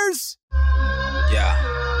killers! Yeah.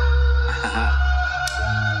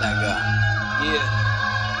 Let go. Yeah.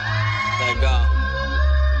 Let go.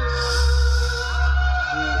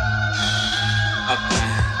 Okay.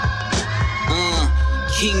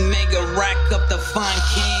 King Mega rack up the fine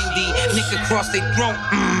candy. Nick across their throat.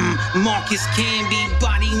 Marcus Camby.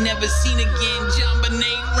 Body never seen again.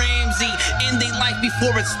 JonBenet Ramsey. End they life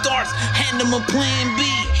before it starts. Hand them a plan B.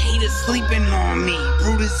 Haters sleeping on me.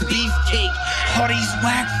 Brutus Beefcake. Hardy's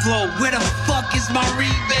whack flow. Where the fuck is my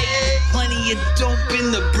rebate? Plenty of dope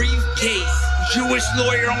in the briefcase. Jewish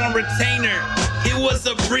lawyer on retainer. It was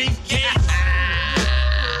a briefcase.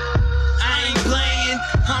 I ain't playing.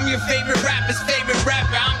 I'm your favorite rapper's favorite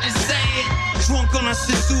rapper. I'm just saying. Drunk on a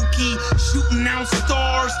Suzuki, shooting out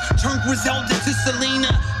stars. Turn Griselda to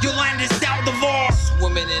Selena. Yolanda Saldivar.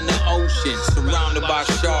 Swimming in the ocean, surrounded by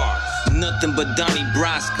sharks. Nothing but Donnie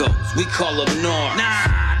Brasco's. We call them North.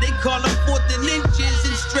 Nah, they call them 4th and inches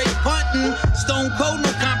and straight punting. Stone Cold,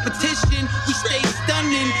 no competition. We stay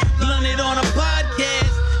stunning. Blunted on a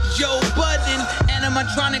podcast. Joe Budden,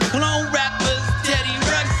 animatronic clone rappers. Teddy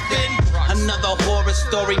Ruxpin. Another horror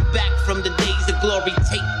story back from the days of glory.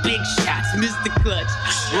 Take big shots, Mr. Clutch,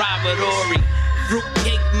 Robert Ory,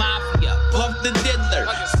 Fruitcake Mafia, Puff the Diddler,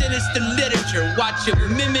 sinister literature, watch it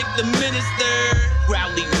mimic the minister.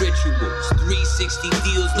 Crowley rituals, 360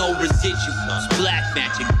 deals, no residuals. Black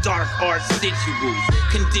magic, dark art rituals,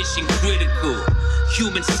 condition critical,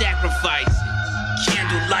 human sacrifice,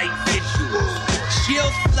 candlelight visuals.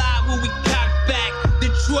 Shields fly when we cock back,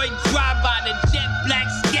 Detroit drive by the jet black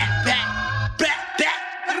scat pack.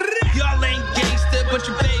 Y'all ain't gangster, but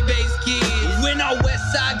your baby's kids. When our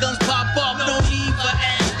West Side guns pop off, no need for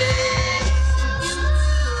Andes.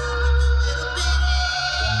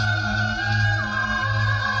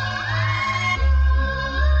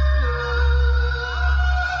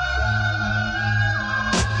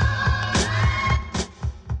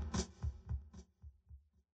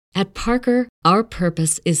 At Parker, our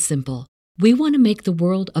purpose is simple. We want to make the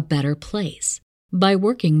world a better place by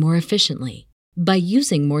working more efficiently, by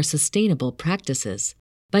using more sustainable practices,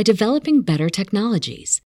 by developing better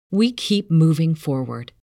technologies. We keep moving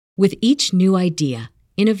forward. With each new idea,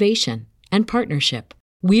 innovation, and partnership,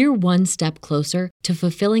 we're one step closer to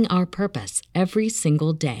fulfilling our purpose every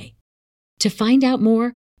single day. To find out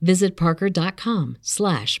more, visit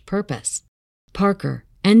parker.com/purpose. Parker,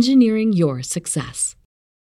 engineering your success.